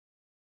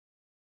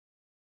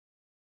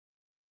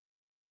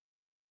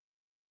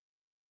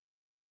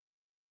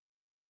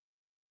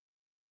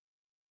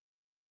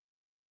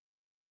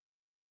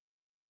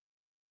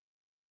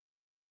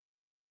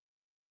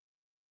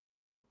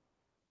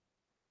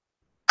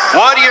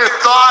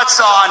thoughts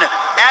on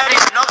adding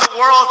another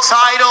world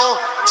title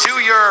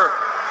to your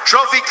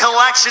trophy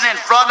collection in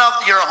front of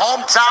your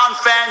hometown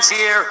fans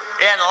here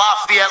in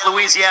Lafayette,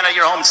 Louisiana,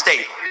 your home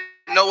state?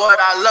 You know what?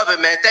 I love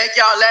it, man. Thank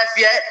y'all,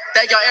 Lafayette.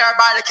 Thank y'all,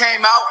 everybody that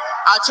came out.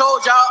 I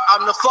told y'all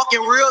I'm the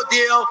fucking real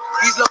deal.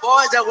 These little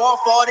boys that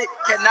won't fought it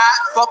cannot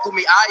fuck with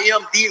me. I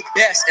am the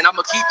best, and I'm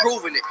going to keep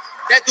proving it.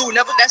 That dude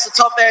that's a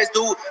tough-ass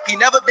dude. He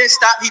never been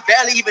stopped. He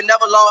barely even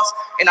never lost,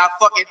 and I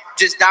fucking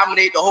just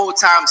dominated the whole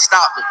time,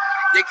 stopped him.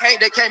 They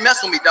can't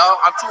mess with me, dog.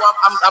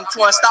 I'm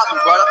too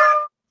unstoppable, brother.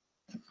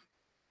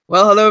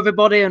 Well, hello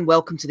everybody, and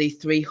welcome to the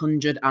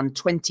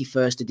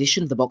 321st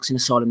edition of the Boxing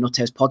Asylum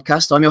Nuthouse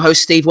podcast. I'm your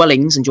host, Steve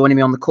Wellings, and joining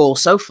me on the call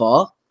so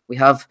far, we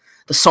have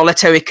the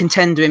solitary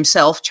contender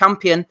himself,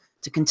 champion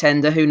to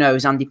contender, who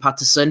knows, Andy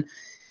Patterson.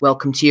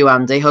 Welcome to you,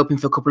 Andy. Hoping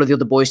for a couple of the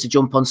other boys to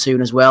jump on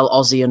soon as well.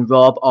 Ozzy and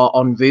Rob are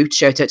en route.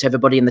 Shout out to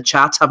everybody in the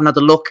chat. Haven't had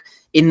a look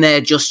in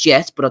there just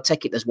yet, but I'll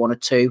take it there's one or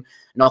two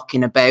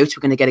knocking about.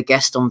 We're going to get a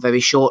guest on very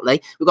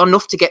shortly. We've got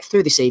enough to get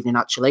through this evening,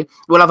 actually.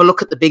 We'll have a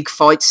look at the big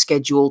fights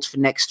scheduled for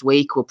next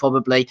week. We'll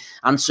probably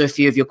answer a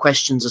few of your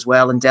questions as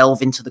well and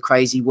delve into the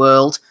crazy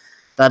world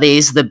that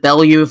is the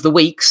Bellew of the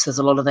weeks. There's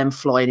a lot of them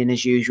flying in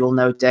as usual,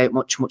 no doubt,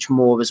 much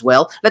more as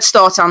well. Let's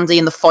start, Andy,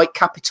 in the fight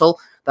capital.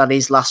 That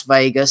is Las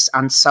Vegas,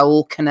 and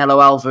Saul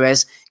Canelo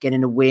Alvarez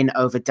getting a win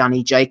over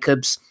Danny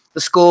Jacobs. The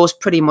score's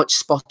pretty much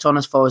spot on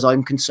as far as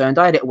I'm concerned.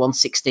 I had it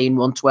 116,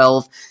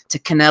 112 to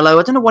Canelo.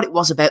 I don't know what it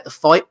was about the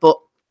fight, but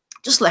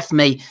just left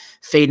me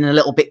feeling a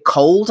little bit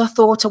cold, I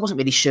thought. I wasn't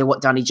really sure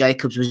what Danny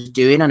Jacobs was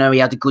doing. I know he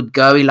had a good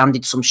go. He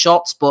landed some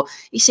shots, but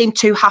he seemed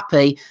too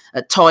happy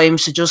at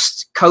times to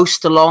just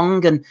coast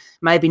along and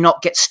maybe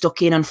not get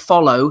stuck in and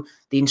follow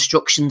the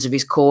instructions of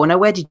his corner.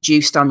 Where did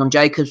you stand on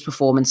Jacobs'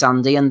 performance,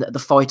 Andy, and the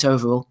fight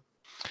overall?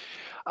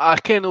 I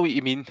kind of know what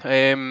you mean,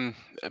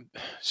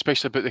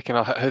 especially about the kind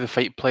of how the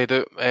fight played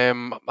out. I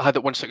had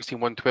it 116,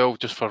 112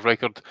 just for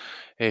record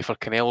for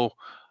Canelo.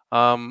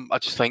 I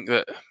just think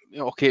that,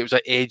 okay, it was an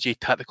edgy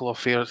tactical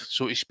affair,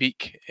 so to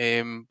speak,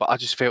 but I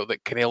just felt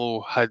that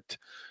Canelo had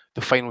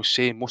the final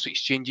say in most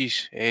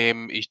exchanges.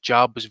 His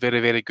jab was very,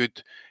 very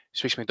good,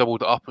 especially when he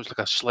doubled it up. It was like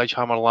a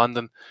sledgehammer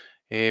landing.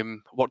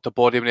 Worked the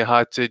body when he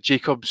had to.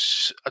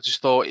 Jacobs, I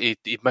just thought he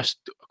missed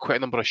quite a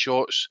number of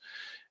shots.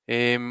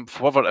 For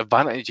whatever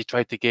advantage he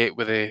tried to get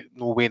with a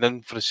no weighing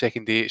in for the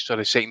second day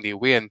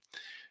weigh-in,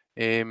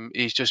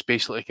 he's just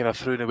basically kind of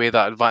thrown away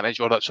that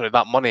advantage, or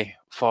that money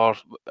for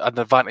an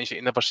advantage that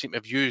he never seemed to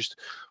have used,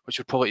 which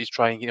would probably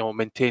try and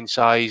maintain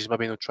size,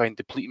 maybe try and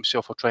deplete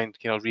himself or try and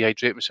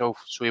rehydrate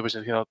himself, so he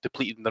wasn't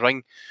depleted in the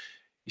ring.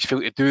 He's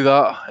failed to do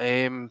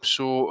that.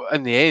 So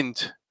in the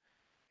end,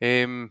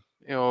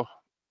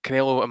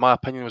 Canelo, in my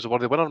opinion, was a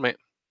worthy winner, mate.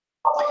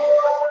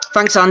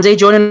 Thanks, Andy.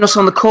 Joining us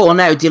on the call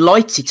now.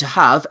 Delighted to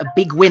have a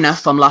big winner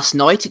from last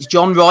night. It's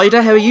John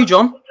Ryder. How are you,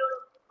 John?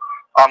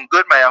 I'm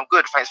good, mate. I'm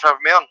good. Thanks for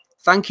having me on.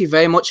 Thank you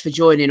very much for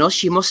joining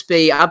us. You must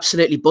be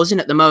absolutely buzzing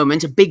at the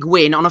moment. A big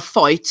win on a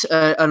fight,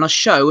 on a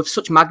show of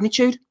such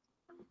magnitude.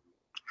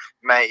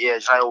 Mate, yeah,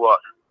 you know what?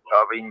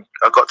 I mean,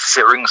 I got to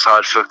sit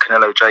ringside for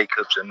Canelo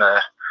Jacobs, and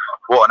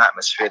what an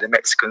atmosphere. The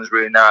Mexicans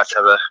really know how to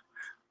have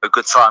a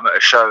good time at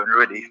a show and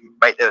really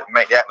make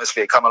the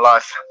atmosphere come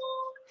alive.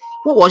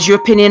 What was your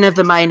opinion of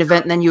the main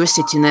event? And then you were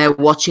sitting there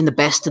watching the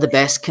best of the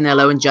best,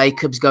 Canelo and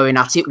Jacobs going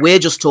at it. We're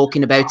just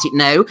talking about it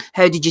now.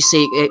 How did you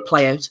see it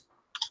play out?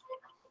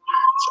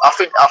 I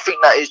think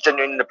that is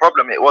genuinely the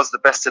problem. It was the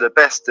best of the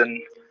best, and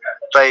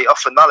they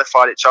often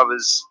nullified each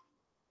other's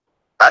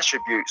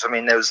attributes. I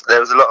mean, there was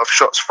a lot of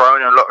shots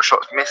thrown and a lot of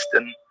shots missed,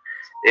 and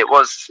it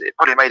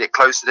probably made it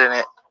closer than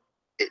it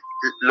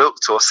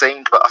looked or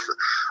seemed, but I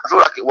feel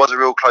like it was a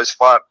real close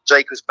fight.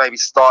 Jacobs maybe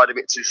started a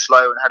bit too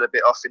slow and had a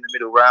bit off in the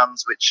middle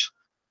rounds, which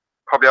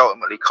probably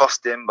ultimately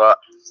cost him. But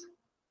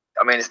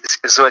I mean,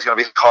 it's always going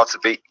to be hard to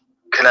beat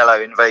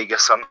Canelo in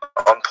Vegas on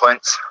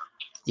points.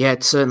 Yeah,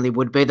 it certainly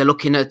would be. They're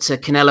looking at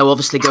Canelo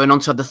obviously going on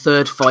to have the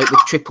third fight with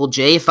Triple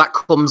G. If that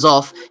comes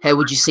off, how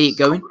would you see it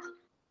going?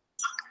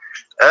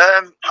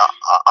 I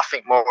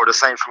think more of the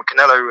same from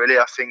Canelo, really.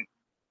 I think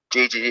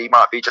GGG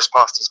might be just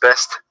past his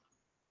best.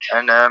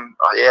 And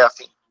yeah, I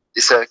think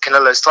it's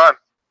Canelo's time.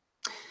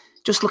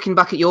 Just looking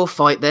back at your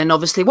fight then,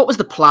 obviously, what was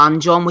the plan,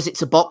 John? Was it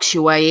to box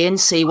your way in,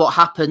 see what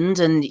happened?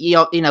 And,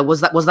 was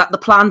that the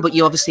plan, but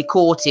you obviously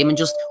caught him and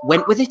just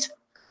went with it?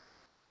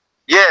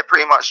 Yeah,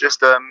 pretty much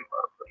just,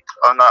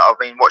 I've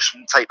been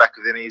watching tape back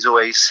of him. He's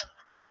always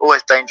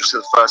dangerous to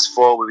the first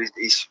four.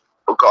 He's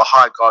got a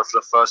high guard for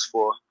the first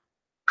four.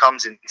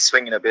 Comes in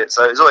swinging a bit.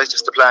 So it's always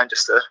just a plan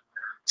just to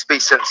be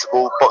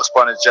sensible, box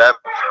by a jab,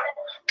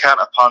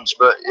 counter punch.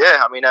 But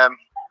yeah, I mean, I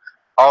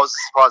was as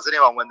surprised as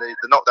anyone when the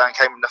knockdown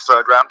came in the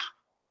third round.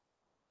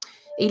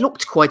 He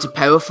looked quite a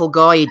powerful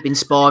guy. He'd been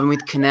sparring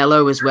with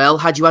Canelo as well.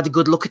 Had you had a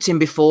good look at him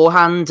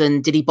beforehand,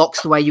 and did he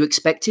box the way you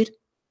expected?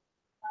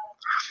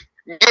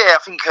 Yeah, I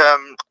think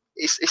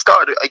he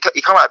started.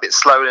 He came out a bit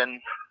slower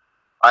than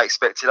I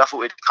expected. I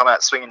thought he'd come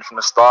out swinging from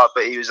the start,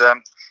 but he was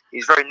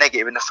very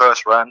negative in the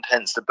first round.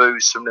 Hence the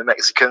boos from the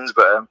Mexicans.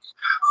 But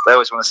they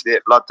always want to see a bit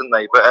of blood, don't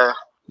they? But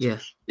Yeah.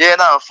 Yeah,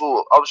 no,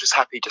 I was just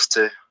happy just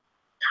to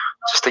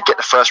get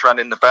the first round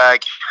in the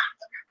bag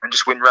and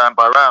just win round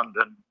by round.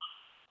 And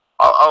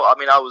I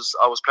mean, I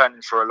was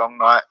planning for a long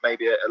night,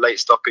 maybe a late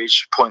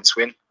stoppage, points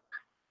win.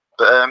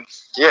 But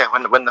yeah,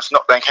 when the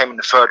knockdown came in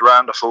the third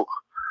round, I thought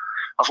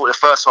the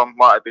first one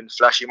might have been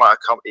flashy, it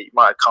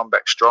might have come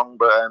back strong.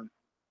 But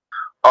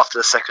after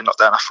the second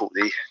knockdown, I thought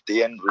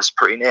the end was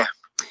pretty near.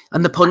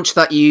 And the punch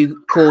that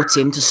you caught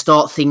him to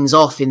start things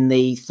off in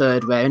the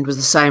third round was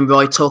the same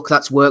right hook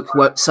that's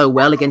worked so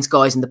well against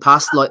guys in the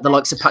past, like the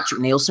likes of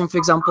Patrick Nielsen, for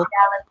example.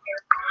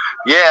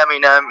 Yeah, I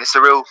mean, it's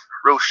a real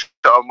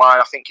shot of mine.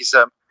 I think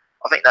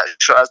that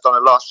shot has done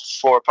the last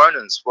 4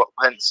 opponents.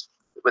 Hence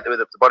with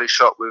the body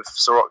shot with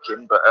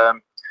Sorokin, but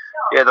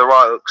yeah, the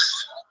right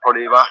hook's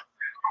probably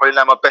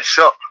now my best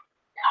shot.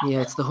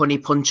 Yeah, it's the honey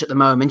punch at the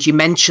moment. You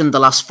mentioned the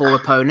last 4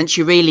 opponents.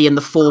 You're really in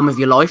the form of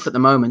your life at the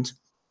moment.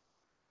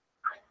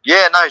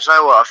 Yeah, no, you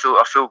know what?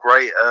 I feel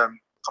great. I'm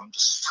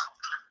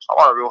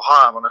on a real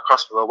high. I'm on a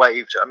crest of a wave.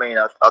 Do you know what I mean?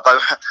 I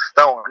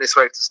don't want this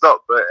wave to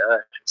stop, but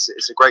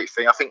it's a great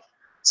thing. I think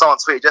someone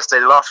tweeted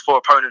yesterday the last 4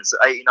 opponents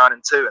at 89-2,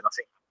 and I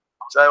think,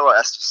 do you know what?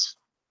 That's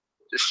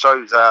just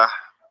shows how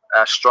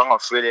strong I'm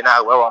feeling,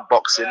 how well I'm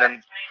boxing,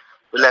 and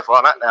the level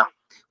I'm at now.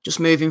 Just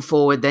moving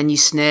forward, then you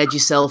snared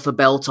yourself a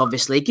belt,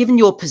 obviously. Given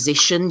your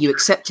position, you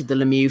accepted the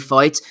Lemieux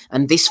fight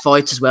and this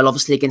fight as well,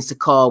 obviously, against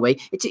Akawi.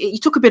 You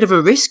took a bit of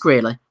a risk,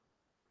 really.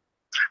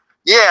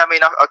 Yeah, I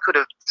mean, I could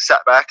have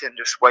sat back and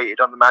just waited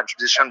on the manager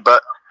position,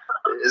 but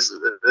there's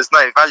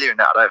no value in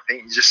that, I don't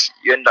think.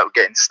 You end up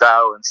getting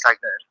stale and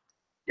stagnant.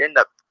 You end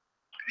up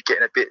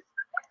getting a bit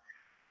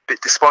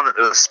despondent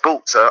of the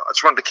sport. So I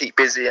just wanted to keep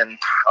busy, and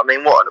I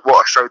mean, what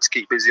a show to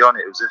keep busy on.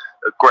 It was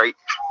a great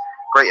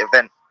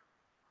event.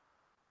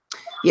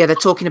 Yeah, they're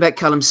talking about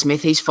Callum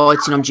Smith. He's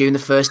fighting on June the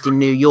 1st in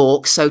New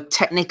York. So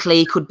technically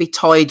he could be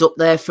tied up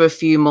there for a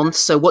few months.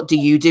 So what do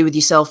you do with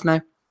yourself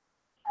now?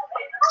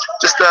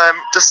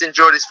 Just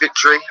enjoy this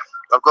victory.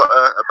 I've got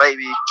a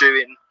baby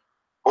due in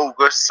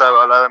August, so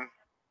I'll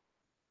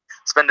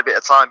spend a bit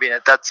of time being a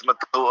dad to my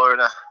daughter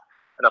and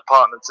a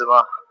partner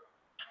to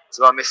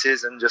my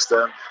missus, and just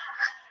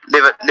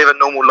live a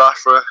normal life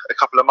for a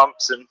couple of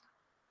months and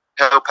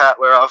help out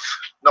where I've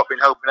not been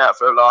helping out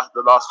for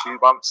the last few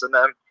months, and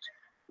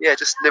yeah,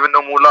 just live a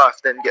normal life,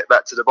 then get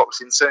back to the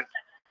boxing soon.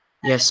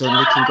 Yes,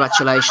 certainly.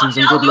 Congratulations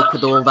and good luck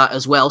with all that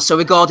as well. So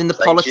regarding the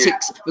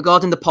politics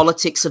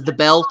of the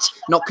belt,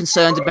 not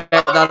concerned about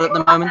that at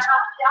the moment?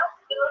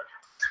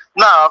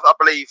 No, I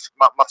believe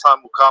my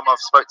time will come. I've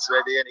spoke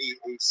to Eddie, and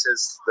he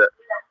says that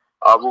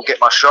I will get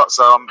my shot.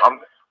 So I'm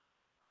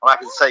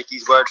happy to take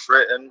his word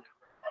for it, and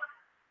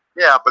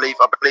yeah, I believe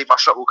my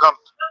shot will come.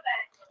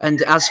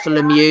 And as for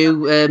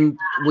Lemieux,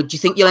 would you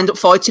think you'll end up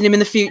fighting him in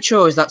the future,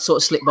 or is that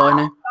sort of slipped by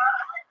now?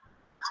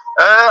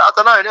 I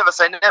don't know. Never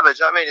say never. Do you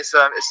know what I mean?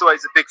 It's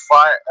always a big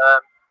fight.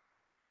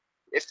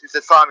 If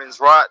the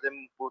timing's right,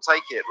 then we'll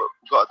take it. But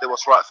we've got to do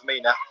what's right for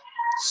me now.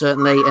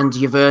 Certainly, and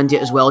you've earned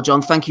it as well,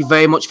 John. Thank you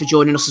very much for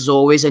joining us as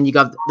always, and you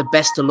have the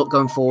best of luck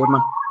going forward,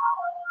 man.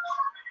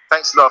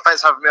 Thanks a lot.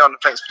 Thanks for having me on, and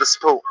thanks for the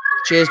support.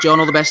 Cheers, John.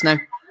 All the best now.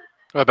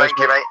 Thank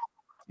you, mate.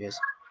 Cheers.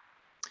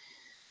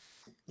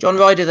 John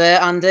Ryder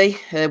there, Andy.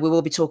 We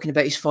will be talking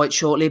about his fight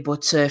shortly,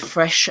 but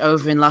fresh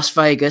over in Las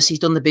Vegas. He's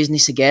done the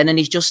business again, and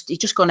he's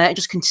just gone out and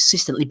just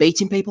consistently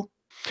beating people.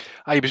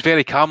 He was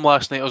very calm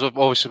last night. I was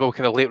obviously well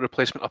kind of late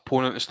replacement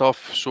opponent and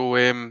stuff. So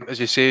as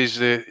he says,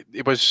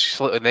 he was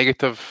slightly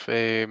negative.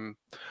 I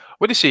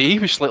wouldn't say he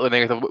was slightly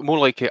negative, more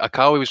like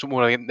Akawi was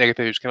more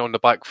negative. He was kind of on the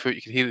back foot.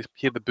 You could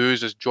hear the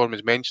boos, as John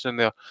was mentioning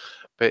there.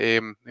 But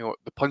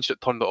the punch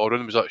that turned it all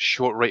around was that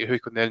short right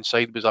hook on the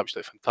inside. Was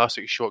absolutely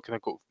fantastic shot.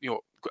 Kind of got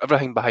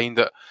everything behind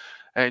it,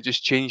 and it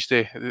just changed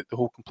the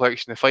whole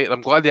complexion of the fight. And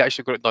I'm glad they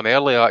actually got it done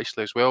early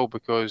actually as well,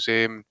 because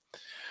you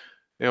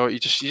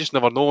just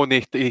never know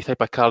any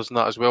type of cards and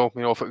that as well.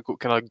 If it got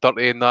kind of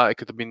dirty in that, it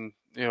could have been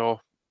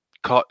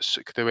cuts.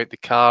 It could have went to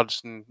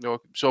cards, and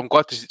so I'm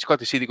glad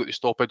to see they got the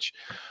stoppage.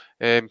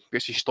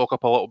 Gets his stock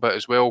up a little bit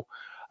as well.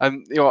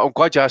 And I'm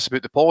glad you asked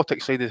about the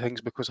politics side of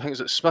things, because I think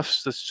it's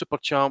Smith's the super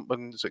champ,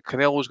 and is it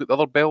Canelo's got the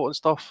other belt and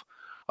stuff.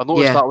 I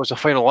noticed that was a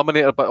final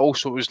eliminator, but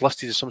also it was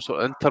listed as some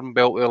sort of interim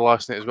belt there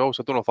last night as well.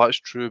 So I don't know if that's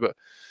true, but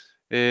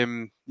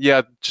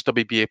yeah, just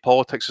WBA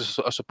politics,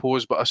 I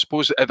suppose. But I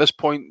suppose at this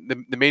point,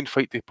 the main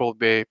fight to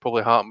probably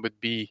happen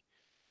would be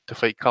to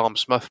fight Callum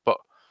Smith. But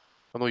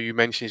I know you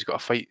mentioned he's got a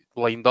fight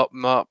lined up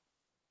and that.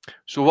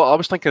 So what I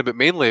was thinking about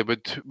mainly,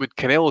 would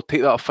Canelo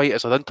take that fight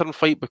as an interim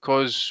fight,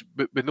 because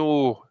we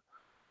know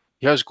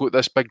he has got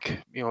this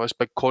big, this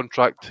big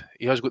contract.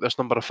 He has got this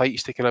number of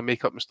fights taking a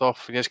makeup and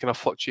stuff, and he's kind of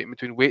fluctuating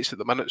between weights at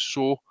the minute.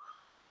 So,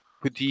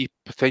 would he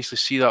potentially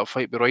see that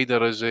fight with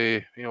Ryder as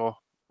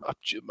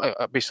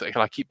basically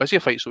kind of keep busy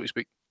fight, so to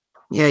speak?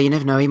 Yeah, you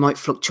never know. He might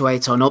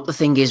fluctuate on up. The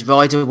thing is,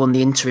 Ryder won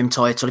the interim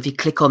title. If you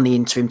click on the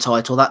interim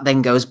title, that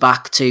then goes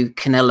back to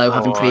Canelo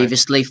having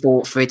previously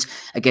fought for it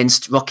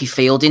against Rocky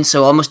Fielding.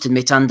 So I must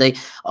admit, Andy,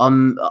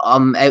 I'm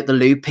out the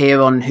loop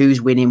here on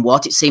who's winning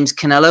what. It seems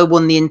Canelo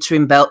won the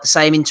interim belt, the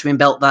same interim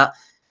belt that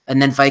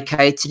and then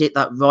vacated it.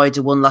 That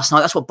Ryder won last night.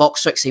 That's what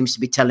BoxRec seems to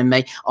be telling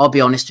me. I'll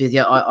be honest with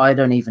you. I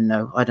don't even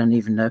know.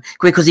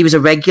 Because he was a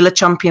regular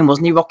champion,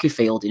 wasn't he, Rocky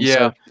Fielding? Yeah,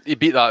 so, he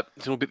beat that.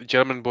 He beat the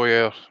German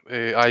boy.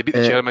 He beat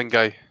the German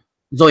guy.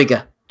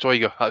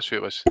 Zoiger, that's who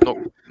it was.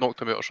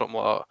 Knocked him out or something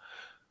like that.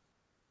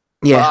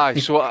 yeah.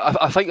 But, so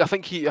I think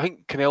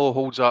Canelo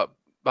holds that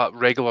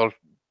regular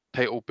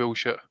title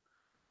bullshit.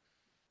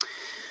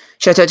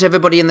 Shout out to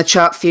everybody in the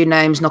chat. Few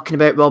names knocking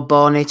about: Rob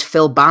Barnett,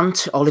 Phil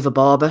Bant, Oliver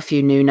Barber.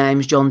 Few new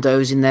names: John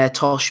Doe's in there,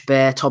 Tosh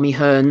Bear, Tommy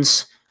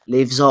Hearns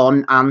lives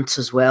on, Ant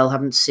as well.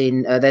 Haven't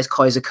seen. There's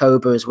Kaiser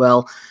Cobra as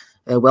well.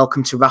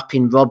 Welcome to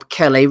Rapping, Rob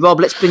Kelly. Rob,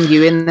 let's bring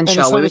you in then,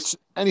 shall we?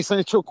 Any sign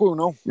of Chukwu,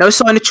 no? No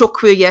sign of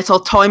Chukwu yet.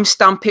 I'll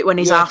timestamp it when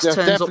his ass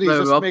turns up there,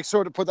 just Rob. Make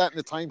sure to put that in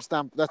the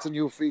timestamp. That's a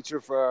new feature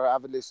for our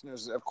avid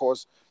listeners, of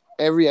course.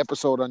 Every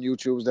episode on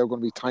YouTube is now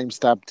going to be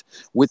time-stamped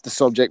with the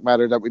subject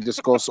matter that we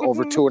discuss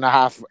over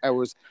 2.5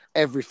 hours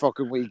every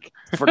fucking week.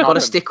 Got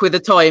to stick with the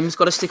times.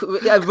 Got to stick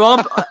with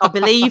Rob, I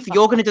believe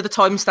you're going to do the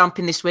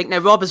time-stamping this week. Now,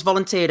 Rob has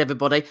volunteered,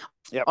 everybody.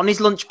 Yep. On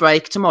his lunch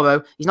break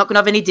tomorrow. He's not going to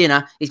have any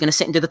dinner. He's going to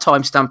sit and do the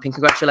time-stamping.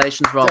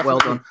 Congratulations, Rob. Definitely.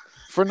 Well done.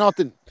 For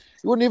nothing.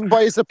 You wouldn't even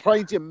buy us a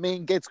pint, you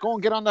main gets. Go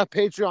and get on that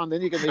Patreon,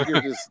 then you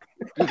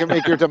can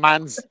make your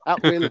demands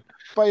at will.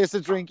 Buy us a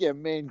drink, you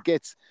main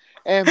gets.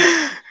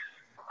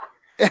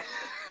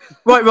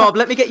 Right, Rob,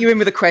 let me get you in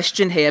with a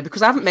question here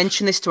because I haven't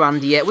mentioned this to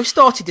Andy yet. We've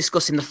started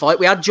discussing the fight.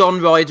 We had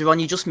John Ryder on.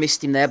 You just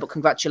missed him there, but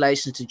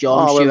congratulations to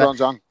John. Oh, well done,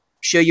 John. I'm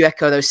sure you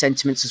echo those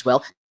sentiments as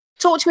well.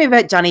 Talk to me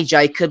about Danny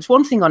Jacobs.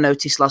 One thing I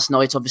noticed last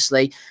night,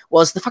 obviously,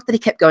 was the fact that he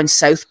kept going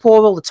southpaw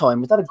all the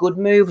time. Was that a good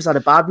move? Was that a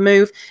bad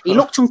move? He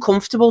looked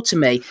uncomfortable to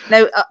me.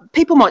 Now,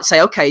 people might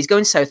say, okay, he's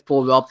going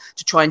southpaw, Rob,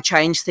 to try and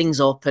change things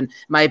up and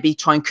maybe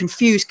try and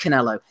confuse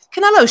Canelo.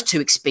 Canelo's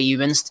too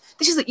experienced.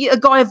 This is a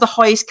guy of the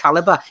highest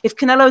caliber. If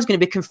Canelo's going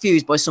to be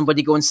confused by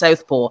somebody going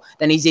southpaw,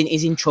 then he's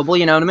in trouble,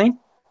 you know what I mean?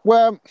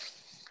 Well,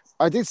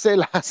 I did say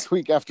last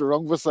week after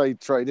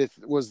Rungvisai tried it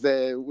was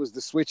the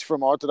switch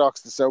from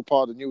orthodox to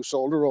southpaw, the new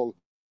shoulder roll,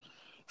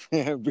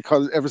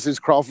 because ever since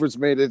Crawford's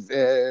made it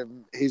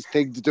his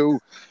thing to do,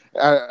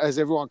 as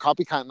everyone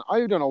copycat.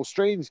 I don't know,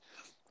 strange.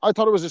 I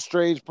thought it was a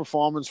strange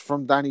performance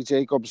from Danny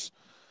Jacobs,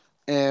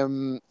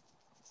 in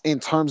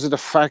terms of the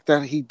fact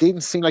that he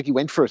didn't seem like he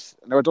went for it.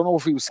 Now I don't know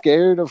if he was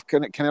scared of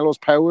Canelo's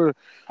power,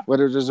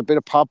 whether there's a bit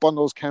of pop on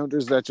those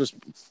counters that just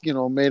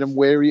made him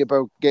wary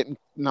about getting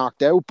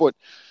knocked out, but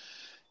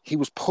he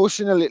was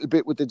pushing a little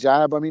bit with the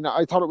jab. I mean,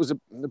 I thought it was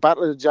a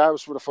battle of the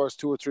jabs for the first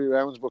 2 or 3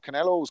 rounds, but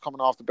Canelo was coming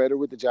off the better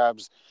with the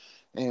jabs.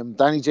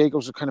 Danny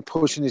Jacobs was kind of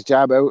pushing his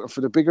jab out, and for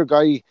the bigger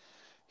guy,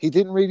 he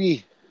didn't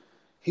really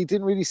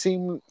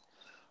seem.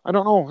 I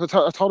don't know.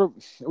 I thought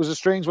it was a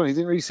strange one. He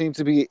didn't really seem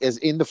to be as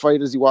in the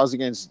fight as he was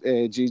against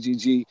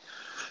GGG,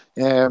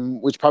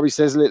 which probably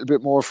says a little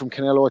bit more from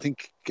Canelo. I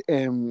think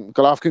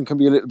Golovkin can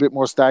be a little bit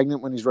more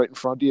stagnant when he's right in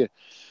front of you.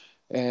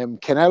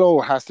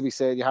 Canelo has to be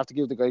said. You have to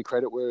give the guy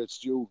credit where it's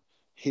due.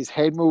 His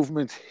head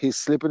movement, his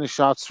slipping his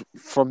shots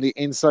from the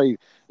inside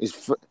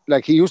is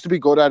like he used to be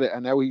good at it,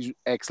 and now he's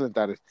excellent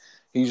at it.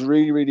 He's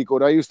really, really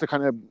good. I used to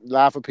kind of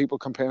laugh at people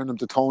comparing him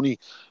to Tony.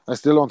 I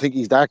still don't think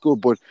he's that good,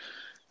 but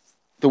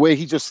the way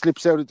he just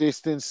slips out of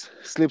distance,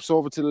 slips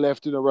over to the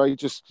left or the right,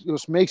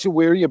 just makes you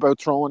wary about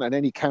throwing, and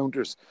then he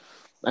counters.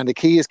 And the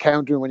key is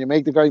countering. When you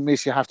make the guy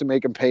miss, you have to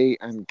make him pay.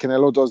 And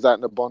Canelo does that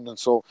in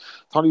abundance. So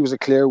I thought he was a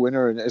clear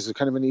winner, and it's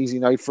kind of an easy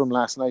night for him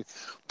last night.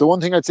 The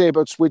one thing I'd say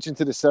about switching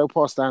to the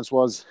southpaw stance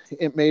was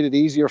it made it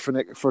easier for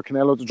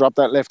Canelo to drop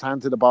that left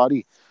hand to the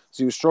body.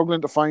 So he was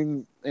struggling to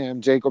find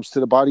Jacobs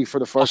to the body for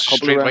the first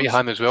couple of rounds. Straight right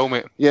hand as well,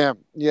 mate. Yeah,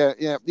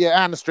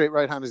 and a straight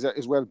right hand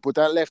as well. But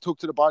that left hook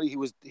to the body, he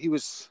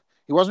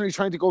wasn't really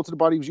trying to go to the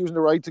body. He was using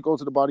the right to go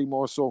to the body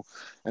more so.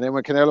 And then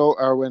when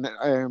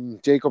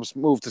Jacobs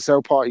moved to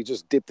southpaw, he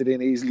just dipped it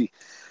in easily.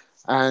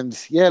 And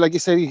yeah, like you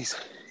said, he's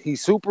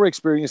super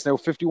experienced now.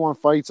 51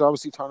 fights,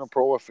 obviously turning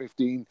pro at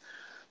 15.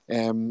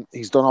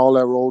 He's done all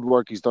that road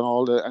work.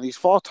 And he's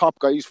fought top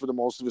guys for the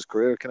most of his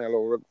career,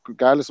 Canelo,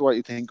 regardless of what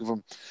you think of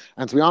him.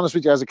 And to be honest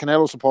with you, as a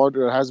Canelo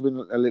supporter, it has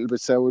been a little bit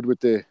soured with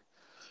the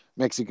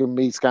Mexican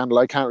meat scandal.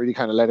 I can't really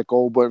kind of let it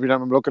go, but every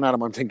time I'm looking at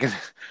him,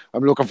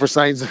 I'm looking for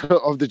signs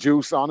of the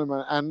juice on him,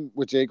 and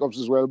with Jacobs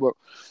as well. But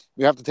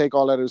we have to take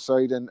all that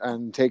aside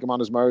and take him on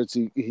his merits.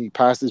 He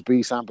passed his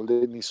B sample,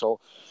 didn't he? So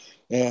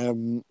I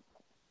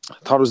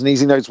thought it was an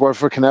easy night's work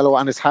for Canelo,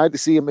 and it's hard to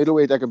see a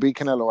middleweight that can beat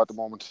Canelo at the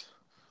moment.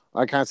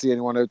 I can't see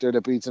anyone out there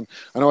that beats him.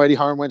 I know Eddie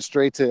Hearn went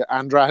straight to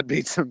Andrade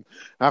beats him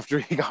after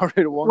he got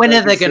rid of one. When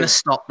are they going to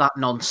stop that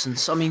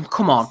nonsense? I mean,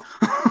 come on.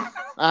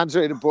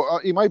 Andrade,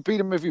 he might beat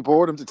him if he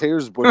bored him to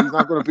tears, but he's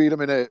not going to beat him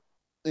in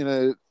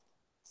a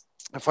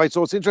fight.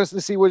 So it's interesting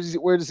to see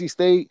where does he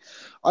stay.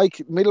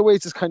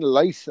 Middleweights is kind of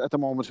light at the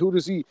moment. Who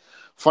does he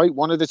fight?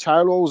 One of the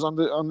Charlos on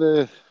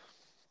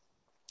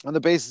the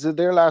basis of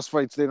their last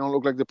fights, they don't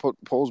look like they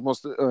pose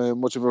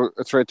much of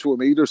a threat to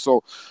him either.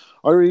 So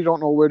I really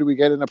don't know where do we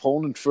get an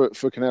opponent for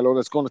Canelo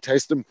that's going to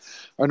test him.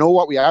 I know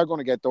what we are going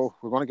to get though.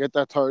 We're going to get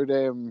that third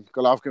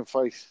Golovkin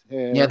fight.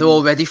 Yeah, they're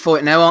all ready for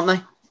it now, aren't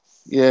they?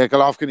 Yeah,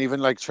 Golovkin even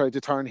like tried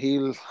to turn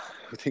heel,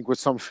 I think, with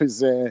some of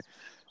his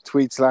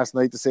tweets last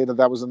night to say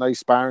that was a nice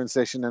sparring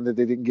session and that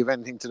they didn't give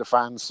anything to the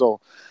fans. So,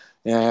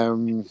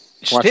 watch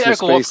State of this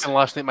space. Golovkin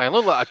last night, man.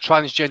 Looked like a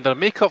transgender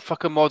makeup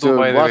fucking model, Dude,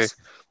 by the way.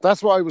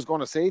 that's what I was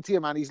going to say to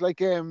you, man. He's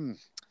like,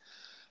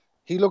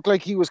 he looked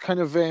like he was kind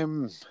of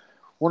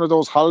one of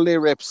those holiday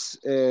reps.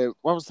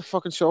 What was the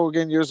fucking show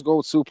again years ago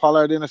with Sue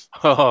Pollard in it?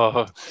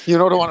 Oh, You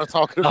know the one I'm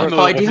talking about.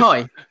 Heidi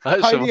High.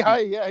 Heidi High,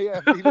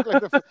 yeah. He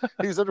looked like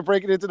he was sort of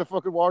breaking into the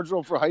fucking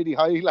wardrobe for Heidi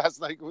High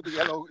last night with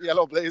the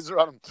yellow blazer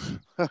on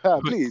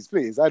him.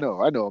 Please, I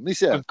know.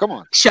 Michelle, come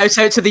on. Shout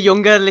out to the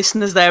younger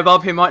listeners there,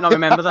 Bob, who might not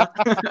remember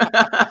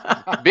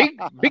that.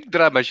 big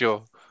drama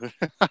show.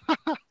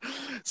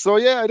 So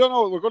yeah, I don't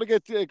know. We're going to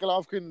get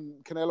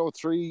Golovkin Canelo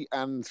 3,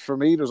 and for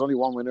me, there's only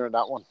one winner in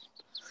that one.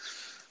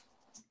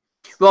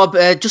 Rob,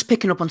 just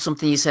picking up on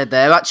something you said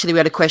there. Actually, we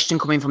had a question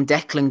coming from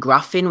Declan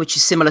Graffin, which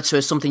is similar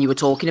to something you were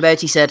talking about.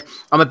 He said,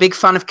 I'm a big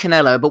fan of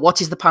Canelo, but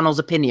what is the panel's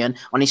opinion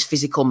on his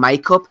physical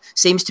makeup?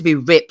 Seems to be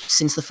ripped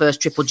since the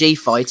first Triple G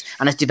fight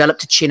and has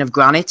developed a chin of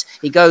granite.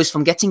 He goes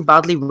from getting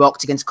badly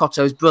rocked against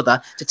Cotto's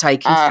brother to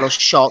taking flush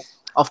shots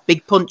off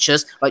big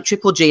punchers like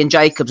Triple G and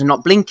Jacobs and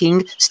not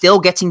blinking, still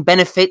getting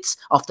benefits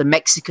off the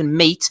Mexican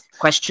meat, ?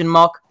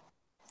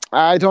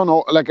 I don't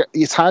know. Like,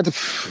 it's hard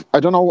to... I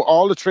don't know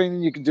all the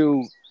training you can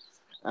do.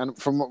 And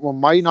from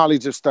my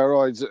knowledge of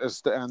steroids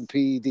and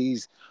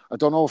PEDs, I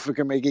don't know if it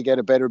can make you get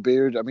a better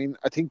beard. I mean,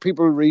 I think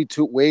people read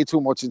way too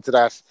much into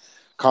that.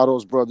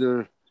 Cotto's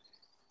brother,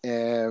 he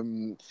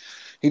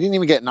didn't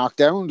even get knocked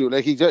down, dude.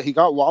 Like, he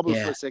got wobbled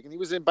for a second. He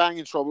was in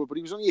banging trouble, but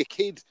he was only a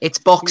kid. It's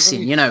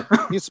boxing, you know.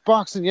 It's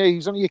boxing, yeah. He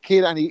was only a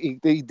kid, and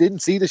he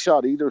didn't see the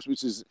shot either,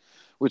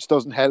 which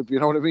doesn't help, you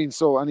know what I mean?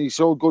 So, and he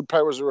showed good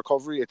powers of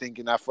recovery, I think,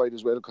 in that fight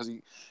as well, because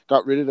he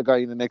got rid of the guy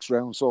in the next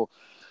round. So,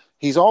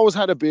 he's always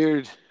had a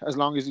beard as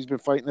long as he's been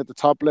fighting at the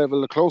top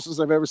level. The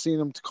closest I've ever seen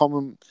him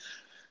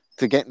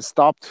to getting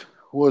stopped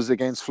was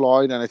against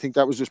Floyd, and I think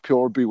that was just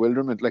pure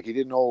bewilderment. Like, he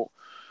didn't know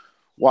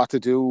what to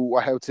do,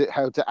 how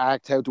to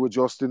act, how to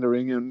adjust in the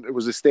ring, and it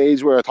was a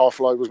stage where I thought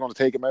Floyd was going to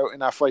take him out in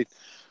that fight.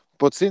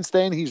 But since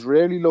then, he's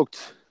rarely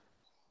looked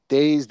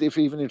dazed, if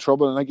even in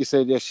trouble. And like you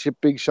said,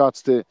 shipped big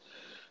shots to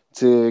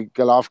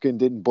Golovkin,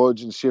 didn't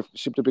budge, and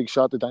shipped a big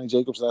shot to Danny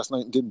Jacobs last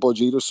night and didn't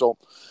budge either. So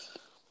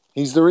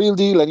he's the real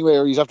deal anyway,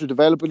 or he's after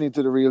developing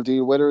into the real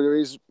deal. Whether there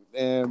is,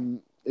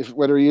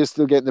 whether he is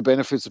still getting the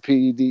benefits of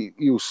PED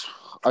use,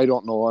 I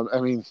don't know. I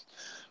mean,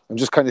 I'm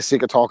just kind of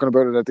sick of talking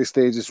about it at this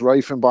stage. It's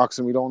rife in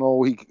boxing. We don't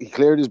know. He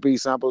cleared his B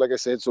sample, like I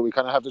said, so we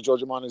kind of have to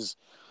judge him on his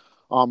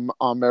on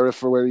merit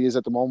for where he is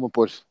at the moment.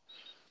 But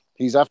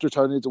he's after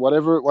turning into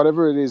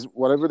whatever it is,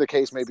 whatever the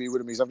case may be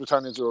with him. He's after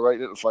turning into a right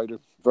little fighter.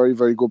 Very,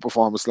 very good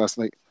performance last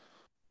night.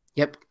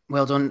 Yep,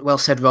 well done. Well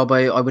said, Rob.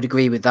 I would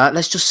agree with that.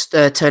 Let's just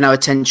turn our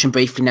attention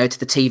briefly now to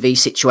the TV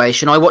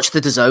situation. I watched the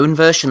DAZN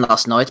version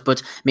last night,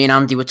 but me and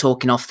Andy were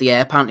talking off the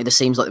air. Apparently, there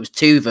seems like there was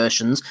two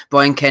versions.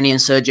 Brian Kenny and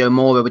Sergio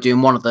Mora were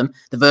doing one of them.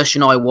 The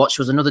version I watched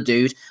was another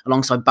dude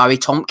alongside Barry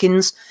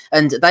Tompkins,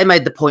 and they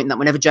made the point that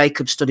whenever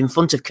Jacob stood in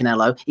front of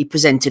Canelo, he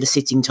presented a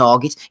sitting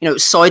target. You know, it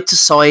was side to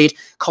side,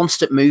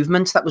 constant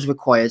movement that was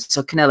required,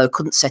 so Canelo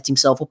couldn't set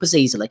himself up as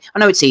easily. I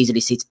know it's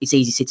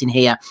easy sitting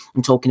here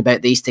and talking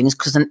about these things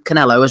because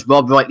Canelo, as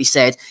Rob rightly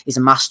said, is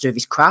a master of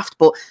his craft.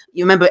 But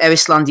you remember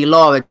Erislandy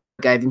Lara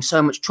gave him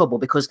so much trouble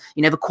because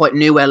you never quite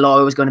knew where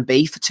Lara was going to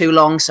be for too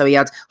long, so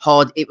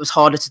it was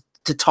harder to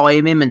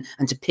time him and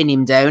to pin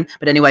him down.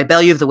 But anyway,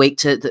 Bellew of the Week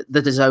to the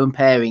DAZN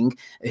pairing,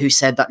 who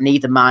said that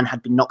neither man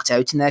had been knocked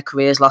out in their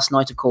careers last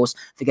night, of course,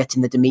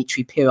 forgetting the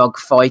Dimitri Pirog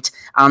fight.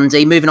 And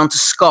moving on to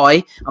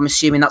Sky, I'm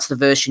assuming that's the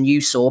version you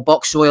saw.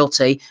 Box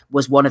Royalty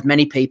was one of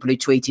many people who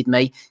tweeted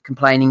me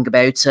complaining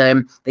about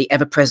the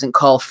ever-present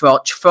Carl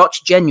Froch.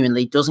 Froch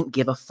genuinely doesn't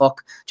give a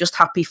fuck, just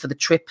happy for the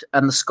trip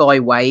and the Sky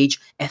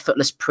wage,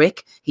 effortless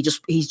prick.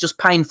 He's just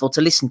painful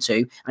to listen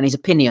to, and his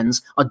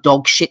opinions are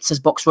dog shit, says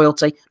Box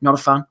Royalty. Not a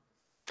fan.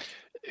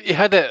 He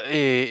had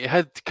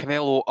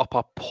Canelo up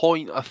a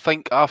point, I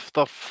think,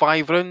 after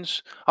 5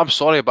 rounds. I'm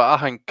sorry, but I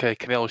think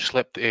Canelo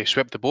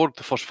swept the board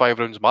the first 5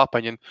 rounds, in my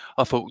opinion.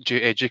 I thought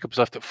Jacobs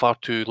left it far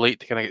too late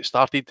to kind of get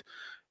started.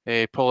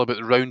 Probably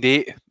about round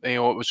 8. It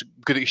was a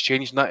good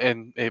exchange in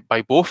that,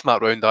 by both in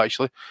that round,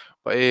 actually.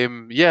 But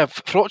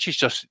Froch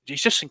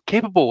he's just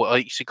incapable.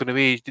 Like, he's going to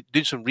be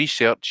doing some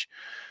research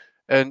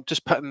and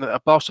just putting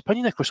a biased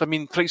opinion across. I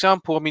mean, for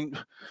example, who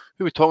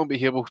are we talking about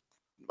here? Well,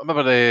 I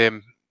remember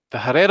the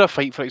Herrera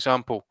fight, for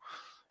example.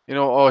 You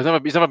know,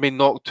 he's never been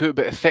knocked out,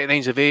 but at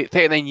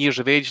 39 years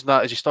of age, and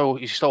that is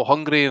he still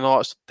hungry and all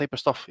that type of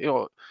stuff. You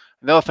know,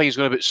 another thing he's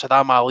going about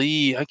Saddam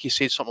Ali. I think he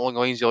said something along the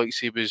lines of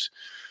he was,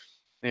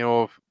 we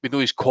know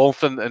he's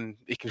confident and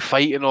he can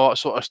fight and all that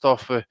sort of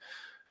stuff.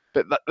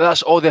 But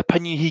that's all the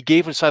opinion he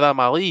gave on Saddam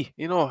Ali.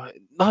 You know,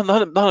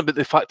 nothing about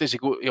the fact is he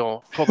got,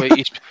 probably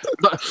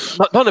nothing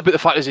about the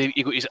fact is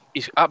he got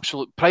his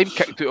absolute prime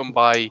kicked out of him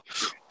by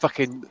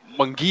fucking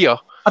Munguia.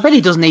 I bet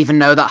he doesn't even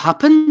know that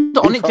happened.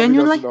 On it,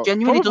 genuinely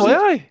probably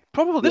doesn't.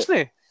 Probably, doesn't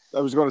he? I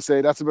was going to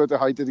say that's about the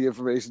height of the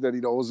information that he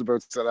knows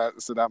about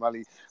Saddam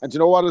Ali. And do you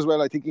know what as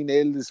well? I think he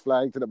nailed his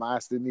flag to the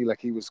mast, didn't he? Like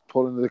he was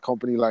pulling the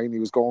company line. He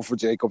was going for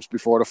Jacobs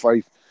before the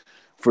fight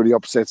for the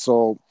upset.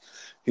 So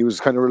he was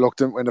kind of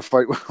reluctant when the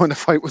fight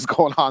was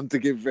going on to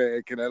give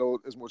Canelo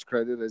as much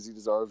credit as he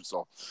deserved.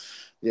 So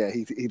yeah,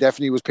 he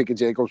definitely was picking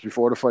Jacobs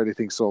before the fight, I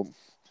think. So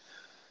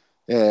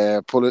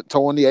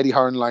towing the Eddie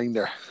Hearn line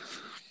there.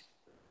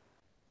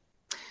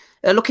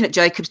 Looking at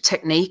Jacob's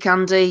technique,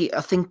 Andy,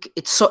 I think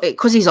it's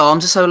because his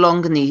arms are so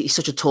long and he's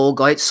such a tall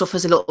guy. It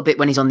suffers a little bit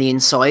when he's on the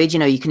inside. You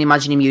know, you can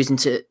imagine him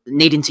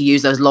needing to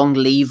use those long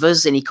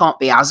levers, and he can't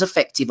be as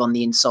effective on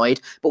the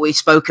inside. But we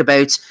spoke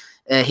about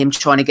him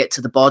trying to get to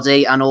the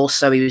body, and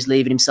also he was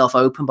leaving himself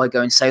open by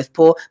going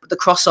southpaw. But the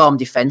cross-arm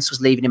defence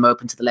was leaving him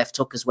open to the left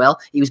hook as well.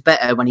 He was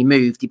better when he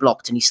moved, he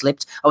blocked and he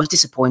slipped. I was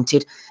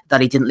disappointed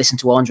that he didn't listen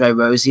to Andre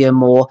Rosier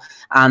more,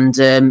 and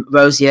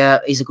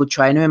Rosier is a good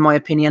trainer in my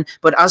opinion.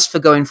 But as for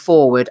going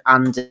forward,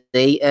 Andy,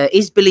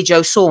 is Billy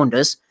Joe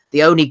Saunders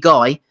the only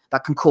guy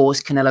that can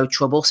cause Canelo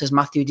trouble, says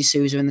Matthew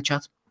D'Souza in the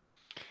chat?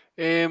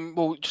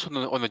 Well, just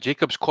on the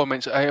Jacobs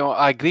comments,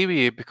 I agree with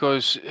you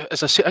because,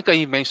 as I said, I think I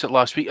even mentioned it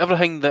last week.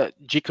 Everything that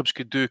Jacobs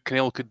could do,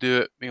 Canelo could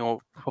do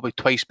it. Probably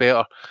twice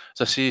better.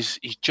 As I say,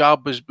 his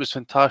jab was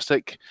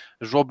fantastic.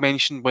 As Rob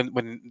mentioned,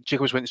 when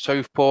Jacobs went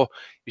southpaw,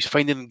 he was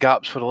finding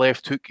gaps for the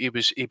left hook. He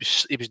was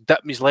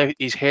dipping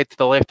his head to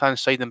the left hand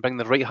side and bringing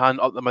the right hand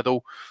up the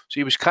middle. So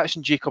he was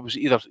catching Jacobs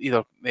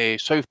either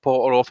southpaw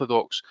or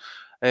orthodox.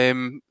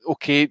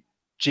 Okay,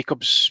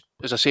 Jacobs,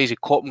 as I say, he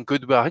caught him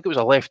good. But I think it was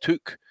a left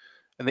hook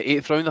in the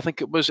 8th round, I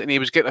think it was, and he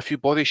was getting a few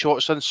body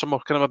shots in. Some were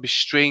kind of maybe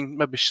straying,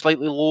 maybe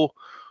slightly low,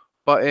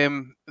 but it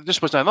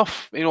just wasn't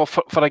enough.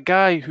 For a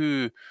guy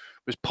who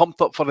was pumped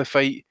up for the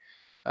fight,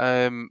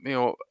 at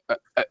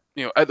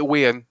the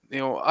weigh-in,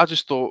 I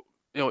just thought,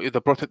 he'd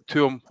have brought it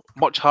to him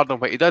much harder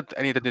than what he did,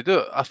 and he didn't do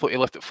it. I thought he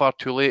left it far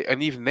too late,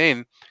 and even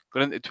then,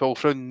 going into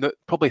 12th round,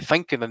 probably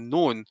thinking and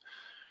knowing,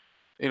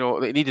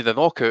 that he needed a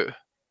knockout.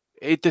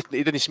 He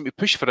didn't seem to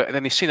push for it, and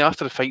then he's seen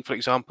after the fight, for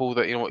example,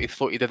 that he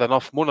thought he did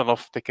more than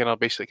enough to kind of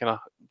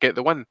get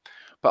the win.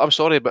 But I'm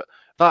sorry, but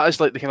that is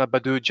like the kind of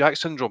Badou Jack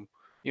syndrome.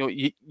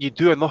 You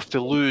do enough to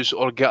lose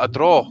or get a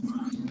draw.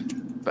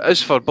 But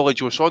as for Billy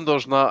Joe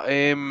Saunders, and that,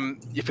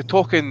 if you're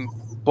talking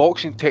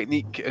boxing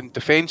technique and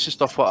defence and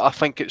stuff, I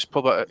think it's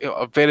probably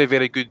a very,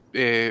 very good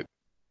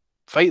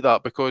fight,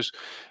 that, because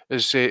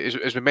as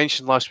we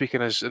mentioned last week,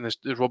 and as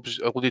Rob's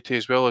alluded to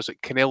as well, is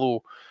that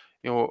Canelo,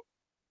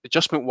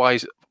 adjustment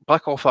wise,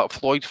 back off that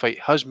Floyd fight,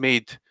 has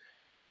made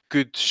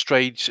good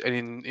strides,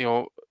 and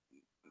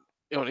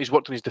he's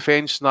worked on his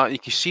defence and that. You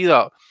can see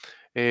that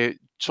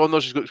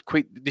Saunders has got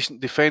quite decent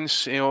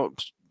defence,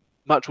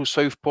 natural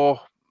southpaw.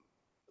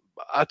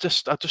 I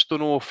just don't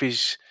know if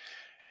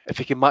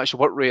he can match the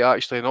work rate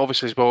actually, and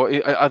obviously as well.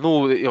 I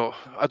know that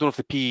I don't know if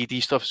the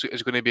PED stuff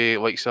is going to be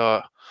like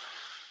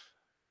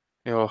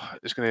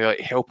it's going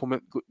to help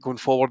him going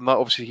forward, and that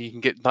obviously he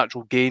can get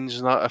natural gains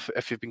and that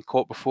if you've been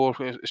caught before,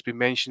 it's been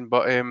mentioned.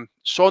 But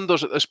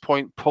Saunders at this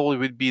point probably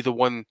would be the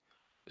one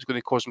that's going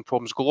to cause him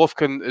problems.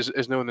 Golovkin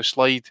is now on the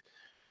slide.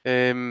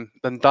 Then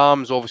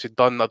Dam's obviously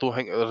done. I don't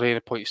think there's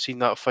any point in seeing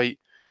that fight.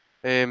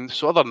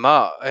 So other than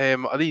that, I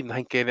can't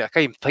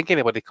even think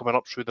anybody coming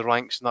up through the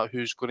ranks and that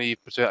who's going to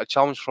present a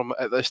challenge from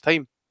at this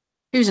time.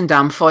 Who's in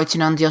Dam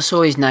fighting, Andy? I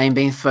saw his name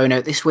being thrown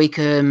out this week.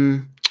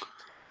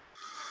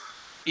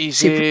 He's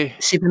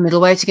super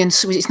middleweight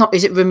against.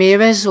 Is it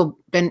Ramirez or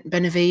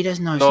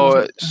Benavides? No,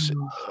 it's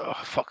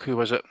who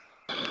was it?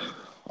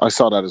 I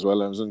saw that as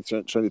well. I was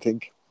trying to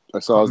think. I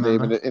saw his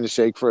name in a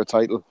shake for a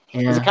title.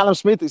 Yeah. Is it Callum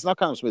Smith? It's not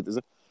Callum Smith, is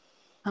it?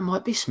 That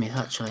might be Smith,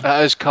 actually.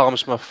 It is Callum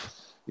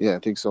Smith. Yeah, I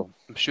think so.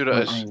 I'm sure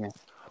it is. Yeah.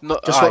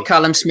 What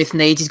Callum Smith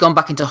needs. He's gone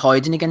back into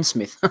hiding against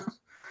Smith.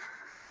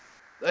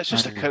 It's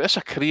just it's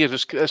a career.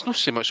 It's not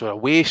so much of a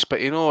waste, but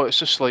it's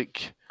just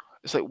like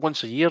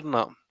once a year and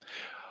that.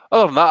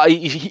 Other than that,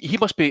 he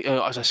must be,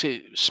 as I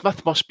say,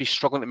 Smith must be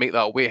struggling to make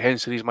that weight.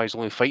 Hence the reason why he's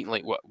only fighting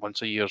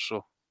once a year.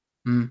 So.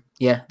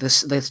 Yeah,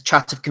 the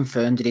chat have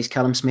confirmed it is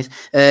Callum Smith.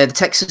 The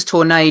Texas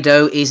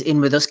Tornado is in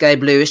with us,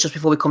 Gabe Lewis. Just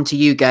before we come to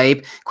you,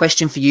 Gabe,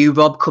 question for you,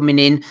 Rob, coming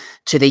in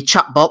to the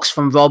chat box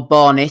from Rob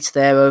Barnett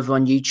there over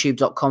on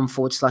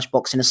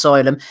youtube.com/Boxing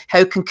Asylum.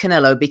 How can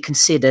Canelo be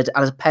considered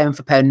as a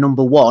pound-for-pound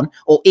number one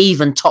or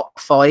even top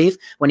 5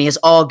 when he has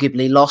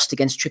arguably lost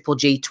against Triple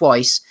G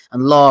twice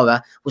and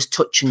Lara was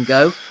touch and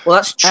go? Well,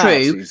 that's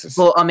true,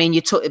 but I mean,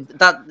 you took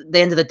that. At the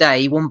end of the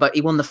day, he won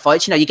the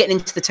fight. You're getting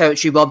into the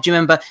territory, Rob. Do you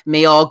remember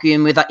me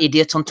arguing with that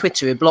idiot on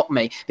Twitter who blocked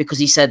me because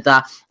he said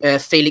that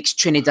Felix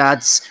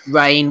Trinidad's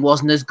reign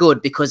wasn't as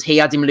good because he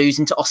had him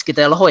losing to Oscar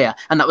De La Hoya,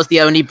 and that was the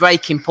only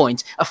breaking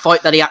point, a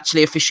fight that he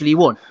actually officially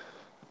won?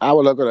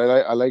 Well, look,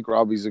 I like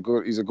Rob. He's a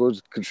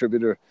good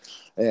contributor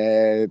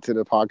to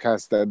the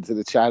podcast and to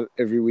the chat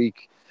every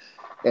week.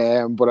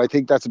 But I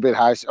think that's a bit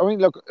harsh. I mean,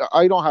 look,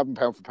 I don't have him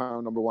pound for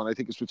pound number one. I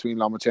think it's between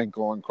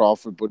Lomachenko and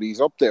Crawford, but he's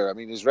up there. I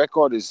mean, his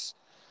record is,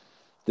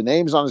 the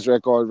names on his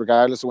record,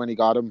 regardless of when he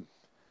got him,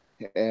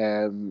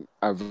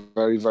 are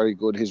very, very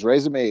good. His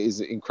resume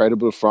is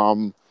incredible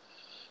from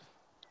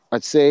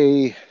I'd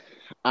say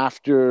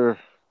after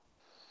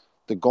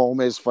the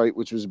Gomez fight,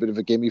 which was a bit of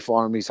a gimme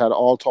for him, he's had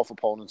all tough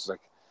opponents. Like,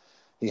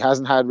 he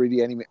hasn't had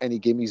really any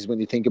gimmies when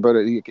you think about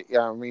it.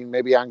 I mean,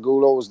 maybe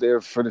Angulo was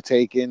there for the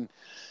taking.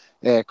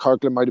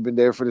 Kirkland might have been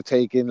there for the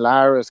taking.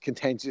 Lara's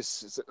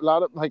contentious. It's a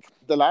lot of, like,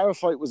 the Lara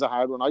fight was a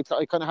hard one. I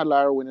kind of had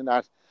Lara winning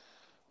that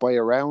by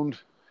a round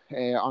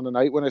on the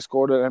night when I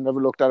scored it. I've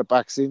never looked at it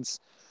back since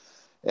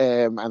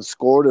and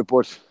scored it,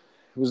 but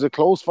it was a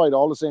close fight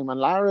all the same. And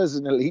Lara's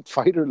an elite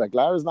fighter. Like,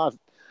 Lara's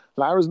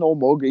no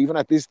mug. Even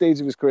at this stage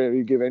of his career,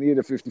 he'd give any of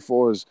the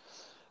 54s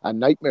a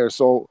nightmare.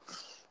 So,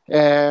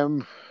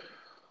 and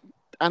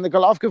the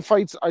Golovkin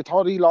fights, I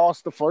thought he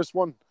lost the first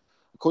one.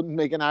 I couldn't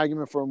make an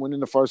argument for him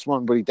winning the first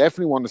one, but he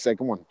definitely won the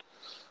second one.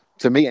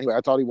 To me, anyway, I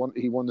thought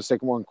he won the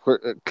second one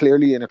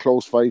clearly in a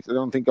close fight. I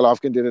don't think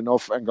Golovkin did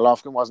enough, and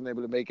Golovkin wasn't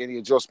able to make any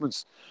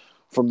adjustments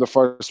from the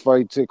first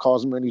fight to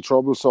cause him any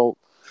trouble. So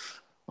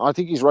I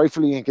think he's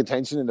rightfully in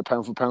contention in the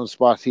pound-for-pound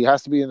spot. He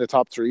has to be in the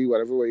top three,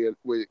 whatever way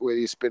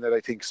you spin it,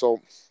 I think.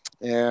 So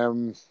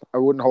I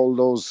wouldn't hold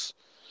those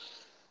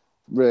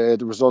the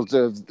results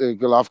of the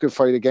Golovkin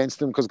fight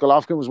against him, because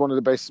Golovkin was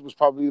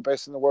probably the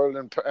best in the world,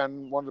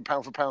 and one of the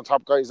pound-for-pound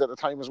top guys at the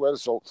time as well.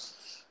 So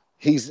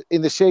he's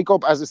in the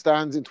shake-up as it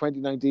stands in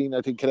 2019.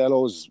 I think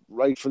Canelo is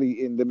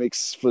rightfully in the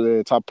mix for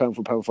the top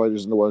pound-for-pound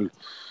fighters in the world.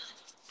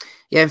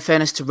 Yeah, in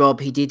fairness to Rob,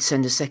 he did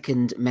send a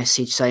second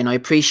message saying, I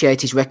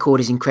appreciate his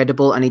record is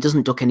incredible and he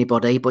doesn't duck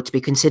anybody, but to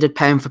be considered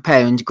pound for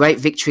pound, great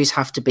victories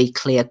have to be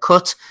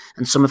clear-cut,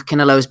 and some of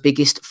Canelo's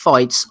biggest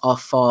fights are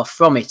far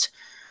from it.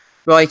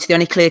 Right, the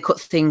only clear-cut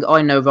thing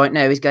I know right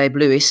now is Gabe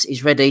Lewis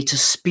is ready to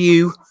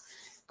spew.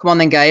 Come on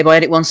then, Gabe. I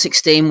had it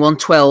 116,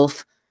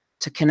 112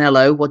 to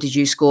Canelo. What did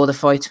you score the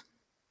fight?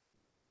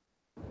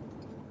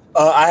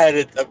 I had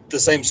it the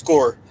same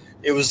score.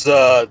 It was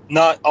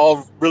not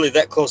all really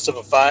that close of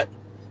a fight.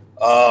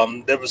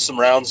 There was some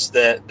rounds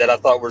that I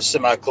thought were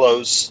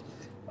semi-close,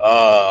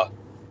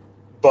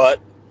 but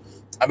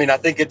I mean, I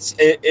think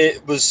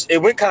it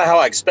went kind of how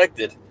I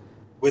expected,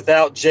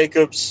 without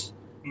Jacobs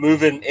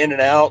moving in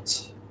and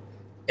out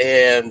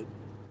and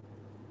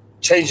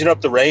changing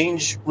up the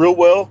range real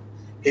well.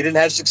 He didn't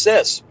have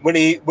success. When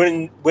he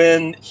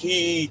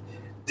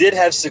did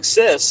have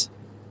success,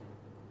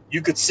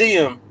 you could see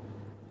him.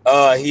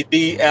 He'd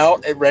be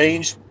out at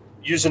range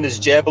using his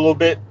jab a little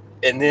bit,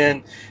 and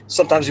then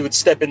sometimes he would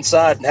step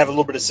inside and have a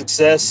little bit of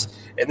success,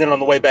 and then on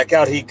the way back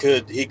out he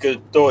could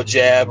throw a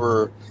jab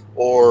or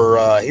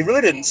he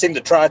really didn't seem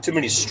to try too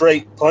many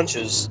straight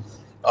punches.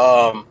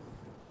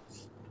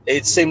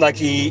 It seemed like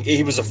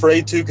he was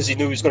afraid to, because he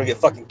knew he was going to get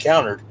fucking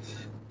countered.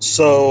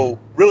 So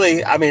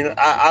really, I mean,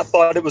 I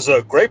thought it was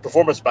a great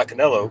performance by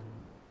Canelo.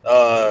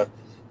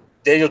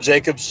 Daniel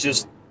Jacobs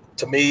just,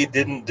 to me,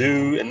 didn't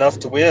do enough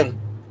to win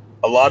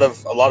a lot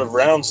of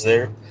rounds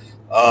there.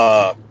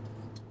 I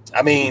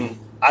mean,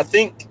 I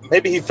think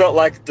maybe he felt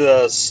like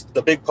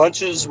the big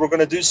punches were going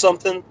to do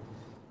something.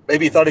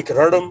 Maybe he thought he could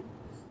hurt him.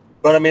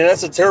 But, I mean,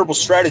 that's a terrible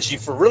strategy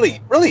for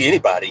really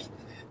anybody.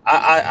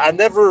 I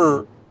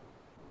never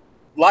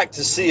like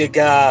to see a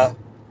guy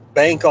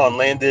bank on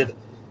landed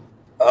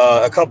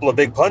a couple of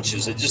big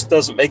punches. It just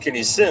doesn't make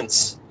any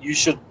sense. You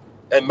should,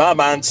 in my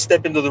mind,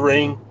 step into the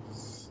ring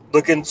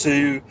looking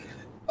to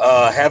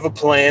have a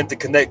plan to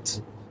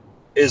connect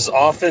as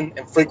often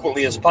and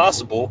frequently as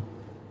possible.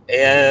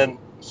 And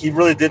he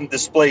really didn't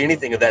display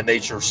anything of that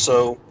nature.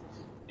 So,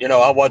 you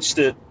know, I watched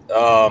it.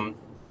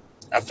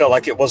 I felt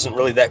like it wasn't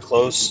really that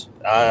close.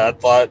 I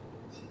thought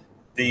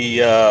the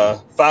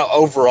fight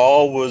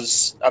overall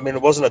was, I mean,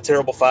 it wasn't a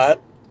terrible fight.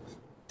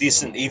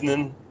 Decent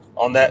evening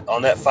on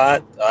that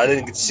fight. I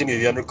didn't get to see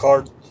any of the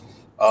undercard.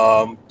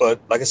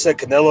 But like I said,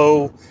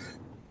 Canelo,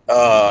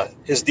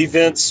 his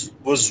defense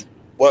was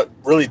what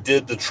really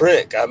did the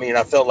trick. I mean,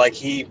 I felt like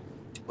he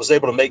was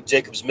able to make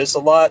Jacobs miss a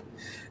lot,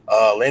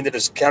 landed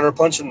his counter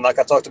punch, and like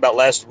I talked about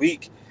last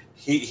week,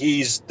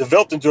 he's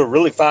developed into a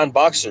really fine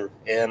boxer.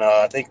 And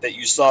I think that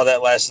you saw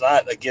that last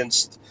night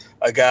against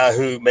a guy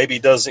who maybe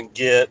doesn't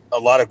get a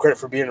lot of credit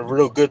for being a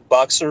real good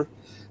boxer.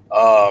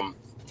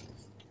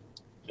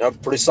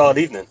 Pretty solid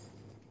evening.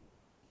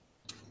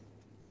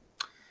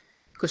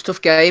 Good stuff,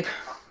 Gabe.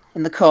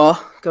 In the car,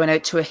 going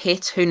out to a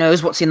hit. Who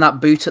knows what's in that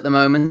boot at the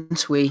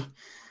moment? We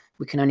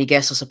can only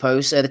guess, I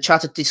suppose. The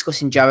chat are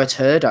discussing Jarrett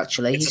Hurd,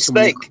 actually. It's a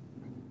snake.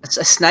 It's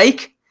a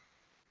snake?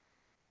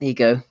 There you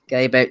go.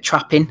 Gabe out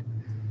trapping.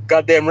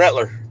 Goddamn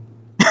rattler.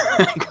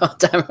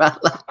 Goddamn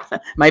rattler.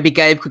 Maybe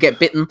Gabe could get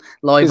bitten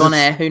live on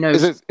air. Who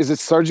knows? Is it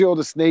Sergio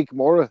the Snake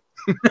Mora?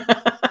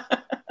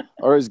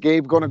 Or is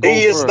Gabe going to go?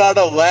 He is not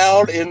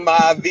allowed in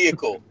my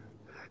vehicle.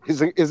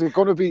 Is it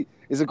going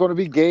to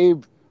be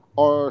Gabe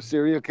or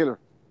serial killer?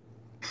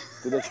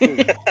 The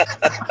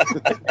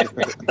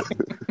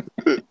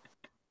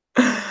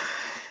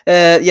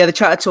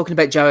chat are talking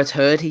about Jarrett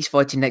Hurd. He's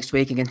fighting next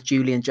week against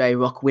Julian J.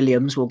 Rock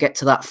Williams. We'll get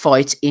to that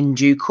fight in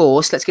due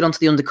course. Let's get on to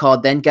the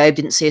undercard then. Gabe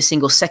didn't see a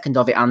single second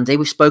of it, Andy.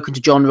 We've spoken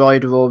to John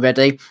Ryder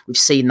already. We've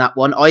seen that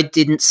one. I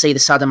didn't see the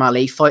Saddam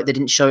Ali fight. They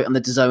didn't show it on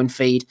the DAZN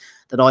feed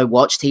that I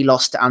watched. He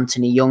lost to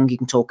Anthony Young. You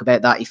can talk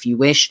about that if you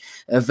wish.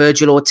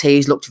 Virgil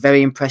Ortiz looked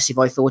very impressive,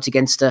 I thought,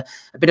 against a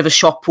bit of a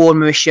shop-worn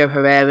Mauricio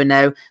Herrera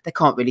now. They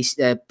can't really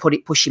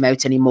push him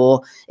out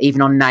anymore,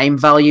 even on name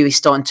value. He's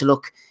starting to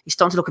look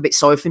a bit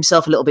sorry for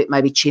himself, a little bit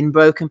maybe chin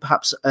broken,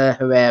 perhaps,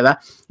 Herrera.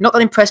 Not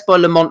that impressed by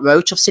Lamont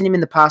Roach. I've seen him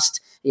in the past.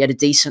 He had a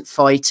decent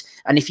fight.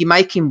 And if you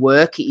make him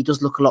work, he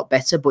does look a lot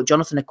better. But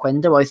Jonathan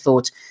Oquendo, I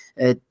thought,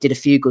 did a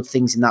few good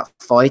things in that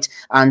fight.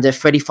 And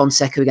Freddie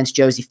Fonseca against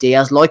Joseph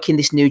Diaz. Liking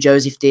this new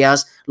Joseph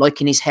Diaz,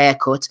 liking his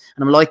haircut.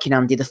 And I'm liking,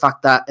 Andy, the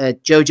fact that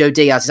Jojo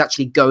Diaz is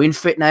actually going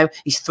for it now.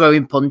 He's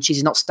throwing punches.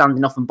 He's not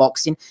standing off and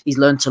boxing. He's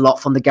learnt a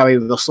lot from the Gary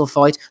Russell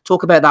fight.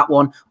 Talk about that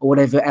one or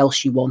whatever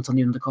else you want on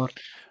the undercard.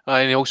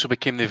 And he also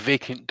became the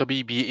vacant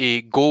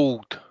WBA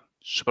Gold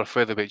Super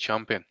Featherweight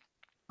Champion.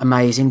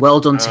 Amazing. Well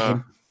done to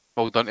him.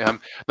 Well done to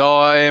him. No,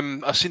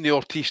 I seen the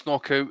Ortiz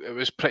knockout. It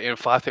was pretty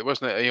emphatic,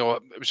 wasn't it? It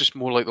was just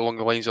more like along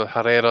the lines of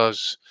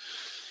Herrera's.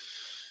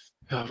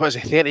 What is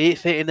he, 38,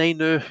 39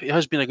 now? He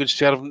has been a good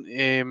servant.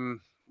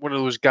 One of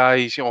those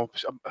guys, I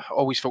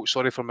always felt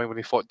sorry for him when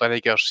he fought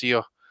Danny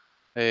Garcia.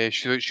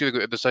 Should have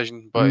got a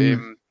decision, but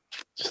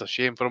just a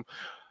shame for him.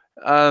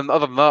 And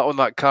other than that, on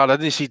that card, I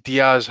didn't see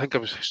Diaz. I think I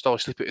was still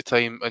asleep at the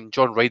time, and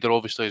John Ryder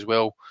obviously as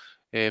well.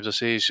 As I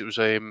say, it was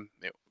the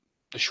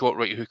short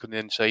right hook on the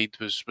inside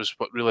was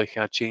what really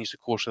kind of changed the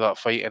course of that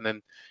fight, and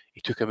then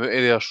he took him out of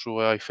there.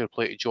 So fair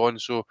play to John.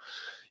 So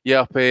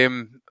yeah,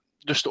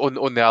 just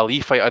on the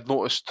Ali fight, I'd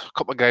noticed a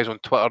couple of guys on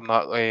Twitter and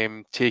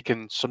that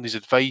taking somebody's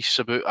advice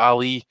about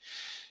Ali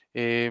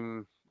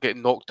getting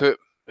knocked out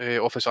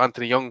off his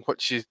Anthony Young,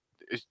 which he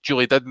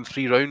duly did in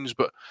 3 rounds.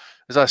 But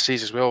as I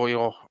says as well,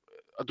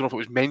 I don't know if it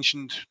was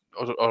mentioned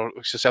or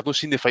I've not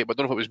seen the fight, but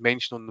I don't know if it was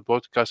mentioned on the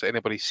broadcast that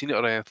anybody's seen it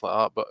or anything like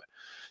that. But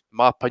in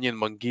my opinion,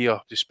 Munguia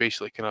just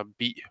basically kind of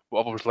beat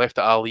whatever was left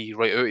at Ali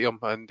right out of him.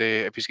 And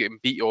if he's getting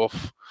beat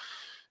off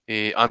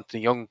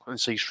Anthony Young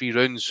inside 3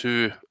 rounds,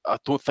 who I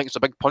don't think is a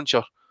big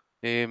puncher,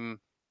 I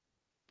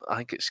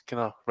think it's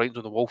kind of writings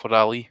on the wall for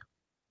Ali.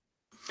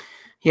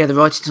 Yeah, the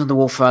writings on the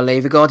wall for Ali.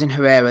 Regarding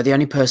Herrera, the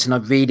only person I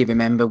really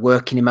remember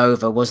working him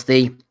over was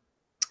the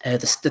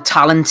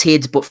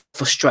talented but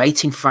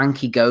frustrating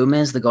Frankie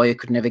Gomez, the guy who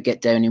could never get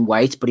down in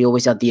weight, but he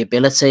always had the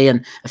ability,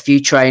 and a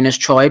few trainers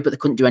tried, but they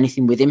couldn't do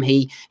anything with him.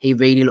 He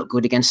really looked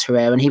good against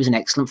Herrera, and he was an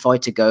excellent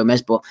fighter,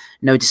 Gomez, but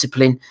no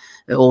discipline,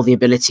 all the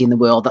ability in the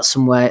world. That's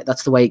the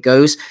way it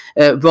goes.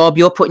 Rob,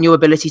 you're putting your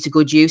ability to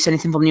good use.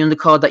 Anything from the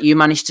undercard that you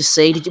managed to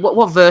see?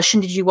 What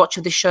version did you watch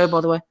of this show, by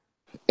the way?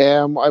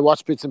 I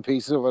watched bits and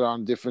pieces of it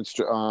on different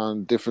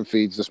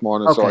feeds this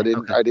morning, so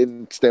I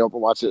didn't stay up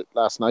and watch it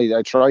last night.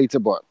 I tried to,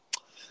 but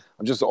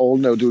I'm just old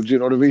now, dude. You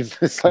know what I mean?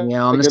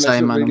 Yeah, I'm the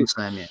same, man. I'm the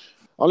same, yeah.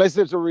 Unless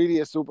it's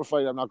a super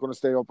fight, I'm not going to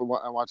stay up and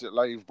watch it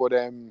live. But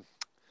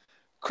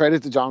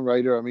credit to John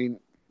Ryder. I mean,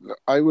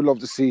 I would love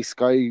to see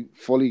Sky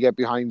fully get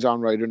behind John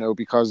Ryder now,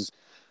 because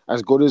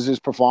as good as his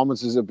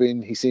performances have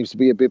been, he seems to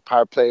be a big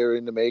part player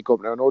in the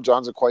makeup. Now, I know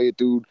John's a quiet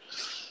dude,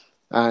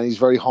 and he's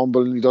very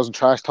humble, and he doesn't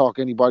trash talk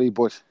anybody,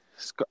 but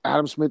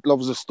Adam Smith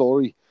loves a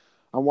story.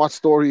 And what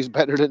story is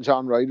better than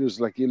John Ryder's?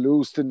 Like, you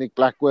lose to Nick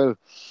Blackwell,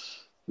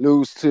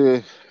 lose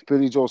to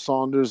Billy Joe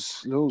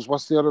Saunders,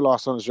 what's the other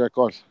loss on his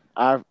record?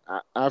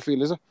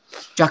 Arfield, is it?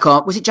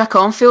 Was it Jack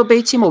Arfield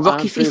beat him, or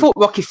Rocky? He fought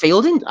Rocky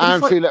Fielding.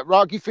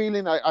 Rocky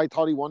Fielding, I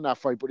thought he won that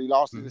fight, but he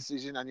lost the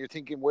decision, and you're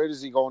thinking, where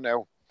does he go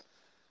now?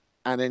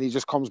 And then he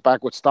just comes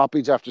back with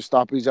stoppage after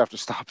stoppage after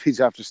stoppage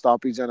after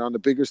stoppage, and on the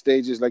bigger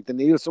stages, like the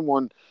Nielsen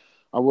one,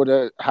 I would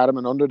have had him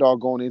an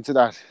underdog going into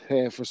that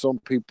for some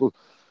people.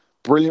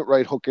 Brilliant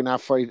right hook in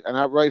that fight, and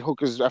that right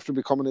hook is after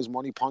becoming his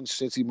money punch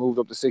since he moved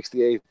up to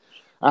 68.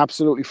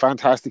 Absolutely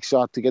fantastic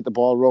shot to get the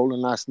ball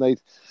rolling last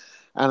night.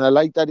 And I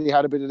like that he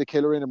had a bit of the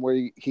killer in him,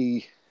 where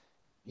he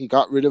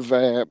got rid of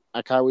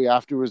Akawi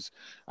afterwards,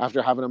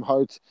 after having him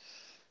hurt.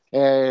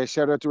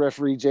 Shout out to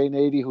referee Jay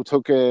Nady, who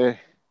took a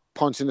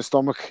punch in the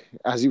stomach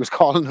as he was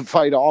calling the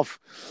fight off.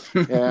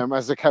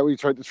 As Akawi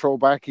tried to throw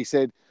back, he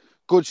said,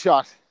 "Good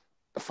shot.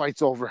 The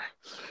fight's over."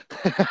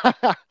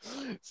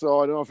 So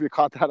I don't know if you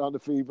caught that on the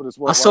feed, but it's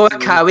what I saw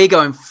Akawi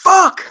going,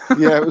 "Fuck."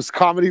 Yeah, it was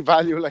comedy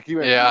value. Like he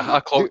went, yeah, I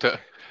clocked it.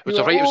 It was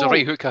a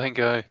right hook, I think.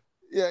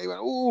 Yeah, he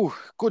went, "Ooh,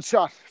 good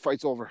shot.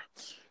 Fight's over."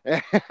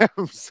 Good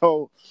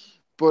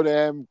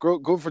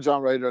for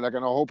John Ryder. Like,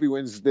 and I hope he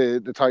wins the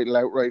title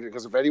outright,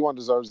 because if anyone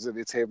deserves it,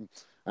 it's him.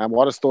 And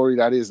what a story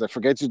that is. Like,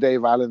 forget you,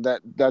 Dave Allen.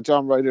 That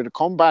John Ryder, to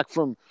come back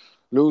from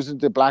losing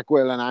to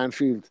Blackwell and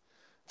Anfield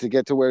to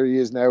get to where he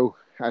is now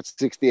at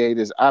 68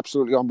 is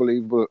absolutely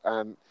unbelievable,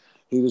 and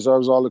he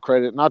deserves all the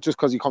credit. Not just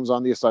because he comes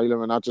on the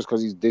asylum, and not just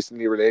because he's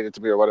distantly related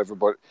to me or whatever,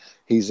 but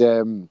he's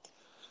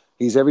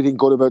everything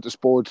good about the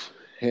sport.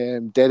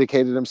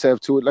 Dedicated himself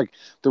to it. Like,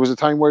 there was a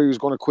time where he was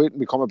going to quit and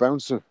become a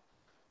bouncer.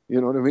 You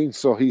know what I mean?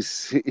 So he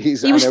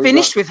was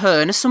finished with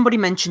Hearn, as somebody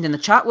mentioned in the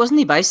chat, wasn't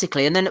he,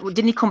 basically? And then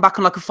didn't he come back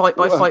on like a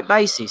fight-by-fight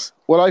basis?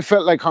 Well, I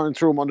felt like Hearn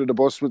threw him under the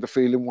bus with the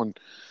Feeling one.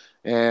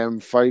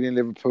 Fighting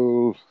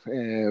Liverpool.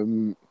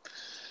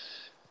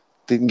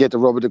 Didn't get the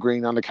rub of the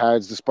green on the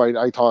cards, despite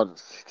I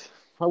thought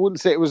I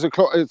wouldn't say it was a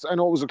close. I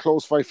know it was a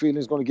close fight.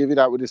 Feeling's going to give you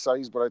that with his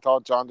size, but I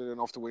thought John did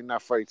enough to win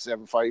that fight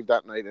 7-5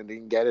 that night and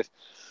didn't get it.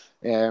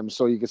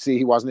 So you could see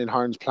he wasn't in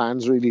Hearn's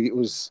plans really. It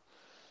was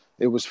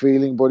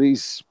Feeling, but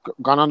he's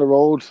gone on the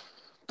road,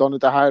 done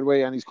it the hard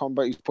way, and he's come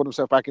back. He's put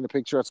himself back in the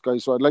picture at Sky.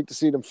 So I'd like to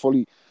see them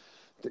fully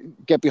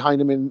get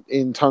behind him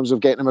in terms of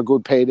getting him a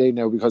good payday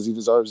now, because he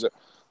deserves it.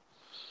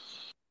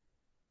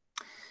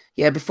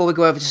 Yeah, before we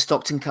go over to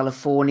Stockton,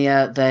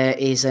 California, there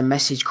is a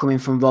message coming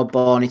from Rob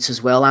Barnett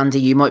as well.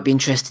 Andy, you might be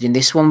interested in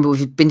this one, but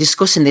we've been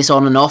discussing this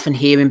on and off and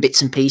hearing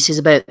bits and pieces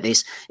about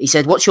this. He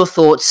said, what's your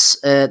thoughts,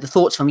 the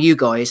thoughts from you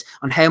guys,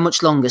 on how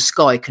much longer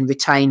Sky can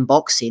retain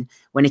boxing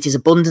when it is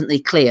abundantly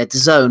clear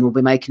DAZN will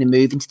be making a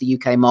move into the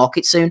UK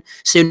market soon?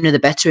 Sooner the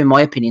better, in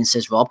my opinion,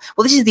 says Rob.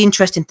 Well, this is the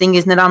interesting thing,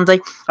 isn't it, Andy?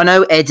 I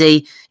know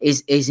Eddie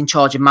is in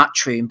charge of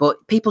Matchroom,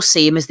 but people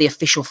see him as the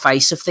official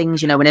face of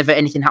things. You know, whenever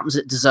anything happens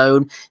at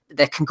DAZN,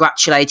 they're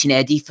congratulating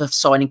Eddie for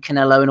signing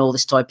Canelo and all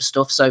this type of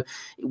stuff. So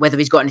whether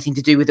he's got anything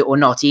to do with it or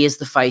not, he is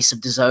the face of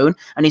DAZN,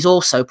 and he's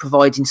also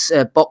providing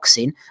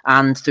boxing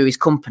and through his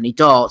company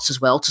darts as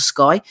well to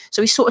Sky.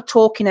 So he's sort of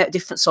talking out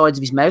different sides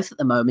of his mouth at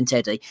the moment,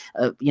 Eddie.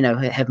 You know,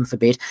 heaven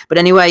forbid. But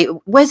anyway,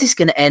 where's this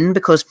going to end?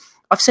 Because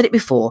I've said it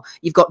before,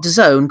 you've got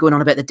DAZN going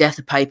on about the death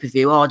of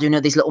pay-per-view. Oh, doing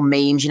all these little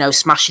memes, you know,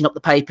 smashing up the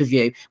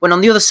pay-per-view. When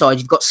on the other side,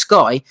 you've got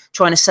Sky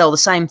trying to sell the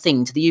same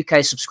thing to the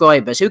UK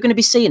subscribers who are going to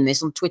be seeing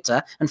this on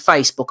Twitter and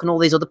Facebook and all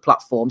these other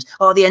platforms.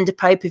 Oh, the end of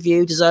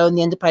pay-per-view, DAZN,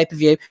 the end of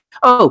pay-per-view.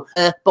 Oh,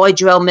 buy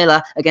Joel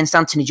Miller against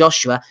Anthony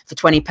Joshua for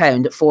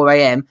 £20 at 4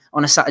 a.m.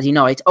 on a Saturday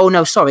night. Oh,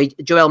 no, sorry,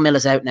 Joel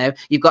Miller's out now.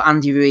 You've got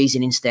Andy Ruiz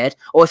in instead.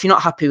 Or if you're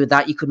not happy with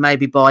that, you could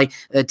maybe buy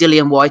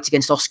Dillian White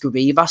against Oscar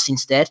Rivas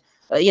instead.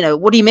 You know,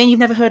 what do you mean you've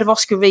never heard of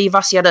Oscar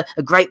Rivas? He had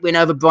a great win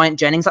over Bryant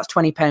Jennings. That's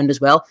 £20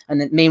 as well. And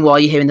then meanwhile,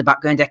 you hear in the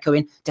background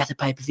echoing, death of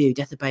pay-per-view,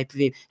 death of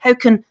pay-per-view. How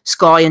can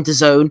Sky and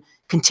DAZN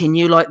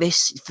continue like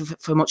this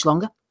for much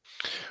longer?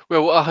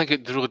 Well, I think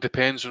it really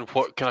depends on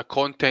what kind of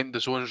content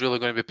DAZN's really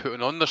going to be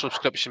putting on their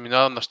subscription. I mean,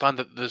 I understand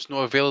that there's no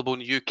available in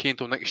the UK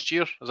until next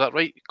year. Is that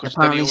right?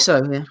 Apparently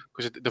so, yeah.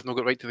 Because they've not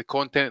got right to the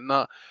content and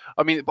that.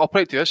 I mean, I'll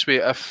put it this way: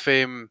 if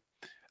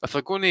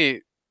they're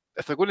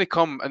going to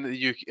come into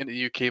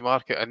the UK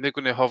market and they're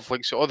going to have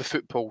like all the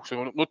football, so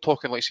we're not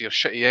talking like your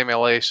shitty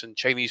MLS and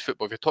Chinese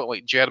football. If you're talking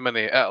like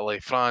Germany, Italy,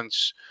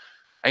 France,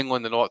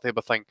 England, and all that type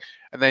of thing,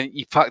 and then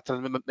you factor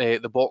in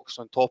the box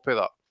on top of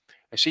that,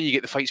 and say you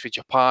get the fights with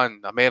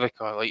Japan,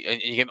 America, like,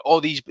 and you get all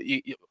these.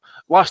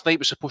 Last night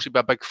was supposed to be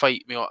a big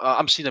fight. You know,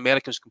 I'm seeing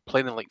Americans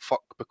complaining like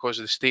fuck because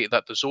of the state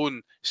that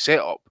DAZN set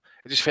up.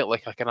 It just felt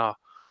like a kind of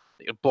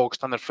your bog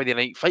standard Friday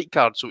night fight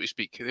card, so to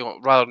speak. You know,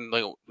 rather than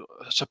like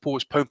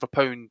suppose pound for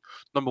pound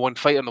 #1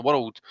 fighter in the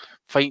world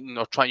fighting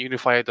or trying to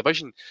unify a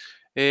division.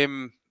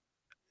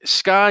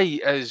 Sky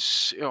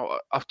is, you know,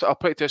 I'll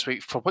put it this way: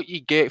 for what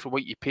you get, for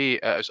what you pay,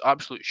 it is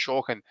absolutely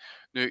shocking.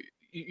 Now,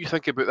 you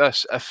think about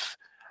this: if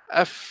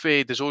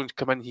DAZN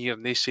come in here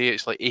and they say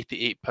it's like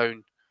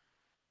 £88,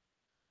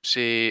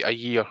 say a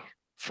year,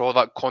 for all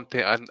that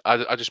content, and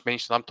I just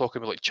mentioned, I'm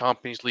talking about like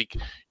Champions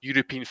League,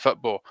 European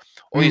football,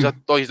 all these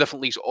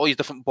different leagues, all these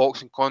different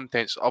boxing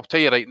contents. I'll tell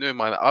you right now,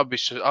 man, I'll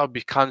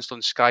be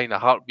cancelling Sky in a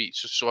heartbeat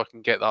just so I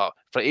can get that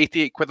for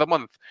 £88 a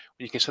month.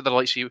 When you consider,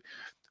 like, see,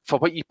 for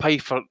what you pay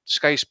for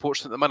Sky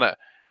Sports at the minute,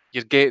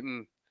 you're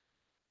getting,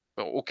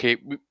 well, okay,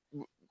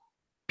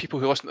 people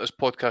who listen to this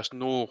podcast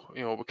know,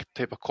 you know, what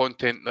type of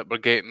content that we're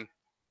getting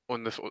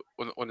on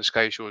the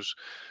Sky shows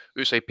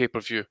outside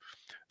pay-per-view.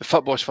 The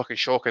football's fucking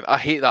shocking. I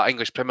hate that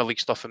English Premier League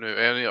stuff and you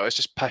know, it's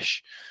just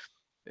pish.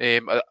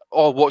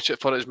 All I watch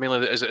it for is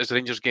mainly is the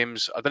Rangers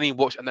games. I don't even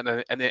watch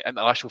any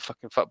international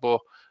fucking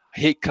football. I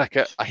hate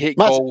cricket. I hate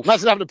golf.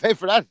 Imagine having to pay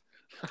for that.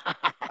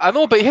 I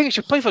know, but you think you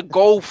should play for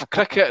golf,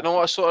 cricket, and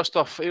all that sort of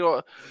stuff. You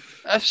know,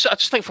 I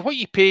just think for what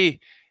you pay,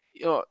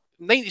 you know,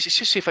 just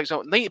say for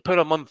example,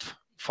 £90 a month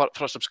for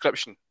a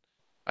subscription,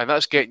 and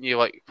that's getting you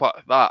like what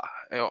that.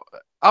 You know,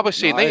 I would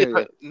say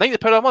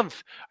 £90 a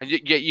month, and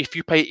if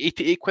you pay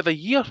 £88 a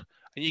year,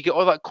 and you get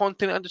all that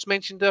content I just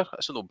mentioned there,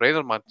 it's a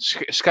no-brainer, man.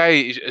 Sky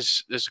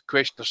is a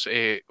question,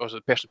 or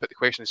the person who put the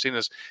question saying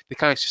is they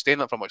can't sustain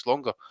that for much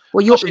longer.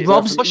 Well, plus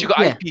you've got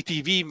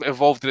IPTV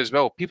involved there as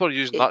well. People are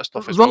using that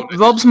stuff as well.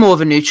 Rob's more of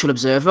a neutral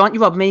observer, aren't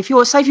you, Rob? I mean, if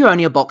you're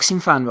only a boxing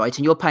fan, right,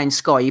 and you're paying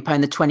Sky, you're paying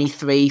the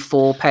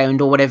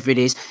 £23-4 or whatever it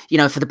is, you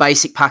know, for the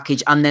basic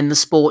package, and then the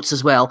sports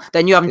as well.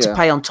 Then you're having to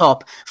pay on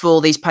top for all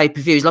these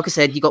pay-per-views. Like I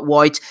said, you got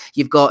White,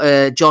 you've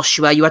got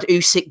Joshua, you had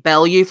Usyk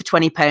Bellew for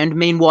 £20.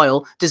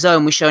 Meanwhile,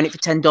 DAZN was showing it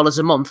for $10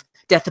 a month.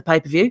 Death of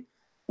pay-per-view.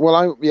 Well,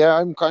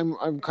 I'm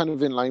kind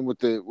of in line with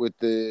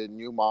the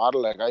new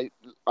model. Like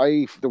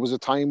I there was a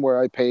time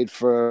where I paid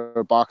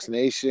for Box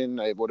Nation.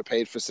 I would have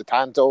paid for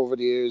Setanta over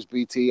the years,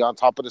 BT on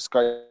top of the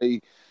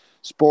Sky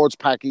Sports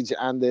package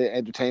and the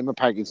entertainment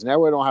package.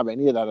 Now I don't have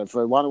any of that. If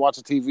I want to watch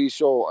a TV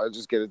show, I'll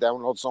just get a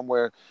download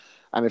somewhere.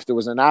 And if there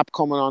was an app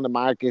coming on the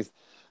market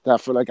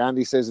that, for like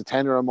Andy says, a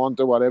tenner a month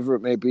or whatever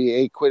it may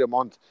be, £8 a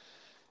month,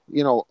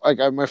 you know,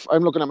 like I'm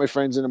looking at my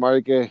friends in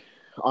America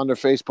on their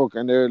Facebook,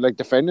 and they're like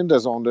defending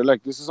DAZN. They're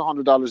like, this is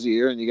 $100 a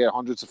year and you get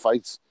hundreds of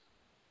fights,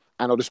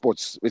 and other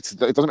sports. It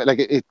doesn't like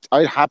it.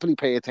 I'd happily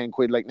pay a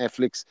 £10 like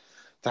Netflix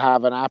to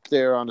have an app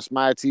there on a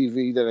smart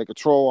TV that I could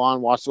throw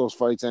on, watch those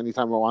fights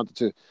anytime I wanted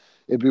to.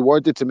 It'd be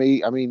worth it to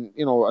me. I mean,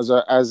 you know, as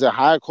a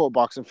hardcore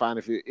boxing fan,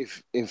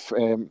 if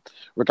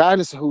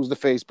regardless of who's the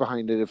face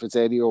behind it, if it's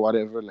Eddie or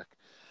whatever, like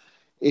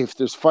if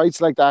there's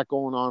fights like that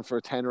going on for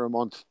a tenner a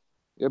month,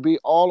 it'll be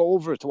all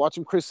over it to watch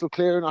them crystal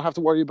clear and not have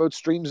to worry about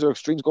streams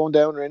going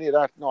down or any of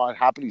that. No, I'd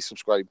happily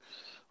subscribe.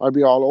 I'd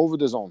be all over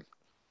the zone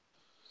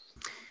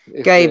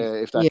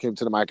if that came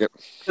to the market.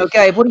 So,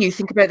 Gabe, what do you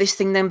think about this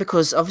thing then?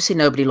 Because obviously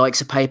nobody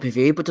likes a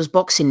pay-per-view, but does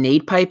boxing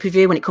need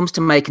pay-per-view when it comes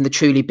to making the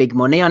truly big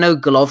money? I know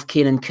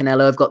Golovkin and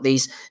Canelo have got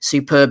these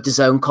superb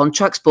DAZN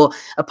contracts, but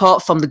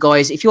apart from the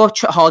guys, if you're a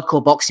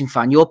hardcore boxing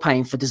fan, you're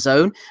paying for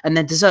DAZN, and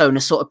then DAZN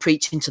are sort of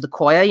preaching to the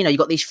choir. You know, you've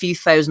got these few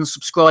thousand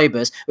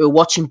subscribers who are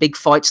watching big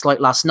fights like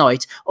last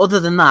night. Other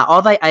than that,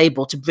 are they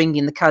able to bring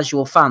in the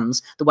casual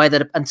fans the way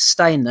that and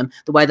sustain them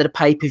the way that a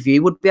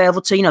pay-per-view would be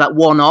able to? You know, that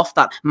one-off,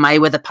 that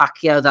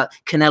Mayweather-Pacquiao, that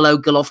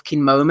Canelo-Golovkin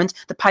moment.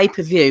 The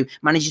pay-per-view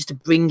manages to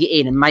bring it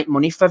in and make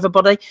money for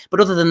everybody. But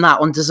other than that,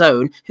 on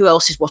DAZN, who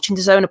else is watching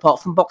DAZN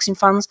apart from boxing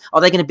fans?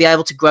 Are they going to be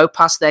able to grow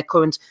past their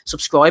current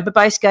subscriber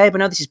base, Gabe? I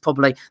know this is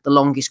probably the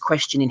longest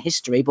question in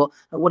history, but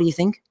what do you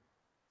think?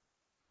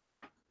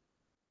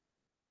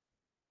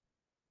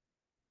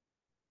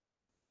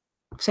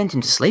 Sent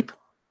him to sleep.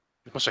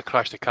 You must have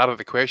crashed the car at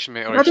the question,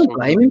 mate. I don't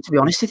blame him, to be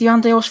honest with you,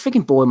 Andy. I was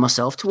freaking boring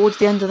myself towards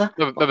the end of that.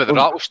 Maybe the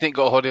rattlesnake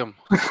got a hold of him.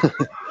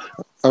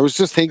 I was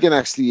just thinking,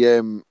 actually,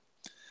 Gabe's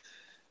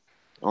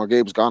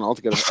gone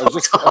altogether. I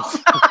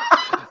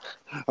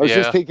was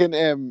just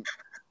thinking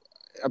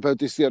about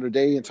this the other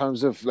day in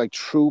terms of like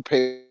true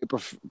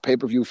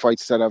pay-per-view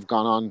fights that have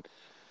gone on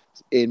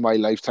in my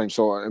lifetime.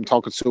 So I'm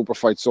talking super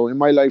fights. So in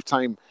my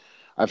lifetime,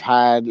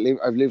 I've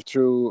lived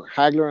through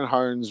Hagler and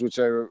Hearns,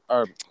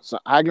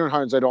 Hagler and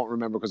Hearns I don't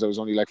remember because I was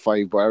only like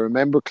 5, but I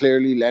remember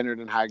clearly Leonard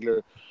and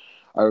Hagler.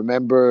 I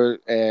remember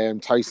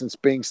Tyson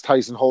Spinks,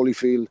 Tyson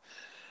Holyfield,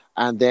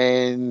 and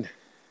then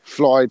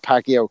Floyd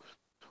Pacquiao.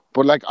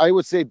 But like I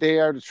would say they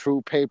are the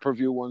true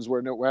pay-per-view ones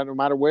where no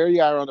matter where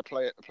you are on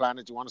the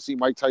planet, you want to see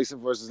Mike Tyson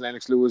versus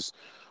Lennox Lewis,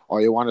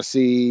 or you want to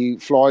see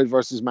Floyd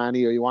versus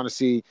Manny, or you want to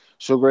see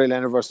Sugar Ray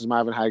Leonard versus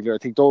Marvin Hagler. I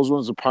think those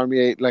ones will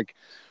permeate like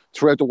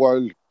throughout the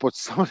world. But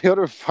some of the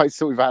other fights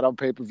that we've had on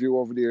pay-per-view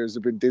over the years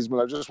have been dismal.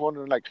 I'm just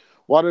wondering, like,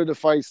 what are the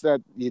fights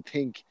that you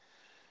think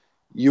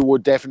you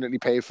would definitely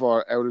pay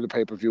for out of the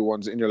pay-per-view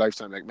ones in your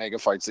lifetime, like mega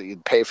fights that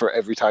you'd pay for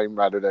every time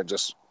rather than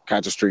just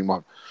can't just stream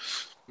on?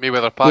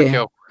 Mayweather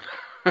Pacquiao.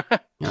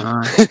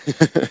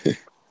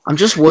 I'm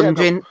just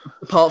wondering,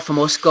 apart from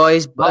us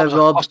guys,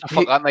 Rob,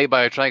 fuck that night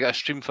by trying to get a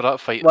stream for that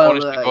fight. Well,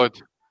 honest to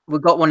God. We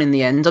got one in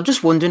the end. I'm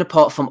just wondering,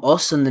 apart from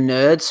us and the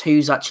nerds,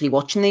 who's actually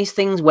watching these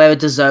things? Where are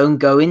DAZN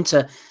going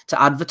to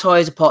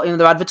advertise?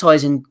 They're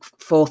advertising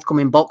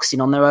forthcoming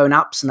boxing on their own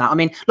apps and that. I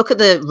mean, look at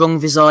the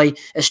Rungvisai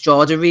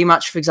Estrada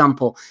rematch, for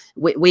example.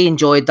 We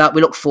enjoyed that.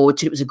 We look forward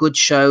to it. It was a good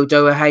show.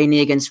 Doa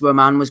Haney against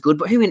Roman was good.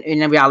 But who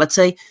in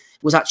reality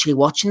was actually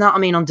watching that? I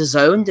mean, on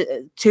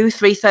DAZN,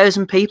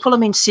 2,000-3,000 people. I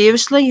mean,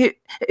 seriously,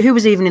 who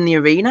was even in the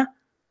arena?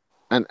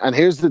 And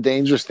here's the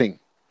dangerous thing: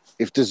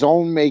 if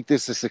DAZN make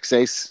this a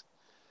success,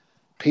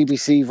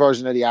 PBC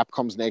version of the app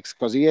comes next,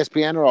 because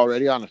ESPN are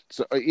already on it.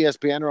 So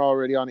ESPN are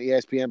already on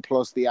ESPN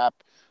Plus, the app.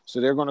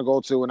 So they're going to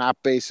go to an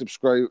app-based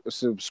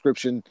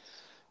subscription.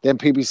 Then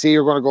PBC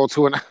are going to go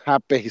to an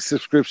app-based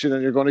subscription,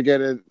 and you're going to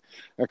get a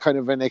kind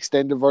of an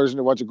extended version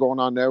of what's going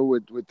on now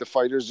with the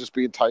fighters just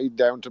being tied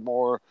down to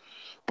more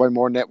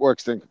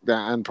networks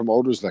and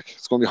promoters. Like,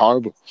 it's going to be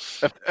horrible.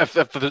 If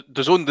the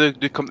DAZN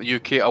do come to the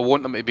UK, I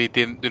want them to be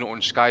doing it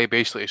on Sky,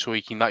 basically, so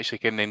you can actually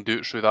can then do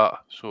it through that.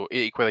 So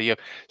 £80 a year,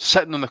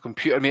 sitting on the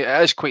computer. I mean,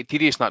 it is quite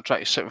tedious not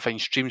trying to sit and find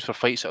streams for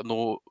fights that are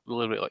no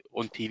really like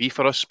on TV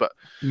for us, but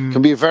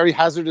can be very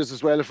hazardous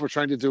as well if we're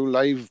trying to do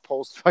live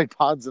post-fight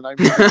pods and I'm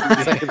 15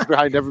 seconds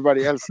behind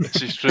everybody else.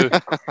 This is true.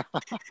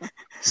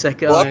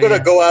 Second, well, I'm going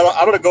to go out.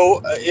 I'm going to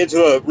go into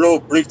a real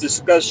brief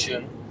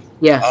discussion.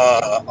 Yeah.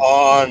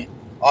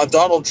 On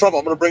Donald Trump.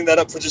 I'm going to bring that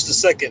up for just a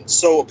second.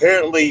 So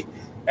apparently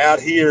out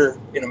here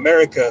in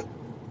America,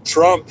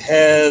 Trump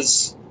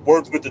has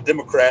worked with the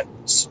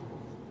Democrats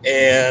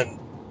and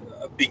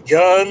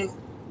begun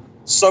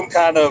some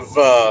kind of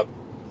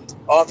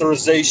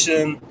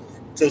authorization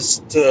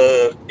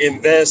to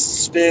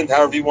invest, spend,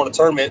 however you want to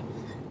term it,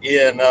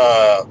 in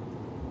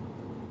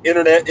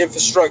internet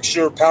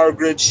infrastructure, power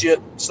grid shit,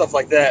 stuff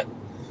like that.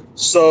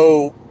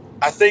 So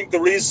I think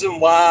the reason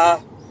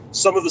why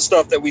some of the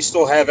stuff that we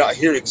still have out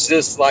here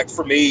exists, like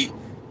for me,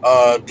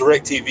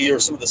 DirecTV or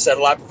some of the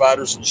satellite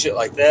providers and shit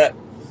like that,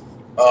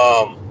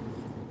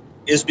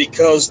 is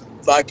because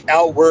like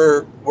out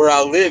where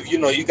I live, you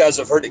know, you guys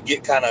have heard it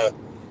get kind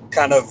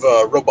of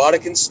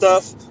robotic and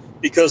stuff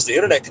because the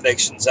internet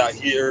connections out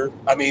here.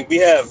 I mean, we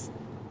have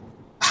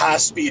high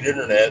speed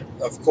internet,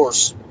 of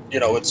course, you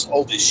know, it's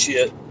old as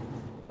shit,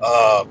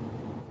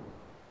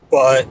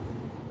 but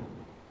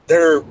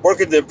they're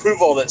working to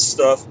improve all that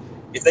stuff.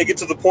 If they get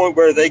to the point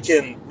where they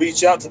can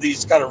reach out to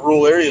these kind of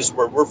rural areas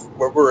where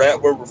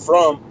we're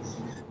from,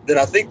 then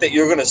I think that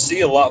you're going to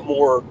see a lot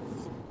more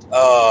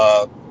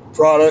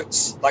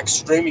products like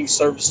streaming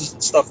services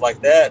and stuff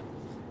like that,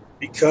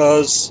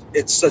 because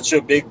it's such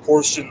a big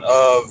portion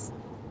of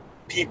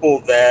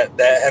people that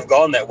have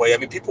gone that way. I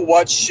mean, people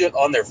watch shit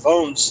on their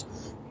phones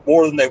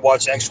more than they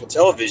watch actual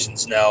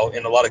televisions now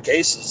in a lot of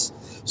cases.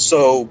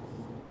 So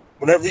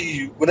whenever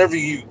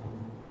you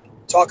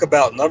talk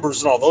about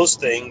numbers and all those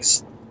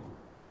things,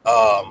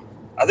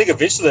 I think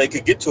eventually they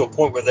could get to a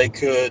point where they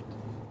could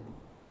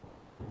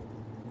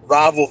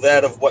rival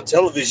that of what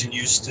television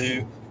used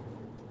to.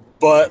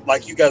 But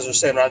like you guys are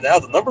saying right now,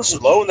 the numbers are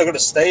low and they're going to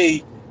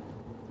stay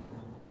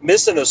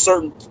missing a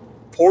certain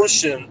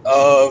portion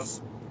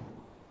of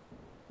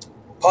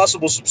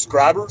possible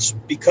subscribers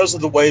because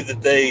of the way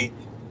that they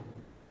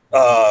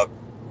are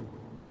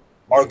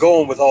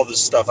going with all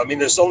this stuff. I mean,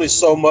 there's only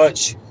so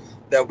much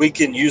that we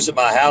can use at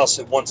my house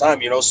at one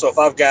time, So if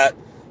I've got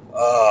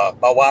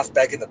my wife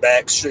back in the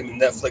back streaming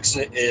Netflix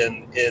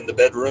in the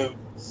bedroom,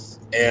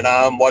 and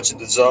I'm watching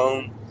The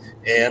Zone,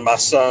 and my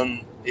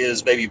son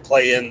is maybe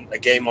playing a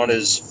game on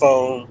his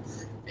phone,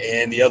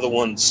 and the other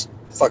one's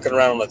fucking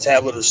around on a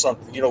tablet or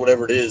something,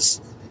 whatever it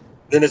is,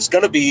 then it's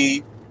going to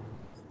be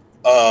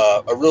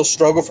a real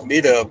struggle for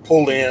me to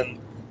pull in,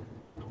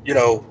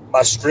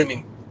 my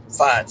streaming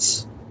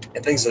fights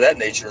and things of that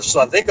nature.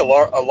 So I think a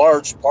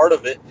large part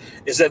of it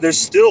is that there's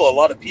still a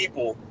lot of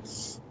people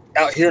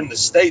out here in the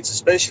States,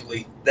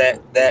 especially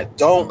that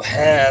don't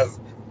have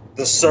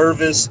the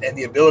service and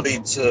the ability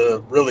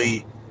to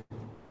really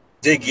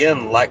dig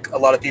in like a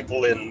lot of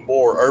people in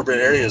more urban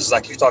areas,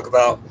 like you talk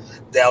about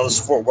Dallas,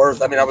 Fort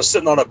Worth. I mean, I was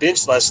sitting on a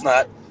bench last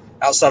night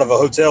outside of a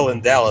hotel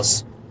in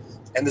Dallas,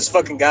 and this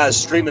fucking guy is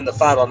streaming the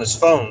fight on his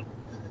phone.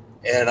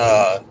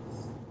 And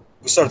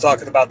we started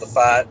talking about the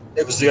fight.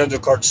 It was the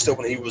undercard still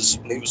when he was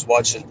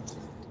watching.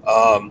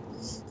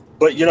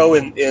 But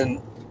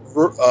in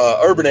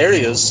urban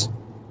areas,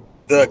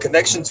 the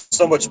connection's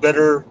so much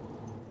better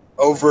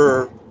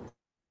over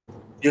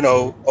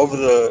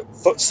the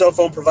cell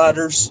phone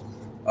providers.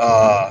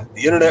 The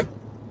internet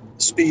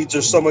speeds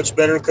are so much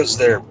better because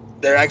they're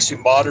actually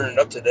modern and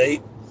up to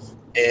date.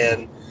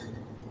 And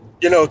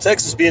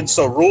Texas being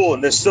so rural,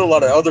 and there's still a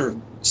lot of other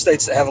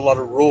states that have a lot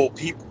of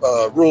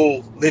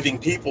rural living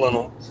people in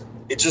them,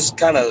 it just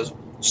kind of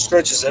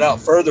stretches it out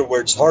further,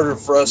 where it's harder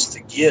for us to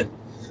get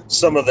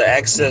some of the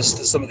access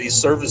to some of these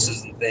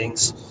services and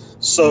things.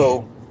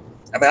 So,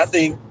 I mean, I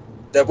think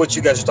that what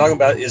you guys are talking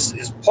about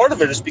is part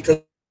of it is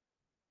because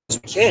we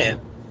can.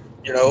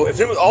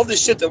 If all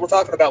this shit that we're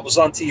talking about was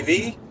on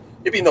TV,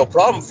 it'd be no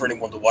problem for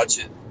anyone to watch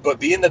it. But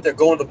being that they're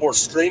going to more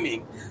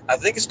streaming, I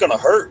think it's going to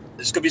hurt.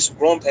 There's going to be some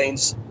growing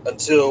pains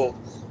until,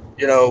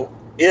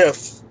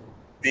 if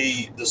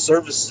the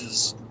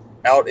services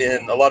out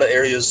in a lot of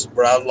areas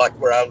where I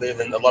live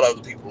and a lot of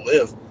other people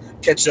live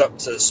catch up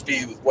to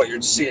speed with what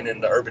you're seeing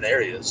in the urban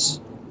areas.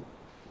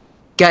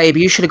 Gabe,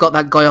 you should have got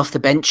that guy off the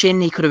bench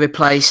in. He could have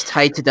replaced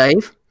Hey to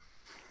Dave.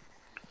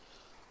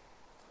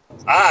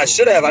 I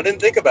should have. I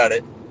didn't think about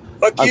it.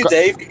 Fuck you,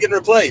 Dave. You're getting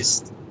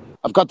replaced.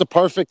 I've got the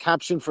perfect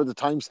caption for the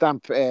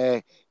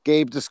timestamp.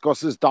 Gabe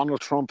discusses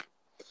Donald Trump.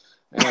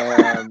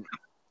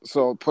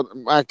 So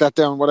mark that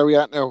down. What are we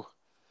at now?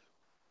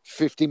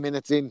 50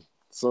 minutes in.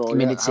 So 50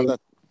 minutes in.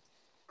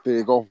 There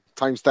you go.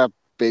 Timestamp,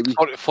 baby.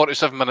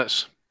 47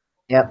 minutes.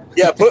 Yep.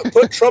 Yeah,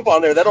 put Trump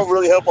on there. That'll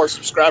really help our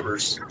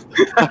subscribers.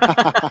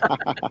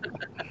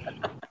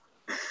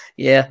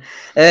 Yeah.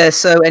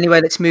 So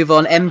anyway, let's move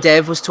on.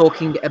 MDev was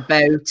talking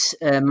about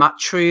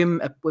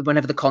Matchroom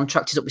whenever the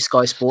contract is up with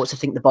Sky Sports. I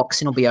think the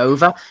boxing will be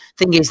over.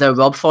 Thing is, though,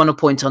 Rob, final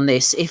point on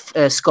this. If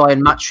Sky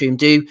and Matchroom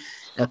do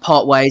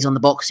part ways on the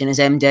boxing, as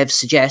MDev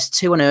suggests,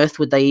 who on earth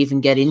would they even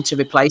get in to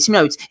replace him?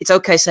 It's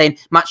okay saying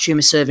Matchroom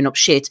is serving up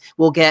shit.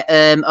 We'll get,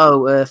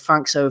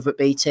 Frank's over at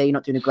BT,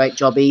 not doing a great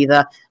job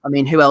either. I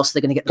mean, who else are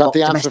they going to get the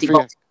domestic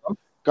boxing from?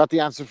 Got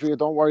the answer for you.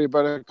 Don't worry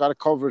about it. Got it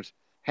covered.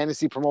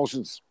 Hennessy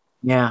Promotions.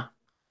 Yeah.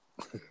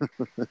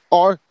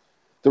 Or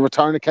the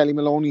return of Kelly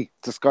Maloney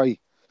to Sky.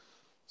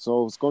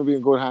 So it's going to be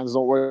in good hands.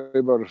 Don't worry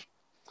about it.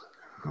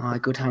 Oh,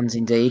 good hands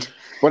indeed.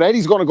 But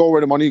Eddie's going to go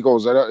where the money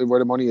goes, where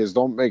the money is.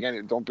 Don't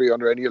be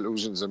under any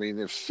illusions. I mean,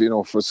 if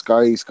for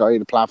Sky,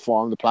 the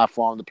platform. If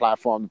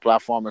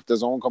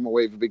there's one come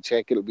away with a big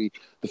check, it'll be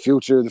the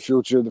future.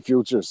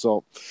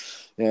 So,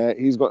 yeah,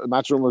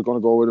 Matchroom is going to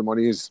go where the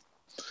money is.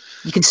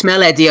 You can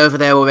smell Eddie over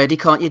there already,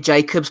 can't you?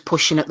 Jacobs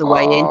pushing at the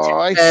way in.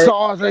 I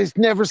saw it. I've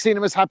never seen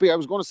him as happy. I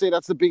was going to say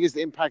that's the biggest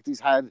impact he's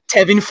had.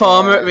 Tevin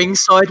Farmer at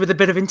ringside with a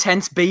bit of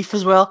intense beef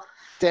as well.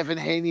 Devin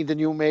Haney, the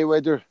new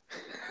Mayweather.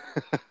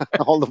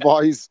 All the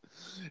boys.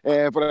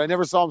 But I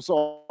never saw him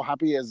so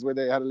happy as when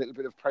they had a little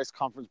bit of press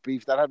conference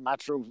beef. That had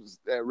Matchroom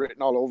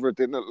written all over it,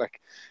 didn't it? Like,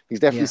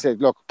 he's definitely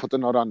said, look, put the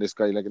nut on this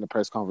guy, like in the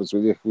press conference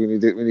with you. We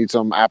need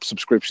some app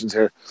subscriptions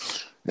here.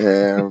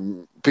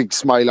 Big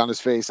smile on his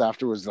face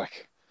afterwards,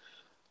 like,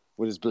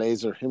 with his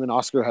blazer. Him and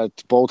Oscar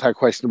both had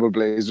questionable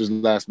blazers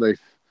last night.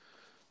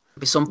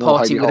 Be some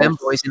party with them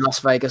boys in Las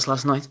Vegas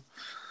last night.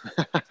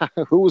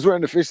 Who was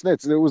wearing the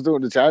fishnets and who was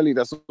doing the Charlie?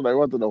 That's what I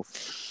want to know.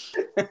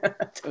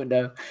 I don't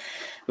know.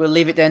 We'll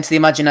leave it down to the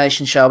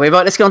imagination, shall we?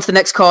 Right, let's go on to the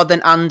next card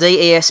then, Andy.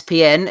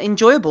 ESPN.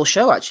 Enjoyable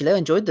show, actually. I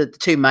enjoyed the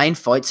two main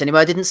fights.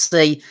 Anyway, I didn't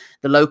see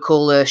the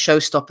local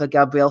showstopper,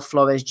 Gabriel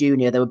Flores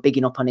Jr. They were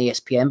bigging up on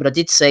ESPN, but I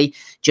did see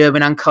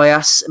German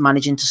Ankayas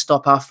managing to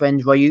stop our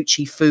friend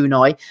Ryuichi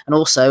Funai and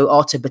also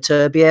Artur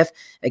Beterbiev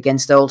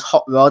against old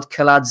Hot Rod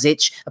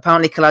Kaladzic.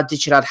 Apparently,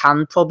 Kaladzic had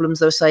hand problems,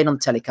 they were saying on the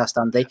telecast,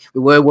 Andy.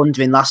 We were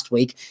wondering last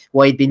week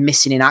why he'd been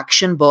missing in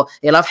action, but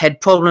he'll have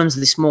head problems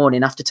this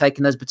morning after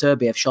taking those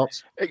Beterbiev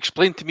shots.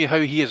 Explain to me how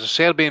he is a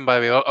Serbian,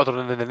 by the way, other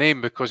than the name,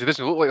 because he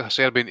doesn't look like a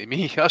Serbian to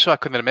me. That's why I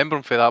couldn't remember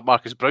him for that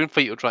Marcus Brown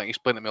fight you were trying to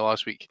explain to me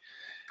last week.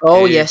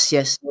 Oh, yes.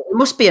 He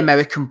must be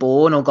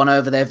American-born or gone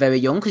over there very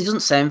young because he doesn't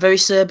sound very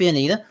Serbian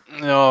either.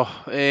 No,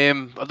 I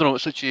don't know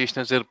what the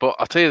situation is there, but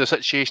I'll tell you the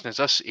situation is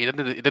this. He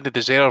didn't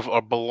deserve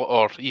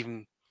or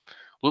even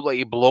look like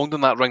he belonged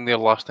in that ring there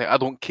last night. I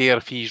don't care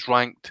if he's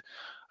ranked.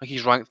 I think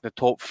he's ranked in the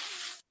top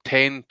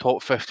 10,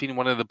 top 15,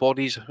 one of the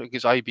bodies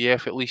against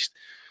IBF at least.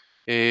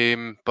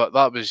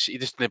 But he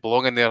just didn't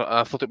belong in there. And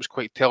I thought it was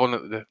quite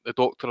telling that the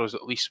doctor was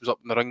up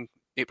in the ring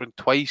apron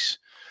twice.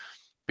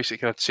 Basically,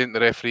 kind of saying the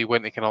referee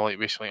went to kind of like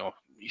basically,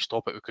 you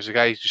stop it because the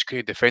guy just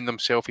couldn't defend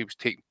himself. He was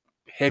taking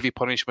heavy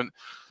punishment.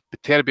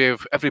 But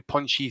Terbiev, every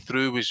punch he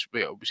threw was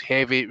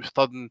heavy, it was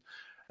thudding,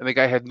 and the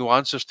guy had no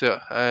answers to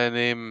it,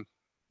 and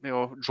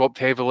dropped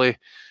heavily,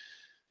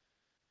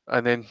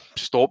 and then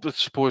stopped. I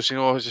suppose it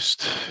was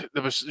just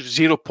there was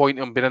 0 point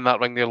in him being in that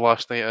ring there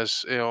last night.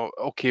 As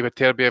okay, but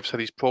Terbiev's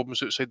had his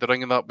problems outside the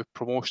ring and that with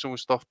promotional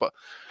stuff, but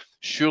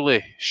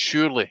surely,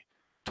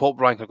 Top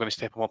Rank are going to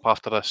step him up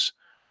after this.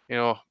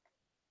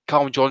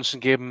 Callum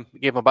Johnson gave him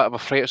a bit of a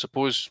fright, I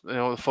suppose,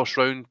 the first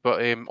round,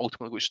 but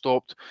ultimately got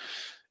stopped.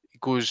 He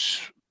goes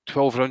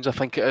 12 rounds, I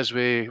think it is,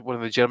 with one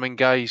of the German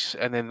guys,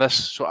 and then this.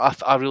 So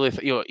I really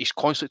think, he's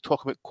constantly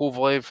talking about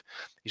Kovalev.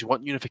 He's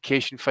wanting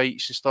unification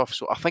fights and stuff.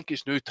 So I think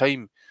it's now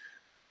time.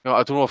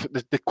 I don't know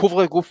if the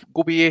Kovalev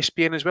go be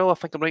ESPN as well. I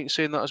think I'm right in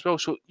saying that as well.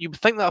 So you would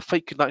think that a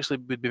fight could actually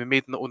be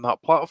made on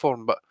that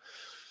platform, but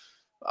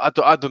I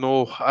don't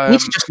know. Need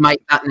to just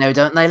make that now,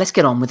 don't they? Let's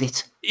get on with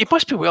it. He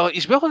must be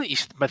he's well in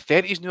his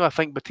mid-30s now, I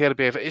think, but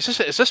Terbiev.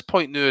 It's this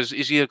point now is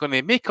he either going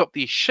to make up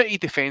these shitty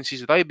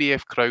defences of the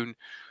IBF crown,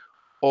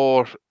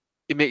 or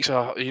he makes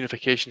a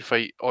unification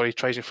fight, or he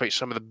tries to fight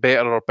some of the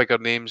better or bigger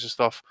names and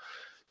stuff.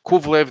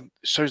 Kovalev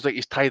sounds like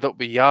he's tied up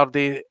with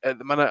Yarde at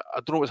the minute. I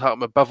don't know what's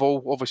happening with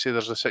Bivol. Obviously,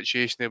 there's a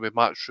situation there with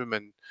Matchroom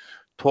and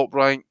Top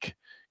Rank.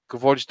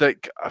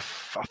 Gvozdyk, I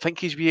think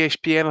he's with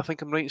ESPN. I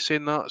think I'm right in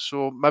saying that.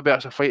 So maybe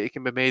that's a fight that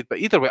can be made. But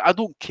either way, I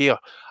don't care.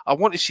 I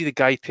want to see the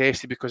guy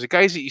tested because the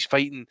guys that he's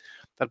fighting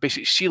are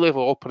basically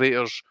C-level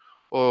operators,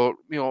 or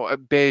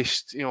at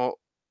best,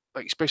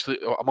 like especially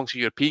amongst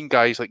the European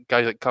guys like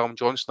Callum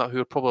Johnson,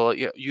 who are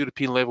probably like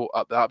European level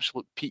at the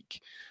absolute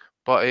peak.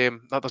 But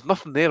there's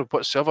nothing there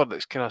whatsoever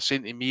that's kind of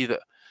saying to me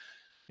that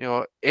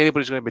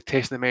anybody's going to be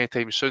testing them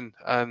anytime soon.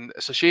 And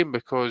it's a shame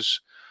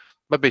because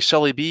maybe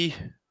Sully B,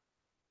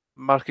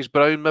 Marcus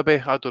Brown, maybe,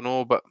 I don't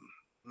know, but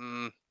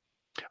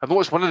I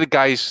noticed one of the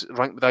guys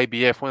ranked with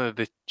IBF, one of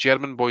the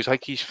German boys, I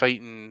think he's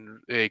fighting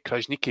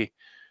Krasniqi.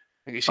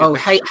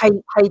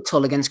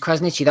 Heitel against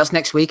Krasniqi. That's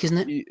next week,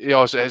 isn't it?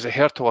 Yeah, it's a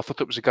Hertel. I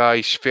thought it was a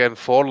guy, Sven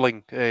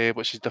Forling,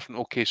 which is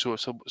different. Okay, so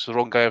it's the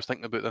wrong guy I was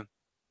thinking about then.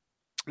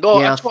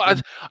 No, yeah,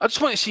 I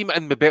just want to see him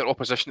in the better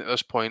opposition at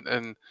this point,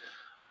 and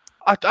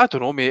I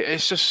don't know, mate.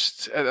 It's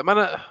just at the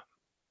minute,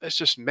 it's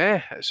just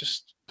meh. It's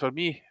just for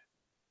me.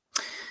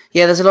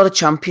 Yeah, there's a lot of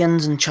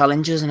champions and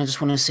challengers, and I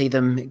just want to see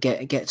them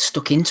get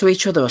stuck into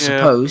each other, I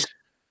suppose.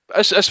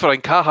 As for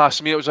Ancajas,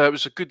 I mean, it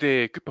was a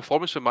good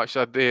performance from him.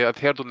 Actually, I'd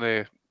heard on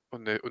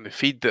the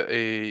feed that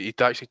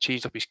he'd actually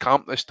changed up his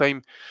camp this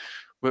time,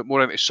 went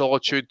more into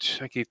solitude. I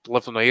think he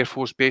lived on an Air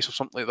Force base or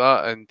something like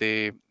that, and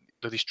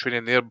did his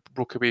training there,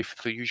 broke away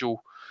from the usual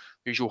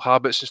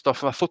habits and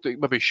stuff. And I thought it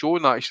maybe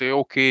showing that actually,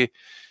 okay.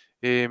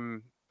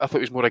 I thought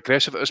he was more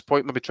aggressive at this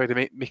point, maybe try to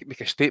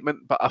make a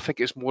statement, but I think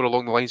it's more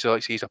along the lines of,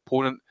 like, say, his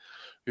opponent,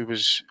 who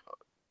was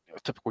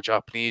typical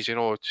Japanese,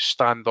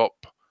 stand up,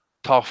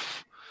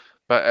 tough.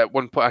 But at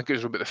one point, I think it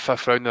was about the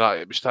 5th round of that,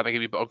 it was starting to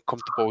get a bit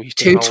uncomfortable. He's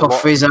too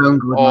tough for his own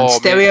good, man.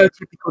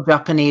 Stereotypical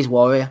Japanese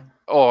warrior.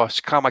 Oh,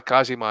 it's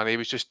kamikaze, man. He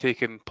was just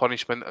taking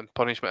punishment, and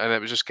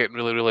it was just getting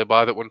really, really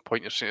bad at one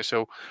point. You're saying to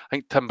yourself, I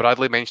think Tim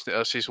Bradley mentioned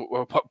it. Says,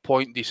 well, at what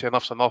point do you say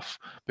enough's enough?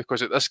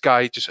 Because this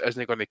guy just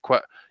isn't going to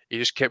quit. He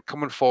just kept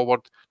coming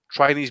forward,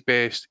 trying his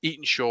best,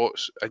 eating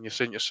shots, and you're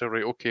saying to yourself,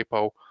 right, okay,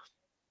 pal.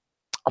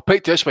 I'll put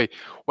it this way.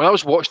 When I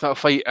was watching that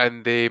fight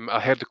and I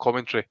heard the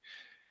commentary,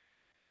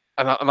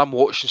 and I'm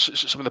watching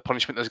some of the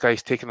punishment this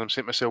guy's taking, I'm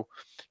saying to myself,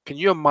 can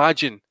you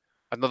imagine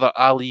another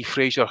Ali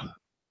Frazier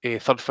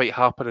third fight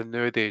happening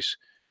nowadays?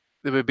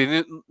 There would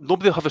be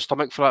nobody will have a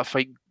stomach for that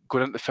fight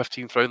going into the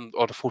 15th round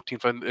or the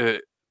 14th round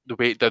the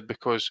way it did,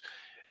 because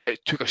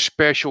it took a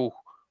special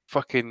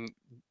fucking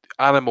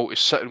animal to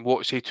sit and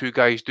watch, say, two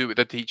guys do what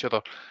they did to each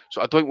other.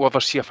 So I don't think we'll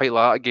ever see a fight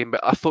like that again, but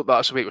I thought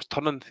that's the way it was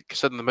turning,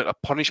 considering the amount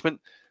of punishment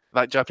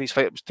that Japanese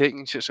fighter was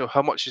taking. So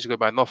how much is going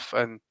to be enough?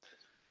 And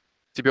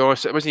To be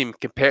honest, it wasn't even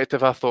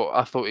competitive. I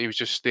thought he was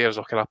just there as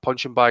a kind of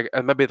punching bag,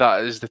 and maybe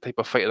that is the type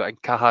of fighter that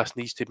Cajas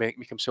needs to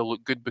make himself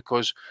look good,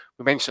 because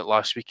we mentioned it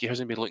last week. He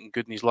hasn't been looking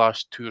good in his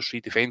last 2 or 3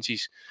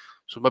 defences,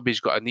 so maybe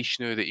he's got a niche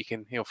now that he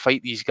can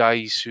fight these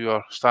guys who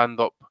are stand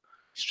up,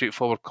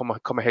 straightforward,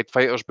 come ahead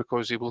fighters,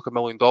 because he will look $1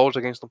 million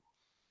against them.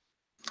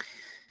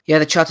 Yeah,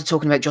 the chat are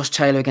talking about Josh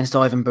Taylor against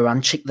Ivan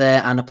Baranchik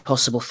there, and a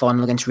possible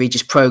final against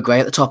Regis Prograis.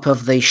 At the top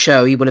of the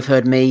show, you will have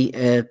heard me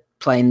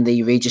playing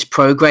the Regis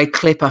Prograis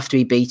clip after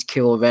he beat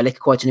Kirill Relic.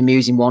 Quite an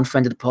amusing one.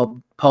 Friend of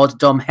the pod,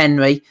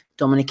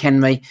 Dominic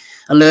Henry,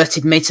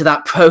 alerted me to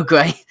that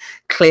Prograis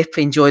clip.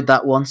 Enjoyed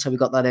that one, so we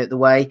got that out of the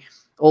way.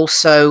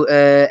 Also,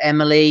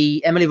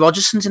 Emily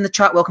Rogerson's in the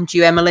chat. Welcome to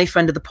you, Emily,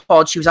 friend of the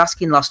pod. She was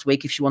asking last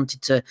week if she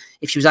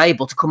was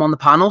able to come on the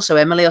panel. So,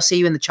 Emily, I'll see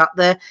you in the chat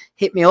there.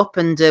 Hit me up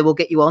and we'll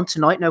get you on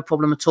tonight. No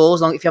problem at all.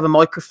 As long as you have a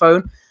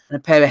microphone and a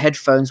pair of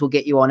headphones, we'll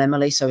get you on,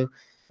 Emily. So,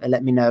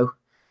 let me know.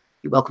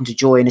 You're welcome to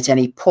join at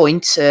any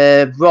point.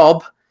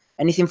 Rob,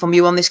 anything from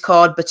you on this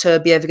card?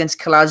 Beterbiev against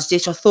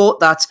Kalajdzic. I thought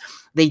that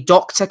the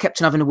doctor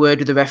kept on having a word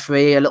with the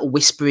referee, a little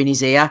whisper in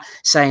his ear,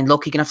 saying,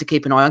 "Look, you're gonna have to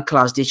keep an eye on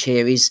Kalajdzic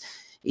here. He's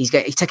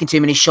taking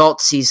too many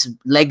shots. His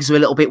legs are a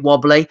little bit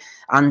wobbly.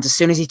 And as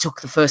soon as he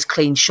took the first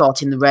clean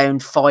shot in the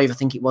round 5, I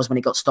think it was, when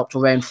he got stopped,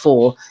 or round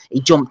 4,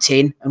 he jumped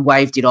in and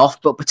waved it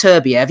off. But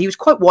Beterbiev, he was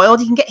quite wild.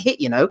 He can get hit,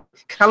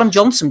 Callum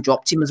Johnson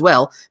dropped him as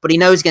well. But he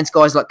knows against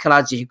guys like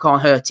Kalajdzic who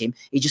can't hurt him,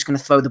 he's just going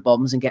to throw the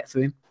bombs and get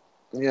through him.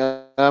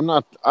 Yeah, I'm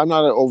not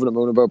over the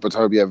moon about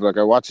Beterbiev. Like,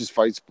 I watch his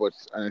fights,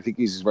 and I think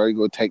he's very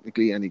good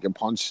technically and he can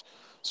punch.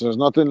 So there's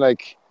nothing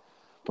like,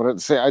 but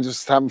I'd say I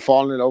just haven't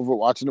fallen in love with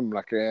watching him.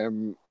 Like,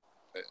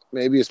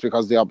 maybe it's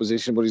because of the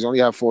opposition, but he's only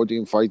had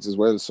 14 fights as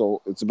well, so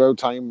it's about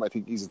time. I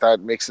think he's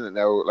started mixing it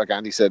now, like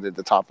Andy said, at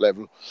the top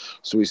level,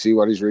 so we see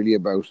what he's really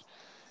about.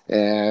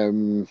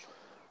 Potential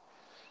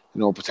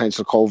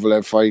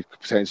Kovalev fight,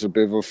 potential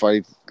Bivol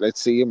fight.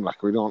 Let's see him.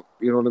 Like, we don't,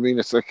 you know what I mean?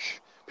 It's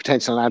like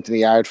potential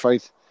Anthony Yard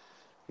fight.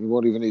 We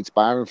won't even need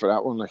sparring for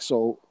that one. Like,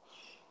 so,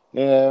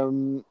 yeah.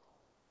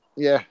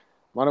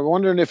 But I'm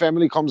wondering if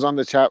Emily comes on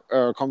the chat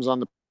or comes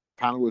on the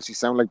panel, will she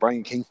sound like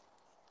Brian King?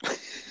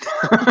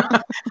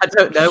 I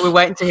don't know. We're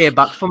waiting to hear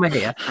back from her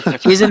here.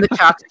 She's in the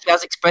chat. She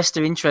has expressed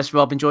her interest,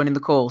 Rob, in joining the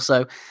call.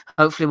 So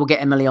hopefully we'll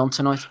get Emily on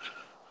tonight.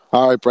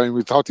 All right, Brian.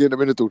 We'll talk to you in a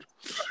minute, dude.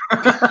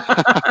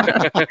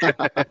 The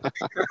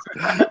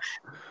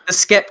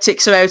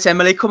skeptics are out,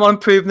 Emily. Come on,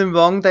 prove them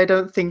wrong. They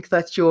don't think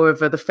that you're of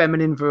the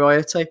feminine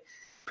variety.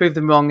 Prove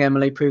them wrong,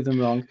 Emily. Prove them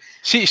wrong.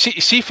 See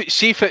if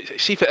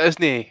it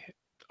isn't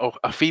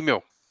a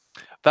female.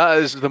 That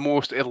is the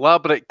most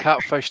elaborate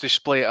catfish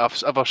display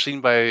I've ever seen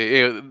by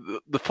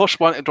the first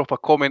one to drop a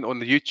comment on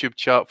the YouTube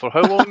chat for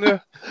how long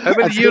now? How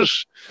many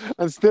years?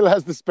 And still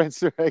has the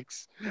Spencer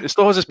X. It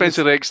still has the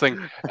Spencer X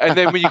thing. And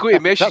then when you go to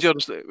message her,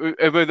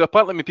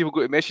 apparently when people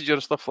go to message her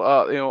and stuff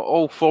like that,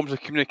 all forms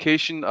of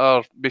communication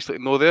are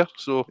basically no there.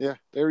 So yeah,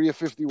 Area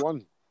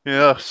 51.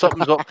 Yeah,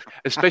 something's up.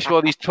 Especially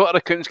all these Twitter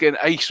accounts getting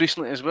iced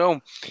recently as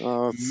well.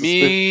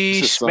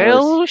 Me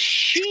smell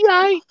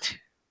shite.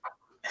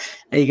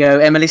 There you go.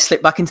 Emily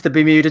slipped back into the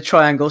Bermuda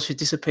Triangle. She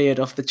disappeared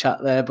off the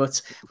chat there,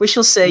 but we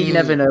shall see. You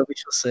never know. We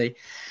shall see.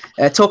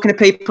 Talking to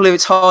people who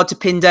it's hard to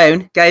pin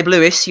down, Gabe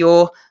Lewis,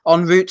 you're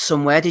en route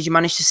somewhere. Did you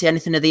manage to see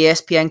anything of the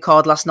ESPN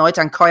card last night?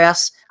 And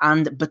Kayas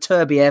and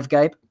Beterbiev,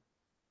 Gabe?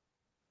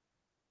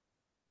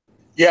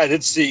 Yeah, I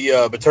did see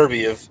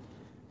Beterbiev.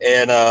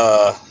 And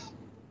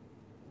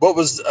what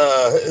was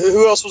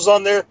who else was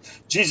on there?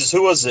 Jesus,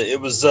 who was it? It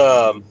was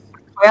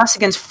Kayas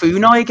against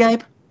Funai,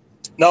 Gabe?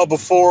 No,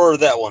 before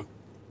that one.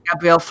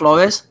 Gabriel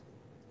Flores.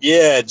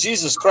 Yeah,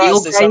 Jesus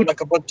Christ, they sound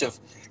like a bunch of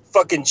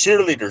fucking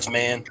cheerleaders,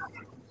 man.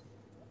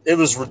 It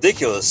was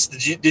ridiculous.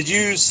 Did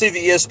you see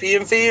the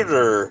ESPN feed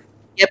or?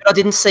 Yeah, but I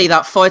didn't see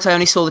that fight. I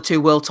only saw the 2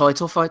 world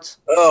title fights.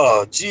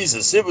 Oh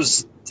Jesus, it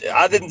was.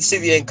 I didn't see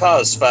the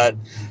Ankaz fight,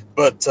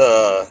 but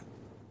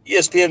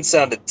ESPN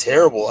sounded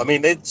terrible. I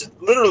mean, they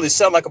literally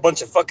sound like a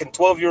bunch of fucking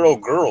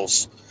 12-year-old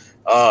girls.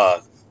 I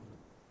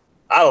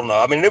don't know.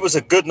 I mean, it was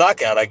a good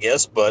knockout, I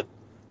guess, but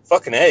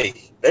fucking A,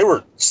 they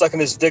were sucking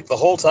his dick the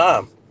whole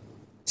time.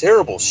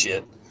 Terrible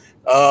shit.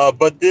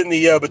 But then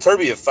the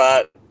Beterbiev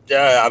fight,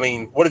 I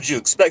mean, what did you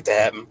expect to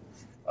happen?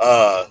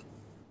 I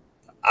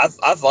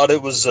thought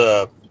it was,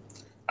 I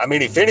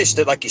mean, he finished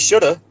it like he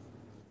should have.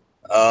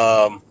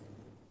 I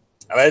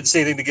didn't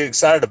see anything to get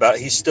excited about.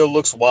 He still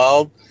looks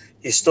wild.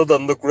 He still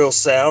doesn't look real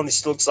sound. He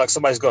still looks like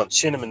somebody's going to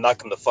chin him and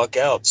knock him the fuck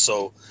out.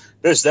 So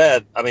there's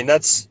that. I mean,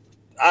 that's,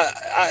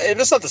 and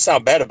it's not to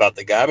sound bad about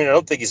the guy. I mean, I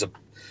don't think he's a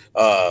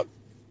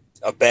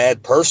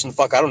bad person.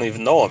 Fuck, I don't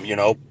even know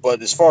him,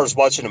 But as far as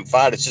watching him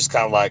fight, it's just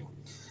kind of like,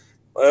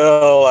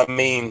 well, I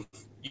mean,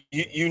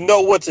 you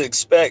know what to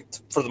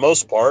expect for the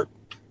most part.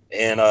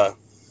 And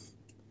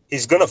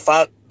he's going to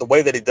fight the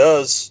way that he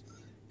does,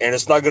 and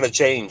it's not going to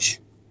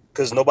change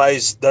because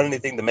nobody's done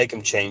anything to make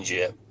him change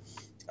yet.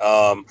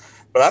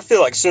 But I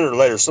feel like sooner or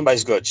later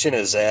somebody's going to chin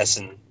his ass,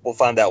 and we'll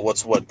find out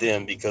what's what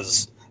then,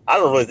 because I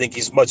don't really think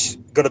he's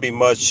going to be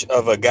much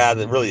of a guy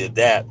that really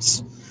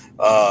adapts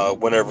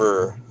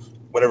whenever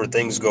whenever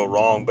things go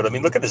wrong. But I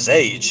mean, look at his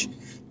age.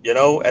 You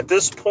know, at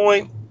this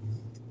point,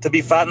 to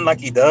be fighting like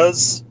he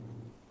does,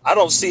 I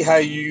don't see how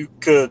you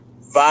could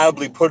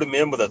viably put him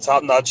in with a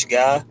top-notch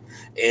guy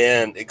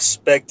and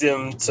expect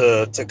him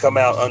to come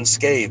out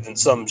unscathed in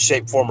some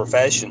shape, form, or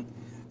fashion.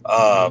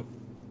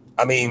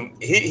 I mean,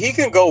 he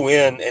can go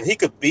in and he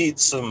could beat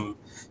some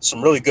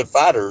really good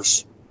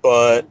fighters,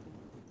 but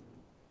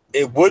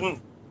it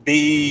wouldn't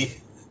be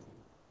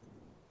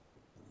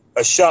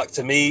a shock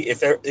to me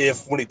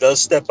if when he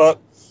does step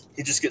up,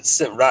 he just gets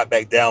sent right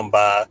back down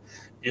by,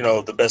 you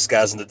know, the best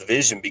guys in the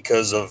division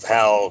because of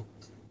how,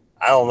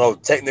 I don't know,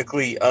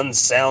 technically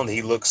unsound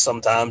he looks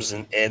sometimes,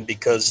 and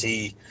because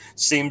he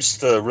seems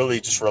to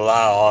really just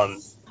rely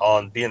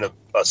on being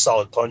a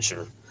solid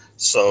puncher.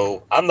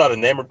 So I'm not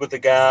enamored with the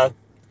guy.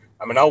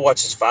 I mean, I'll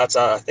watch his fights.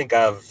 I think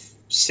I've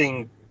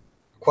seen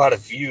quite a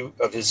few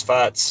of his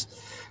fights,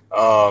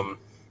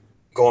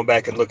 going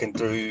back and looking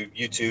through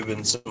YouTube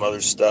and some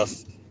other stuff.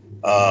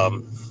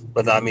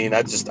 But I mean,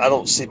 I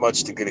don't see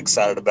much to get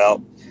excited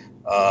about.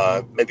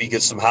 Maybe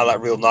get some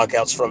highlight reel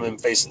knockouts from him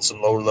facing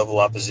some lower level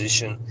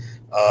opposition,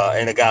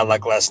 and a guy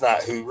like last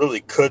night who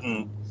really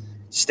couldn't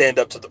stand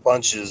up to the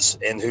punches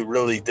and who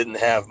really didn't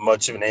have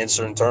much of an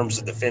answer in terms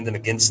of defending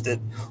against it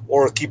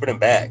or keeping him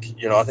back.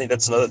 You know, I think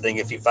that's another thing.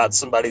 If he fights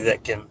somebody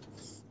that can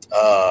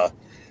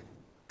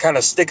kind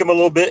of stick him a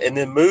little bit and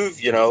then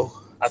move, you know,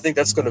 I think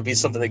that's going to be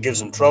something that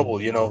gives him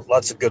trouble. You know,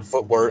 lots of good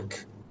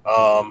footwork,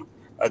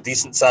 a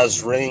decent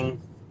sized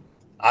ring.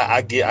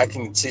 I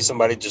can see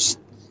somebody just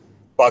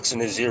boxing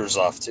his ears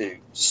off too.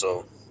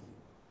 So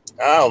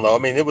I don't know. I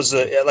mean, it was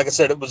like I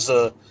said, it was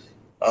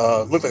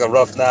looked like a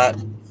rough night.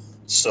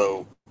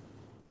 So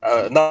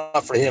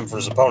not for him, for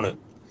his opponent.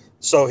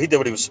 So he did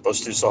what he was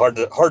supposed to. So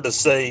hard to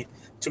say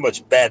too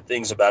much bad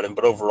things about him.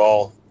 But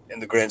overall, in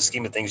the grand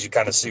scheme of things, you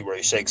kind of see where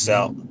he shakes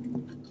out.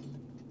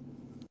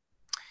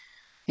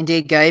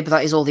 Indeed, Gabe,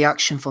 that is all the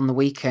action from the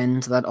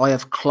weekend that I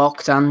have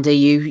clocked. Andy,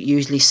 you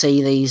usually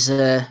see these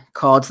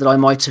cards that I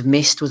might have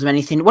missed. Was there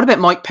anything? What about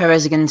Mike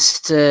Perez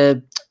against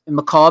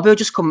Maccabi?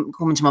 Just come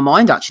into my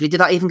mind, actually. Did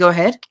that even go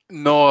ahead?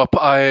 No,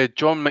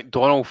 John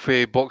McDonald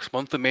for Box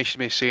Monthly messaged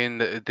me saying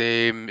that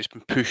it's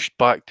been pushed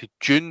back to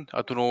June.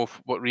 I don't know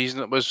what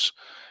reason it was.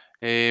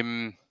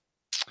 Trying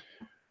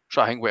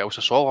to think what else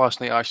I saw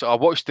last night. Actually, I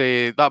watched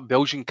that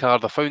Belgian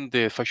card. I found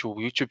the official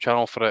YouTube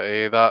channel for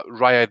it. That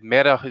Riyad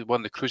Mera, who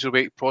won the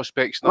cruiserweight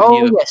prospects.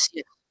 Yes.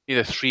 He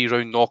had a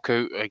 3-round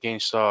knockout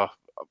against I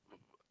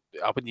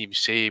wouldn't even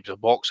say he was a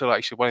boxer.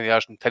 Actually, one of the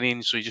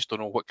Argentinians. So you just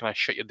don't know what kind of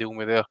shit you're dealing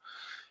with there.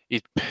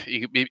 He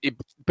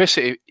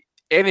basically,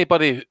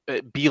 anybody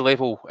at B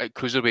level at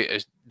cruiserweight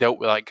has dealt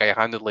with that guy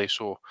handedly.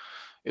 So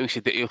at least he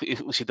dealt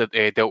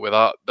with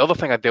that. The other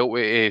thing I dealt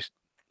with.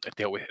 I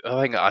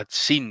think I'd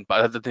seen,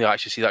 but I didn't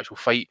actually see the actual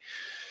fight.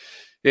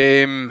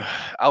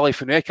 Ali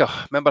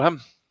Funeka, remember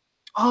him?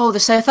 Oh, the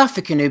South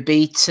African who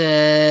beat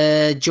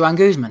Joan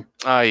Guzman.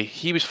 Aye,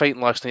 he was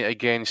fighting last night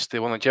against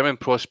one of the German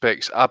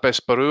prospects, Abbas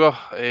Barua,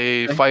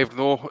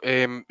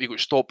 5-0. He got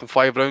stopped in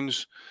 5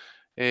 rounds.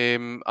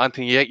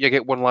 Anthony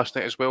Yegget won last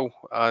night as well.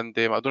 And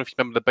I don't know if you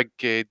remember the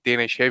big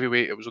Danish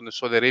heavyweight. It was on the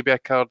Saudi Arabia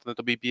card in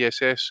the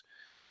WBSS.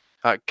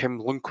 Kim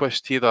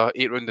Lundqvist, he had a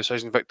 8-round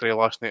decision victory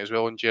last night as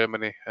well in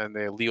Germany, and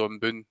Leon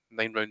Boone,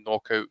 9-round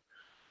knockout.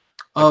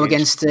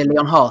 Against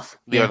Leon Harth.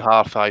 Leon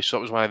Harth, aye. So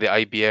that was one of the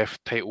IBF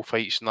title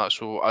fights and that.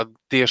 So I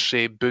dare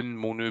say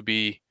Boone will now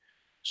be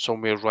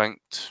somewhere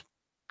ranked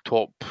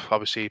top, I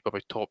would say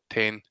probably top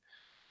 10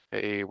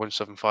 at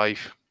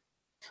 175.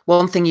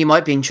 One thing you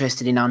might be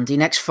interested in, Andy,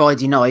 next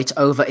Friday night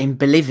over in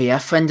Bolivia,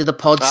 friend of the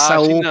pod,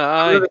 Saul.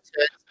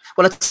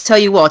 Well, I'll tell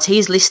you what,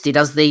 he's listed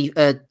as the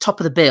top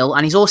of the bill,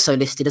 and he's also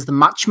listed as the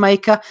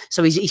matchmaker.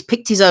 So he's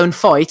picked his own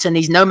fight, and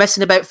he's no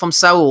messing about from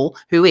Saul,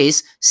 who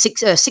is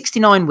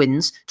 69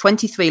 wins,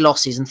 23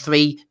 losses, and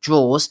 3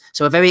 draws.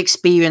 So a very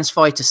experienced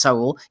fighter,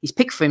 Saul. He's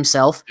picked for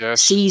himself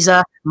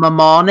Caesar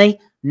Mamani.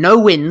 No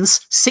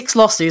wins, 6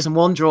 losses, and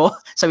 1 draw.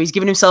 So he's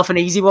given himself an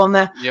easy one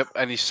there. Yep,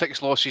 and his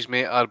 6 losses,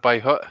 mate, are by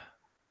hut.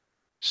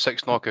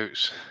 6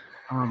 knockouts.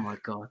 Oh, my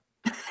God.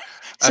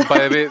 And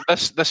by the way,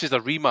 this is the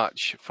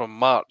rematch from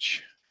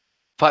March.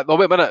 In fact, no,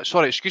 wait a minute.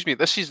 Sorry, excuse me.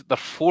 This is their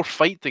 4th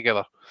fight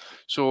together.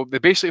 So they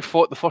basically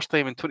fought the first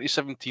time in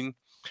 2017.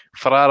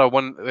 Ferrara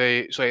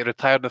retired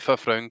in the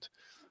 5th round.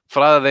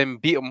 Ferrara then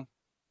beat him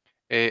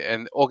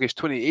in August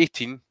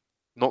 2018,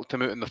 knocked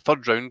him out in the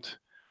 3rd round.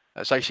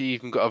 It's actually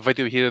even got a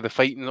video here of the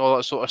fight and all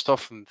that sort of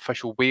stuff, and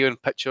official weigh-in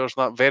pictures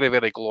and that. Very,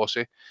 very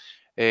glossy.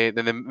 Then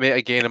they met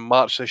again in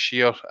March this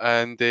year,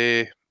 and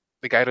the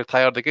guy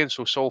retired again,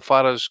 so Saul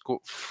Farah's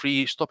got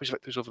 3 stoppage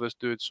victories over this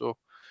dude. So,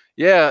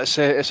 yeah, it's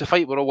a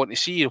fight we're all wanting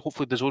to see, and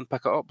hopefully DAZN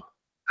pick it up.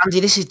 Andy,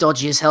 this is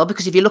dodgy as hell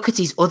because if you look at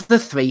his other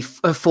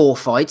four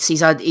fights,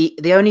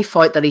 the only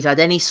fight that he's had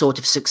any sort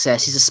of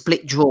success is a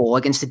split draw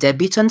against a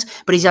debutant.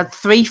 But he's had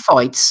 3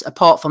 fights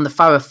apart from the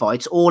Farah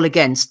fights, all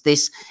against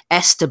this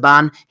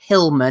Esteban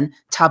Hillman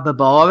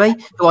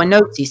Tababari, who I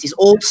noticed is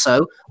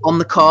also on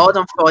the card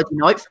on Friday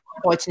night,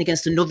 fighting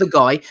against another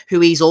guy who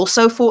he's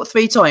also fought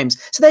 3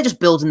 times. So they're just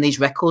building these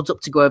records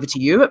up to go over to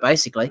Europe,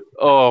 basically.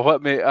 Oh,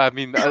 what mate? I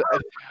mean,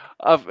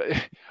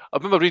 I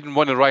remember reading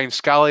one of Ryan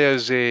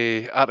Scalia's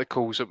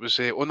articles. It was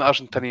on the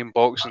Argentinian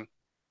boxing,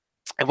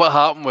 and what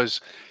happened was,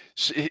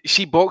 see,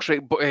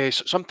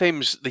 BoxRec.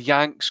 Sometimes the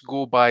Yanks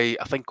go by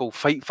a thing called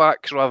Fight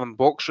Facts rather than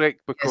BoxRec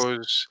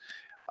because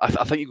I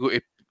think you go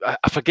to.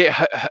 I forget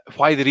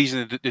why the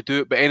reason they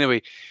do it, but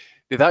anyway,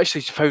 they'd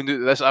actually found out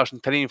that this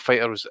Argentinian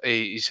fighter was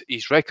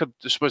his record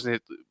just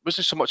wasn't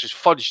so much as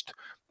fudged.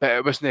 But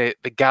it wasn't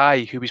the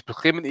guy who was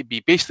proclaiming to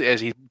be. Basically,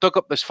 as he dug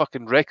up this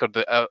fucking record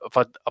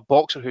of a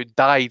boxer who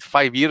died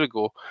 5 years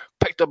ago,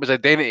 picked up his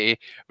identity,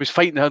 was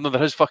fighting under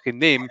his fucking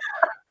name.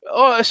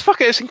 Oh,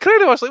 it's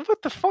incredible. I was like,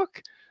 what the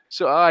fuck?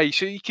 So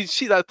so you can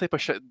see that type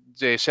of shit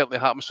certainly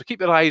happens. So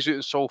keep your eyes out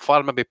in Sol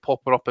Farm, maybe pop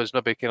her up as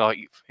maybe kind of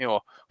like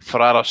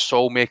Ferrara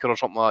Soul Maker or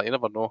something like that. You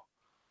never know.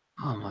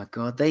 Oh my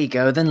God, there you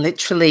go. Then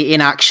literally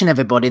in action,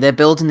 everybody, they're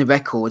building the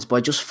records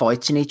by just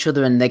fighting each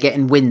other and they're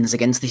getting wins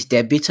against this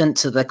debutant.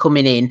 So they're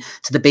coming in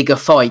to the bigger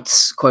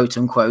fights, quote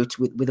unquote,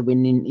 with a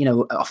win,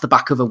 off the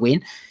back of a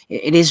win.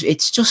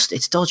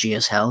 It's dodgy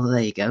as hell. There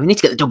you go. We need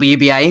to get the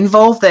WBA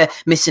involved. They're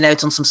missing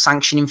out on some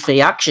sanctioning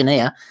free action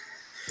here.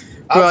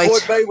 I'm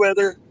Floyd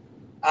Mayweather.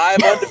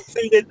 I'm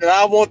undefeated and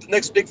I want the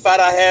next big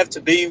fight I have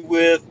to be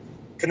with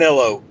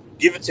Canelo.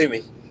 Give it to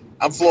me.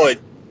 I'm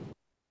Floyd.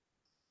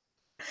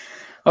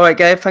 All right,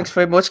 Gabe, thanks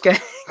very much, Gabe.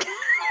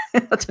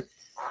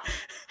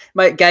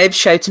 Mate, Gabe's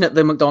shouting at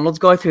the McDonald's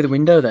guy through the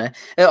window there.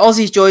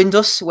 Ozzy's joined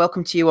us.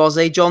 Welcome to you,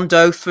 Ozzy. John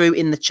Doe threw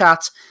in the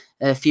chat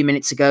a few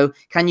minutes ago.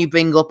 Can you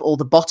bring up all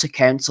the bot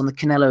accounts on the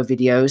Canelo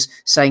videos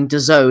saying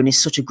DAZN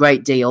is such a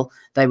great deal?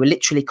 They were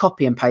literally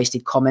copy and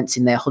pasted comments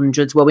in their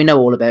hundreds. Well, we know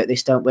all about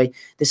this, don't we?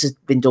 This has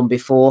been done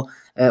before.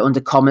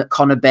 Under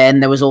Conor Benn,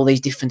 there was all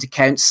these different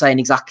accounts saying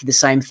exactly the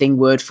same thing,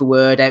 word for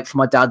word, out for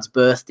my dad's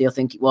birthday, I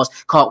think it was.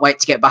 Can't wait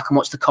to get back and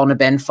watch the Conor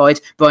Benn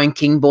fight. Brian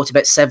King bought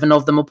about 7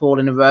 of them up all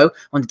in a row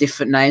under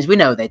different names. We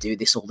know they do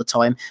this all the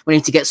time. We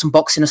need to get some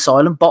Boxing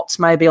Asylum bots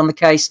maybe on the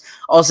case.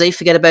 Ozzy,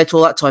 forget about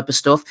all that type of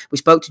stuff. We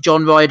spoke to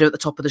John Ryder at the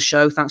top of the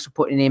show. Thanks for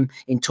putting him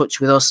in touch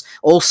with us.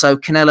 Also,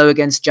 Canelo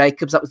against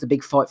Jacobs. That was the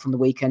big fight from the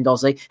weekend,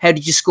 Ozzy. How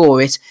did you score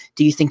it?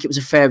 Do you think it was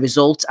a fair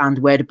result? And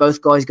where do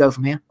both guys go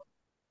from here?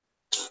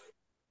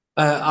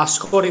 I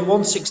scored it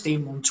 116,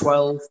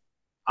 112.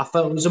 I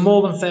felt it was a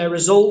more than fair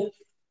result.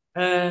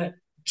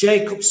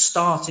 Jacobs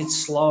started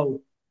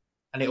slow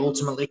and it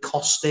ultimately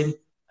cost him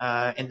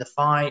in the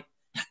fight.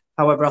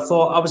 However,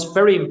 I was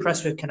very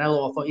impressed with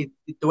Canelo. I thought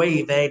the way he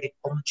evaded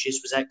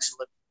punches was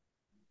excellent.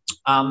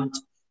 And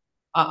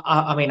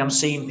I mean, I'm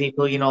seeing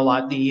people,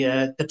 like the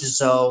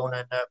DAZN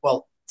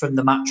and, from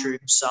the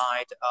Matchroom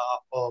side,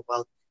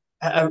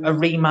 a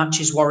rematch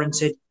is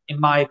warranted, in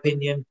my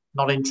opinion,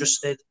 not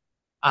interested.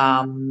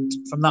 And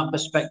from that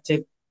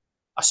perspective,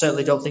 I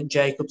certainly don't think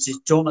Jacobs is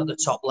done at the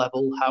top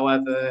level.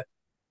 However,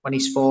 when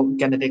he's fought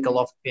Gennady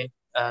Golovkin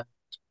and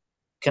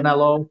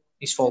Canelo,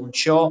 he's fallen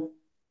short.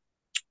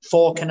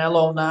 For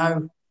Canelo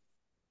now,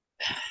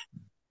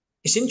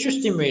 it's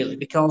interesting really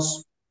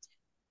because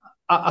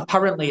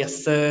apparently a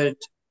third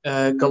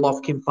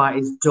Golovkin fight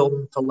is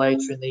done for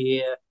later in the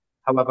year.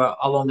 However,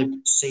 I'll only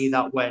see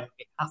that when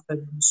it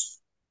happens.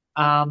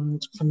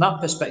 And from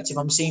that perspective,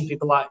 I'm seeing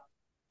people like,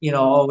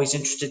 always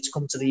interested to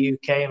come to the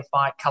UK and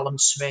fight Callum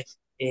Smith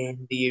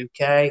in the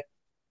UK.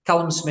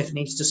 Callum Smith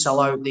needs to sell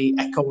out the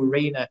Echo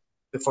Arena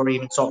before he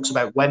even talks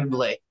about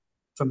Wembley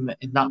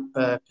in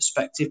that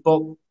perspective.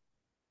 But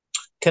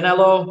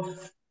Canelo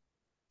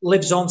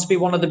lives on to be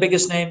one of the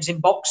biggest names in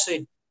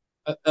boxing.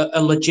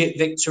 A legit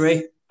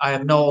victory. I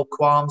have no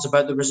qualms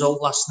about the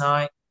result last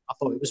night. I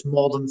thought it was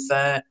more than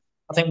fair.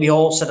 I think we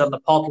all said on the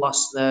pod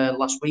last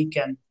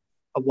weekend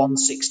a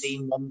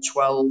 116,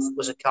 112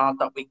 was a card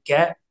that we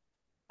get.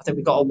 I think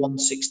we got a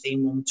 116,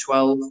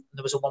 112, and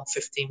there was a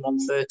 115,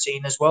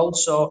 113 as well.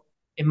 So,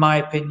 in my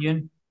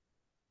opinion,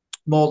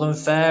 more than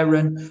fair.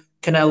 And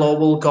Canelo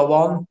will go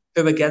on.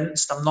 Who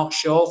against? I'm not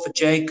sure. For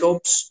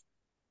Jacobs,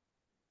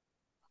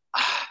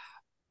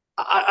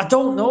 I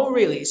don't know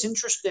really. It's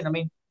interesting. I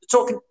mean,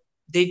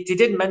 they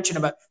did mention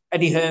about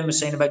Eddie Hearn was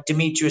saying about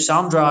Demetrius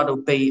Andrade will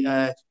beat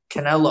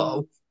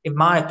Canelo. In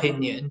my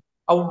opinion,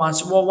 I wouldn't mind.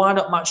 Well, why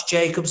not match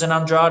Jacobs and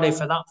Andrade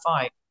for that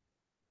fight?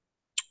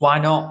 Why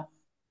not?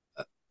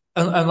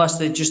 Unless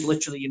they're just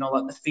literally,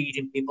 like they're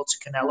feeding people to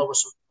Canelo or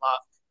something like that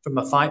from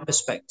a fight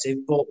perspective.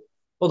 But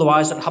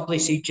otherwise, I'd happily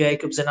see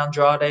Jacobs and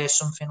Andrade or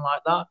something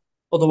like that.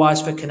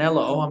 Otherwise, for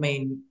Canelo, I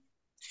mean,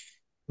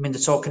 they're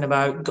talking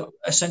about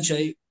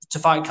essentially to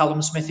fight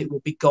Callum Smith, it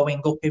will be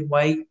going up in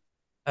weight.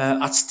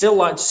 I'd still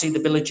like to see the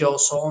Billy Joe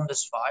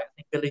Saunders fight. I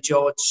think Billy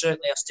Joe would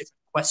certainly has different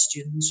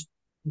questions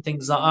and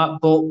things like that.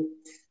 But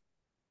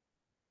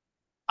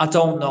I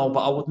don't know, but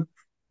I wouldn't.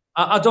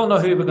 I don't know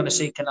who we're going to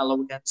see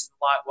Canelo against.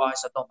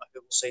 Likewise, I don't know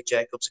who we'll see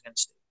Jacobs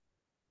against.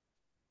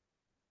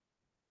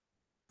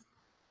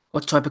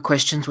 What type of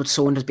questions would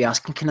Saunders be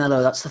asking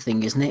Canelo? That's the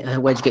thing, isn't it?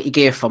 Where'd you get your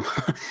gear from?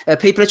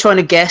 People are trying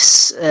to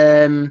guess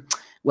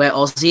where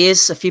Ozzy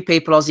is. A few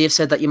people, Ozzy, have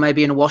said that you may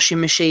be in a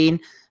washing machine,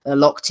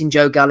 locked in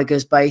Joe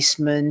Gallagher's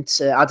basement,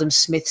 Adam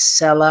Smith's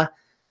cellar.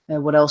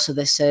 What else have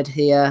they said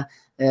here?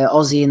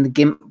 Ozzy in the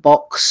GIMP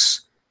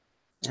box.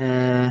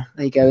 There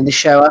you go, in the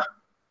shower.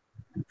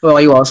 Where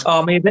are you, Oz?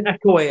 Oh, me a bit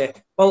echoey here.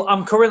 Well,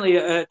 I'm currently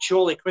at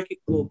Chorley Cricket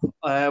Club.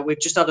 We've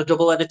just had a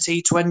double-header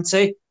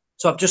T20.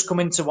 So I've just come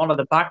into one of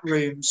the back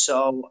rooms,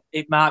 so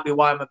it might be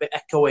why I'm a bit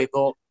echoey,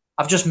 but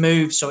I've just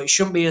moved, so it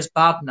shouldn't be as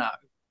bad now.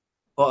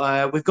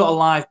 But we've got a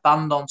live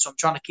band on, so I'm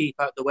trying to keep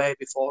out the way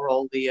before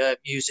all the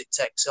music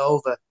takes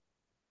over.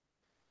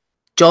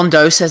 John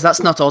Doe says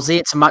that's not Ozzy,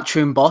 it's a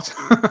Matchroom bot.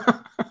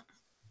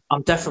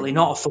 I'm definitely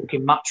not a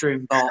fucking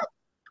Matchroom bot.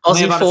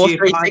 Ozzy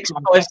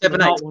 43657.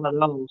 Not one of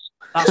those.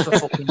 That's for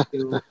fucking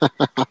cool.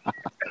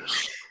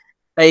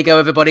 There you go,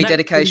 everybody. Next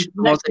Dedication.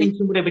 Next thing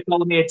somebody will be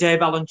calling me a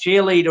Dave Allen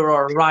cheerleader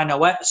or a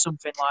Rhinoette or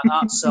something like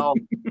that. So,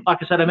 like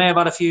I said, I may have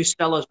had a few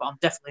Stellas, but I'm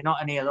definitely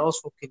not any of those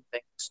fucking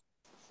things.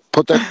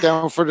 Put that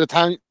down for the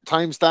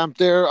timestamp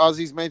there.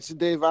 Ozzy's mentioned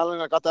Dave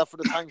Allen. I got that for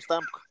the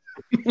timestamp.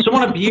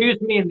 Someone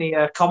abused me in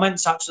the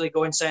comments, actually,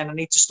 saying I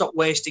need to stop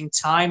wasting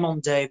time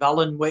on Dave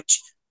Allen,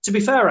 which, to be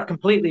fair, I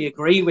completely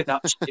agree with,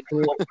 actually.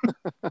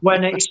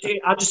 When I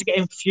just get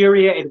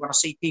infuriated when I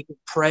see people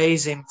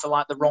praise him for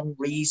like the wrong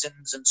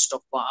reasons and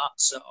stuff like that.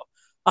 So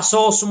I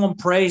saw someone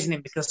praising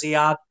him because he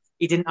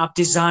didn't have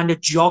designer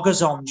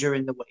joggers on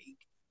during the week.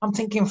 I'm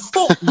thinking,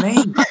 fuck me.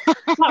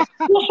 Like,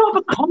 what sort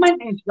of a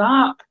comment is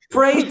that?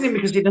 Praising him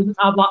because he doesn't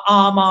have like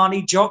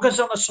Armani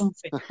joggers on or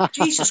something.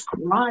 Jesus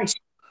Christ.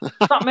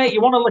 That mate,